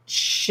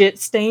shit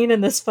stain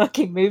in this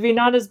fucking movie.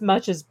 Not as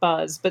much as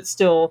Buzz, but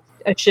still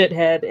a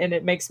shithead, and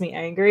it makes me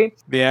angry.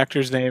 The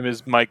actor's name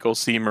is Michael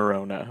C.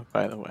 Morona,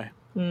 by the way.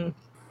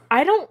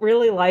 I don't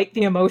really like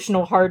the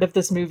emotional heart of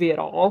this movie at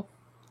all.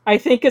 I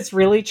think it's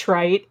really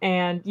trite,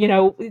 and, you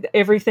know,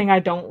 everything I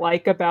don't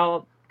like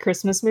about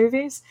Christmas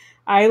movies.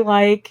 I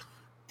like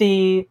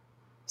the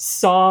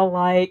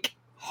Saw-like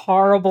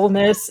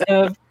horribleness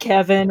of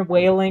Kevin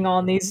wailing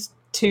on these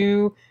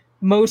two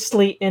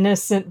mostly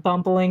innocent,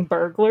 bumbling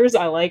burglars.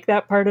 I like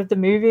that part of the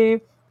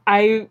movie.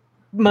 I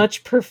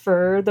much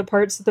prefer the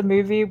parts of the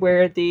movie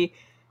where the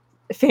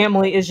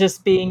family is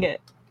just being,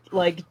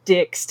 like,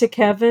 dicks to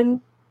Kevin,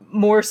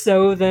 more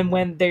so than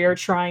when they're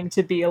trying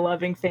to be a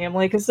loving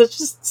family, because it's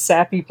just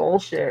sappy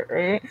bullshit,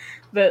 right?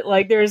 But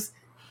like, there's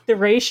the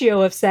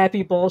ratio of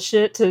sappy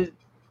bullshit to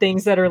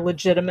things that are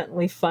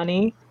legitimately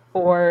funny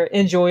or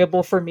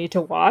enjoyable for me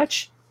to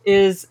watch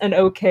is an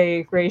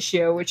okay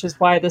ratio, which is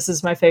why this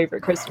is my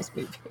favorite Christmas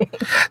movie.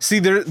 See,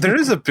 there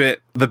is the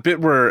bit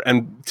where,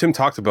 and Tim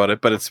talked about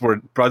it, but it's where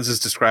Buzz is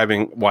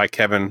describing why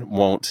Kevin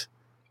won't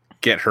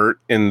get hurt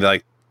in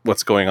like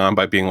what's going on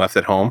by being left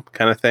at home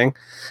kind of thing,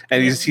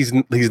 and he's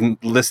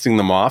listing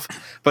them off.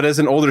 But as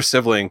an older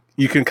sibling,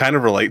 you can kind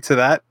of relate to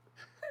that,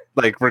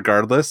 like,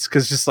 regardless,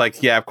 because just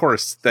like, yeah, of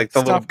course, like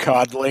the Stop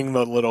coddling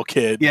the little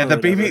kid. the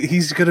baby,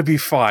 he's gonna be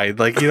fine,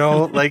 like, you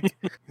know, like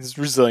he's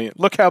resilient.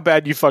 Look how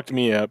bad you fucked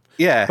me up.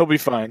 Yeah, he'll be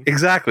fine.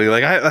 Exactly.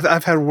 Like,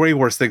 I've had way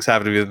worse things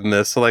happen to me than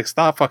this, so like,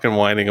 stop fucking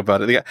whining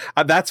about it. Yeah,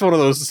 that's one of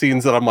those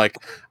scenes that I'm like,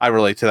 I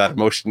relate to that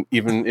emotion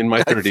even in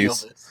my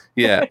 30s.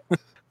 Yeah.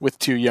 With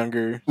two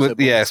younger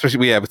siblings.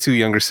 Especially with two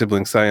younger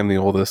siblings. I am the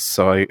oldest,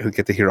 so I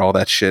get to hear all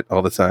that shit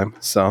all the time.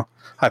 So,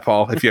 hi,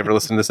 Paul, if you ever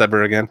listen to this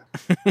ever again.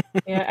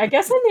 Yeah, I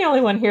guess I'm the only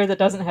one here that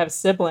doesn't have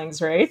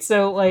siblings, right?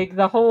 So, like,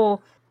 the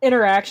whole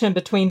interaction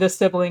between the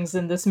siblings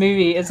in this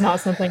movie is not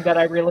something that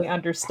I really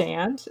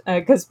understand,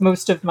 because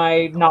most of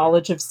my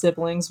knowledge of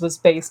siblings was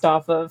based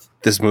off of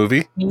this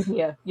movie?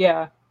 Media.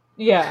 Yeah.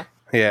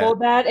 Well,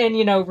 that and,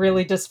 you know,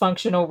 really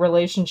dysfunctional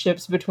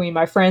relationships between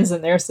my friends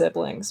and their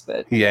siblings,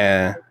 but...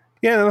 Yeah,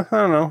 I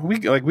don't know. We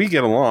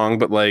get along,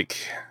 but like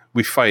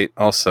we fight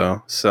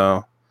also.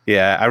 So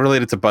yeah, I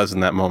related to Buzz in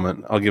that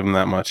moment. I'll give him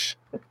that much.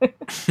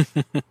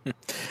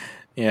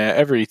 Yeah,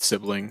 every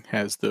sibling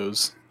has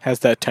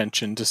that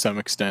tension to some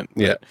extent.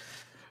 Yeah.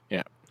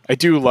 I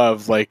do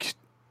love, like,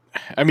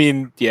 I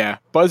mean, yeah,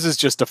 Buzz is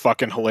just a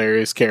fucking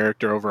hilarious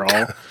character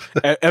overall.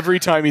 Every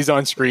time he's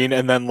on screen,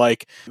 and then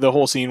like the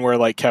whole scene where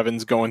like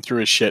Kevin's going through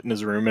his shit in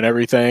his room and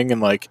everything,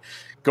 and like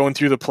going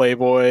through the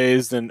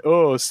Playboys and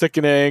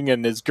sickening,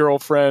 and his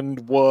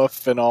girlfriend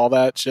Woof and all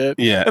that shit.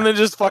 Yeah. And then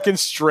just fucking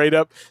straight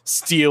up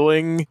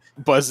stealing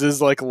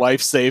Buzz's like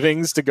life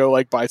savings to go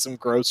like buy some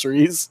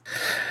groceries.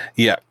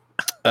 Yeah.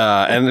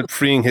 And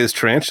freeing his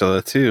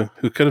tarantula too,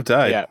 who could have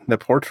died. Yeah.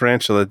 That poor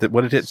tarantula.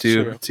 What did it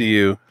do to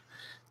you,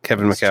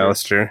 Kevin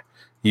McAllister?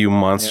 You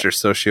monster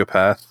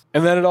sociopath.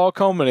 And then it all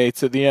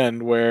culminates at the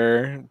end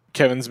where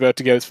Kevin's about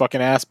to get his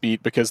fucking ass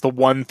beat because the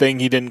one thing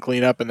he didn't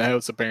clean up in the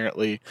house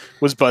apparently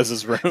was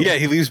Buzz's room. Yeah,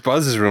 he leaves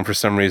Buzz's room for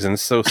some reason.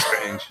 It's so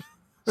strange.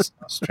 So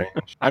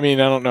strange. I mean,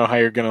 I don't know how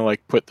you're gonna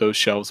like put those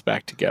shelves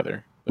back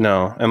together.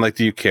 No, and like,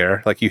 do you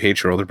care? Like, you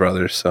hate your older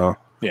brother, so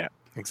yeah,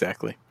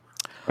 exactly.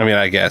 I mean,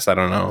 I guess I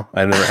don't know.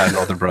 I never had an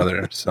older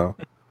brother, so.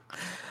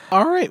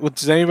 All right. Well,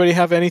 does anybody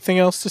have anything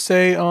else to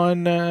say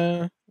on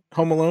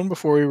Home Alone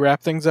before we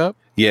wrap things up?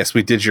 Yes,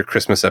 we did your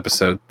Christmas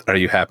episode. Are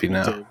you happy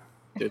now?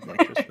 Did my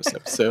Christmas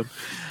episode.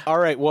 All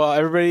right. Well,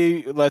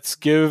 everybody, let's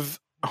give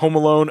Home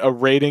Alone a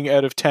rating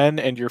out of 10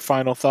 and your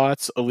final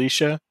thoughts,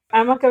 Alicia.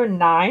 I'm going to go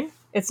 9.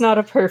 It's not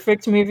a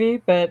perfect movie,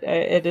 but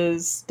it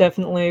is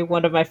definitely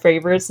one of my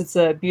favorites. It's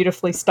a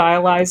beautifully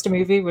stylized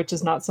movie, which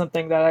is not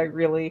something that I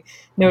really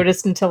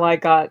noticed until I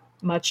got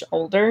much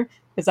older,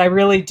 because I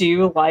really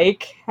do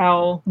like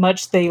how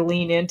much they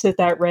lean into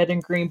that red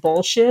and green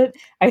bullshit.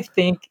 I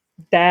think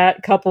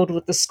that coupled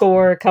with the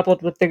score,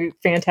 coupled with the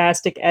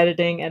fantastic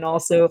editing, and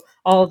also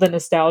all the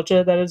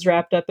nostalgia that is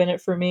wrapped up in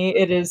it for me,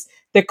 it is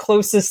the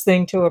closest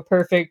thing to a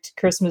perfect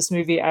Christmas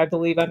movie I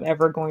believe I'm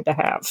ever going to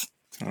have.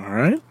 All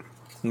right.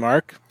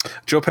 Mark?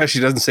 Joe Pesci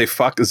doesn't say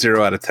fuck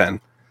 0 out of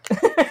 10.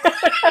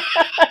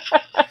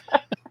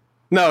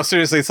 No,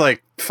 seriously, it's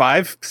like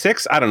 5,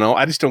 6. I don't know.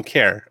 I just don't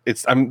care.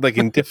 I'm like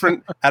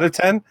indifferent out of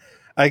 10,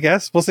 I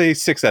guess. We'll say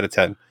 6 out of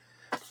 10.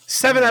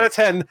 7 out of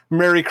 10.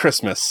 Merry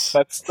Christmas.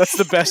 That's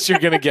the best you're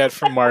gonna get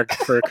from Mark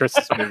for a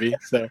Christmas movie.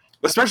 So,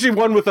 especially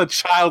one with a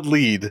child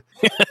lead.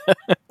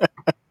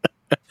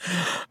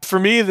 for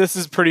me, this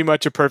is pretty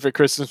much a perfect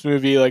Christmas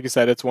movie. Like I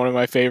said, it's one of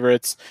my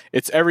favorites.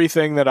 It's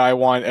everything that I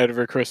want out of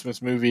a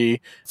Christmas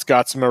movie. It's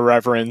got some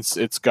irreverence.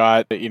 It's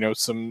got,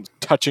 some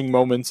touching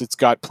moments. It's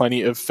got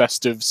plenty of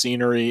festive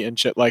scenery and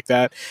shit like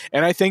that.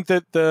 And I think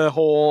that the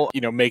whole,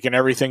 making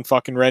everything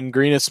fucking red and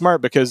green is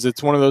smart, because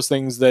it's one of those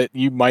things that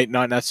you might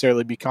not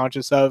necessarily be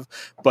conscious of,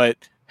 but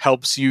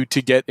helps you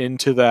to get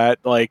into that,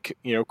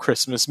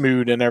 Christmas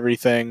mood and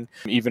everything,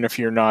 even if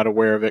you're not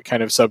aware of it,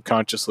 kind of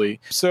subconsciously.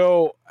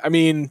 So,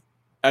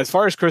 as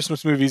far as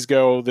Christmas movies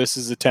go, this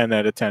is a 10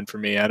 out of 10 for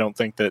me. I don't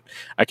think that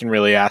I can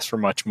really ask for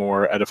much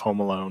more out of Home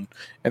Alone.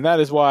 And that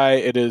is why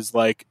it is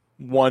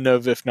one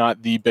of, if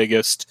not the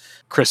biggest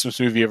Christmas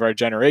movie of our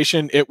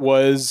generation. It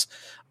was,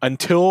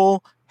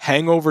 until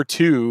Hangover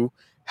 2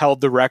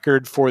 held the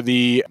record for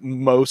the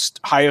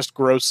highest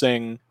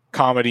grossing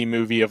comedy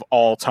movie of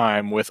all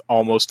time, with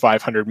almost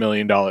 $500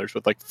 million,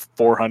 with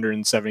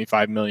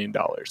 $475 million.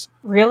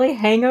 Really?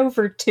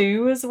 Hangover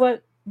 2 is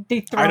what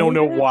dethroned I don't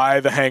know it? why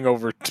The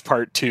Hangover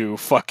Part 2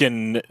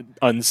 fucking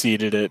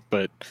unseated it,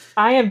 but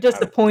I am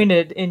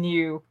disappointed in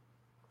you,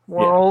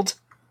 world.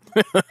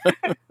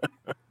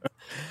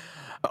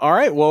 All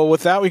right, well,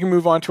 with that, we can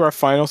move on to our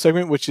final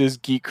segment, which is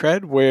Geek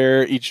Cred,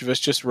 where each of us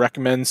just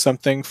recommends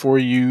something for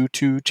you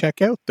to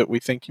check out that we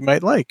think you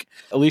might like.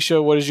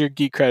 Alicia, what is your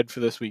Geek Cred for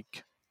this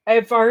week?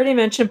 I've already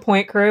mentioned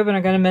Point Crow, but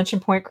I'm going to mention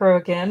Point Crow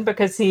again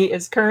because he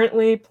is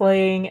currently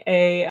playing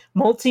a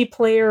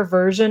multiplayer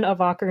version of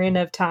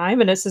Ocarina of Time,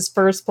 and it's his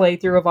first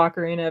playthrough of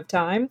Ocarina of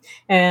Time.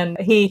 And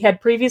he had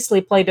previously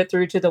played it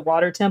through to the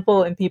Water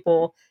Temple, and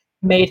people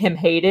made him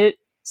hate it,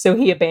 so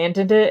he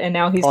abandoned it, and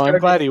now he's I'm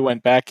glad he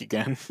went back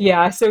again.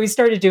 Yeah, so he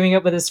started doing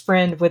it with his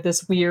friend with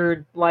this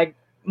weird,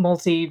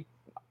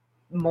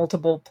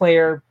 multiple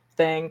player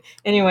thing.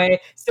 Anyway,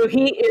 so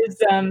he is...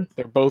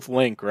 They're both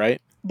Link,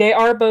 right? They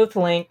are both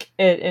Link,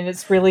 and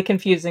it's really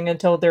confusing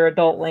until they're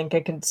adult Link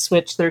and can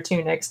switch their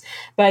tunics.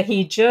 But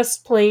he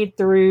just played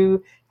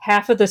through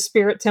half of the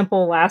Spirit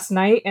Temple last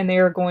night, and they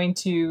are going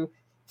to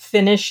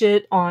finish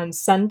it on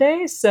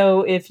Sunday.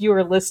 So if you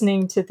are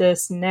listening to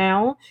this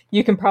now,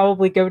 you can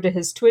probably go to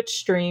his Twitch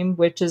stream,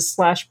 which is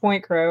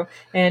 /PointCrow,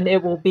 and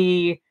it will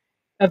be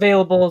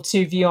available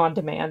to view on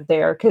demand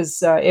there,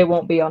 because it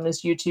won't be on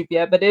his YouTube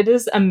yet. But it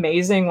is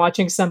amazing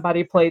watching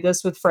somebody play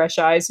this with fresh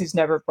eyes who's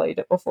never played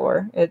it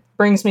before. It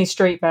brings me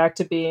straight back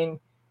to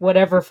being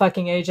whatever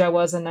fucking age I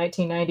was in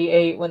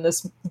 1998 when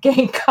this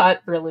game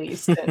got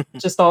released, and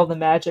just all the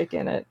magic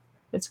in it.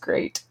 It's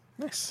great.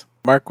 Nice.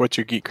 Mark, what's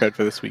your Geek Cred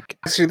for this week?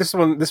 Actually, this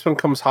one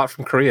comes hot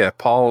from Korea.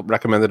 Paul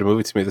recommended a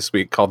movie to me this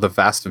week called The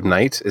Vast of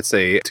Night. It's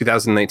a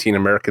 2019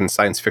 American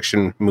science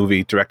fiction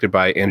movie directed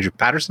by Andrew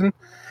Patterson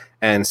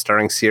and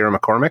starring Sierra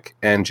McCormick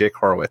and Jake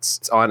Horowitz.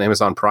 It's on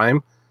Amazon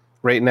Prime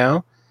right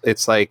now.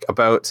 It's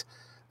about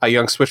a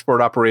young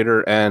switchboard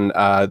operator and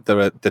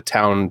the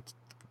town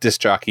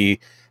disc jockey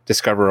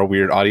discover a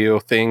weird audio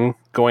thing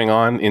going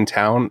on in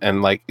town,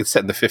 and it's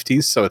set in the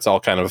 50s, so it's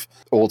all kind of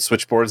old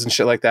switchboards and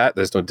shit like that.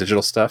 There's no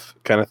digital stuff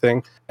kind of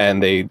thing,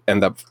 and they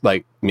end up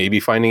maybe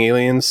finding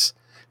aliens.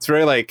 It's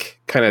very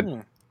kind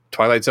of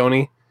Twilight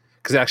Zone-y,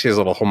 because it actually has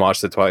a little homage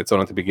to Twilight Zone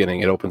at the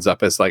beginning. It opens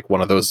up as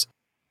one of those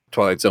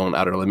Twilight Zone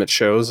Outer Limits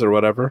shows or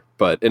whatever,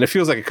 and it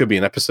feels like it could be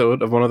an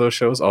episode of one of those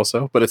shows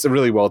also, but it's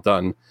really well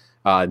done.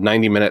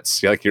 90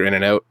 minutes, you're in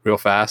and out real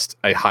fast.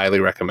 I highly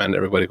recommend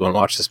everybody go and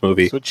watch this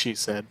movie. That's what she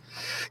said.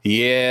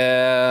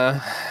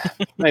 Yeah,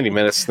 90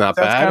 minutes, not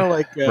Sounds bad.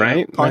 Kind of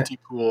right?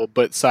 Pontypool,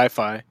 but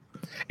sci-fi.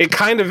 It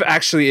kind of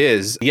actually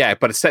is, yeah,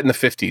 but it's set in the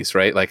 50s,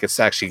 right? It's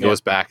actually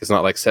goes back. It's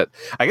not set.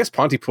 I guess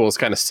Pontypool is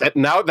kind of set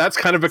now. That's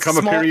kind of become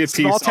a period piece.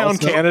 Small town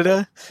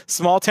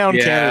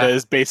Canada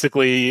is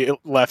basically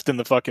left in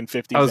the fucking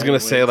 50s. I was gonna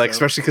say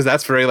especially because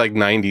that's very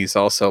 90s.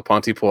 Also,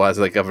 Pontypool has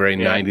a very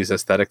 90s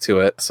aesthetic to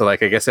it. So I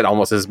guess it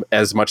almost is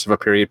as much of a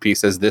period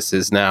piece as this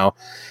is now,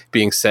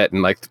 being set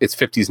in it's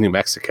 50s New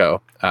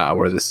Mexico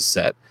where this is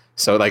set.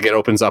 So it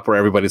opens up where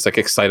everybody's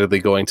excitedly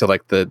going to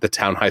the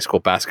town high school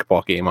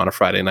basketball game on a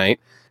Friday night,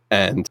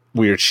 and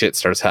weird shit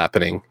starts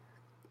happening.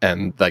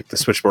 And the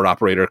switchboard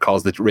operator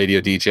calls the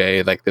radio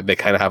DJ, they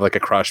kind of have a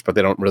crush, but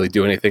they don't really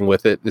do anything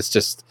with it.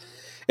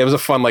 It was a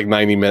fun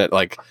 90-minute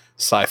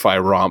sci-fi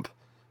romp,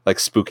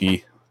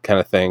 spooky kind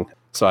of thing.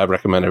 So I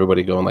recommend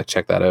everybody go and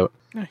check that out.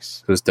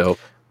 Nice. It was dope.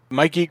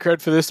 My geek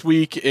cred for this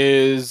week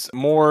is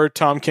more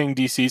Tom King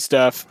DC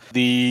stuff.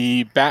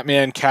 The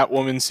Batman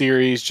Catwoman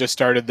series just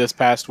started this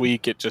past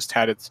week. It just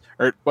had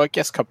I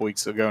guess a couple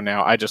weeks ago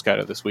now. I just got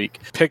it this week.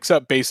 Picks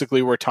up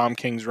basically where Tom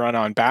King's run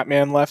on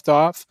Batman left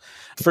off.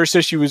 First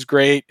issue was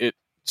great.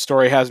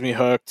 Story has me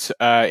hooked,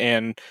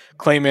 and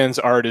Clayman's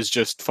art is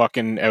just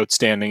fucking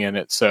outstanding in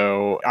it.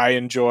 So I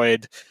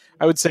enjoyed,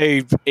 I would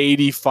say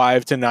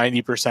 85 to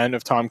 90%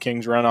 of Tom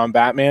King's run on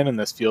Batman, and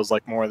this feels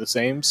like more of the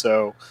same.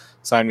 So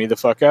sign me the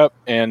fuck up.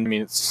 And I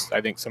mean, it's,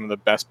 I think, some of the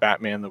best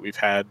Batman that we've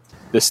had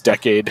this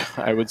decade,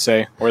 I would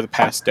say, or the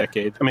past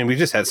decade. I mean, we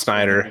just had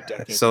Snyder,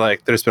 so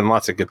like, there's been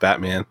lots of good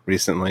Batman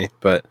recently,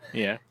 but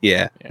yeah.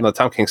 No,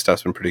 Tom King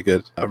stuff's been pretty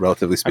good,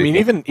 relatively speaking.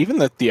 I mean,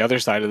 even the other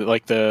side of it,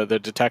 like the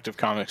Detective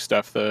Comics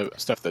stuff, the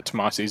stuff that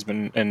Tomasi's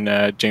been and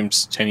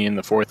James Tynion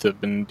IV have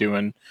been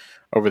doing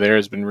over there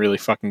has been really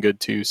fucking good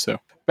too. So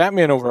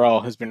Batman overall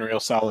has been real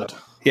solid.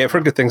 Yeah, I've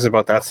heard good things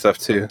about that stuff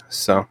too.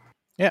 So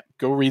yeah,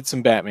 go read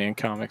some Batman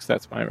comics.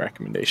 That's my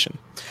recommendation.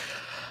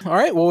 All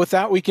right, well, with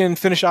that, we can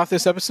finish off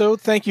this episode.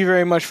 Thank you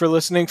very much for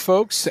listening,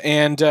 folks.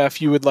 And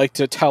if you would like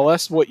to tell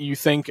us what you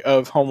think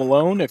of Home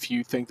Alone, if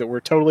you think that we're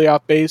totally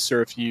off base,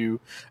 or if you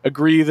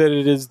agree that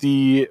it is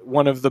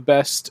one of the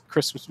best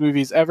Christmas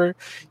movies ever,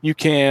 you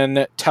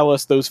can tell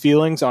us those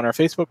feelings on our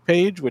Facebook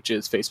page, which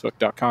is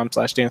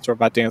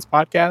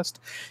facebook.com/dancerobotdancepodcast.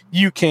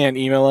 You can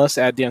email us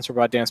at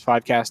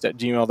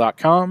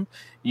dancerobotdancepodcast@gmail.com.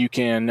 You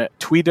can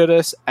tweet at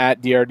us at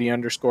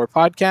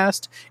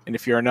DRD_podcast. And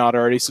if you're not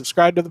already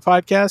subscribed to the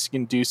podcast, you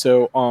can do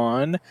so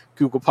on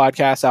Google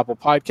Podcasts, Apple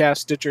Podcasts,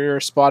 Stitcher,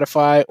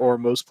 Spotify, or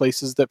most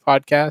places that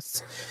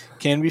podcasts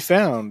can be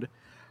found.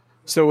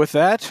 So with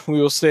that,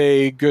 we will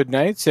say good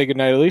night. Say good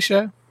night,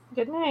 Alicia.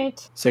 Good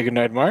night. Say good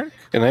night, Mark.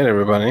 good night,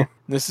 everybody.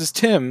 This is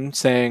Tim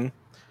saying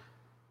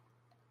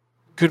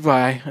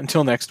goodbye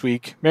until next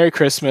week. Merry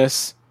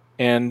Christmas,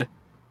 and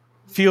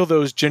feel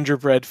those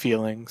gingerbread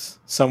feelings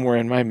somewhere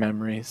in my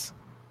memories.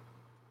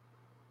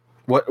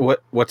 What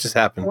just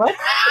happened? What?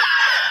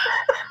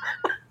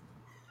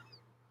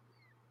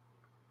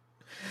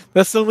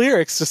 That's the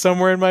lyrics to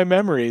Somewhere in My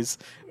Memories.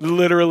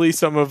 Literally,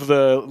 some of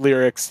the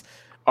lyrics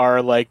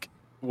are like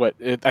what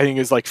I think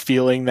is like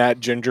feeling that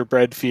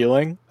gingerbread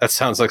feeling. That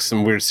sounds like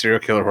some weird serial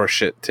killer horse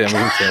shit, Tim.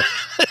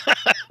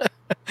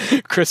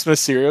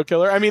 Christmas serial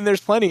killer. I mean,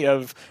 there's plenty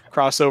of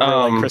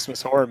crossover like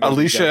Christmas horror movies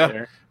Alicia, out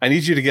there. I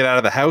need you to get out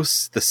of the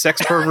house. The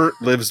sex pervert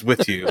lives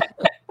with you.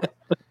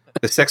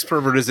 The sex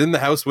pervert is in the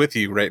house with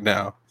you right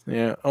now.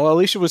 Yeah. Well,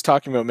 Alicia was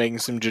talking about making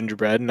some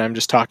gingerbread, and I'm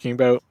just talking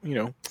about,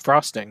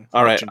 frosting.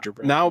 All right.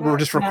 Gingerbread. Now we're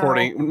just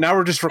recording. Now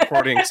we're just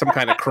recording some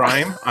kind of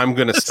crime. I'm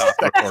going to stop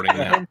recording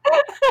now.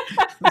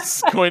 This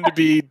is going to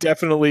be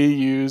definitely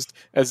used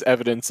as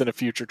evidence in a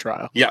future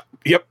trial. Yep.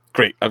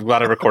 Great. I'm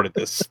glad I recorded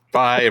this.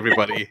 Bye,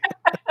 everybody.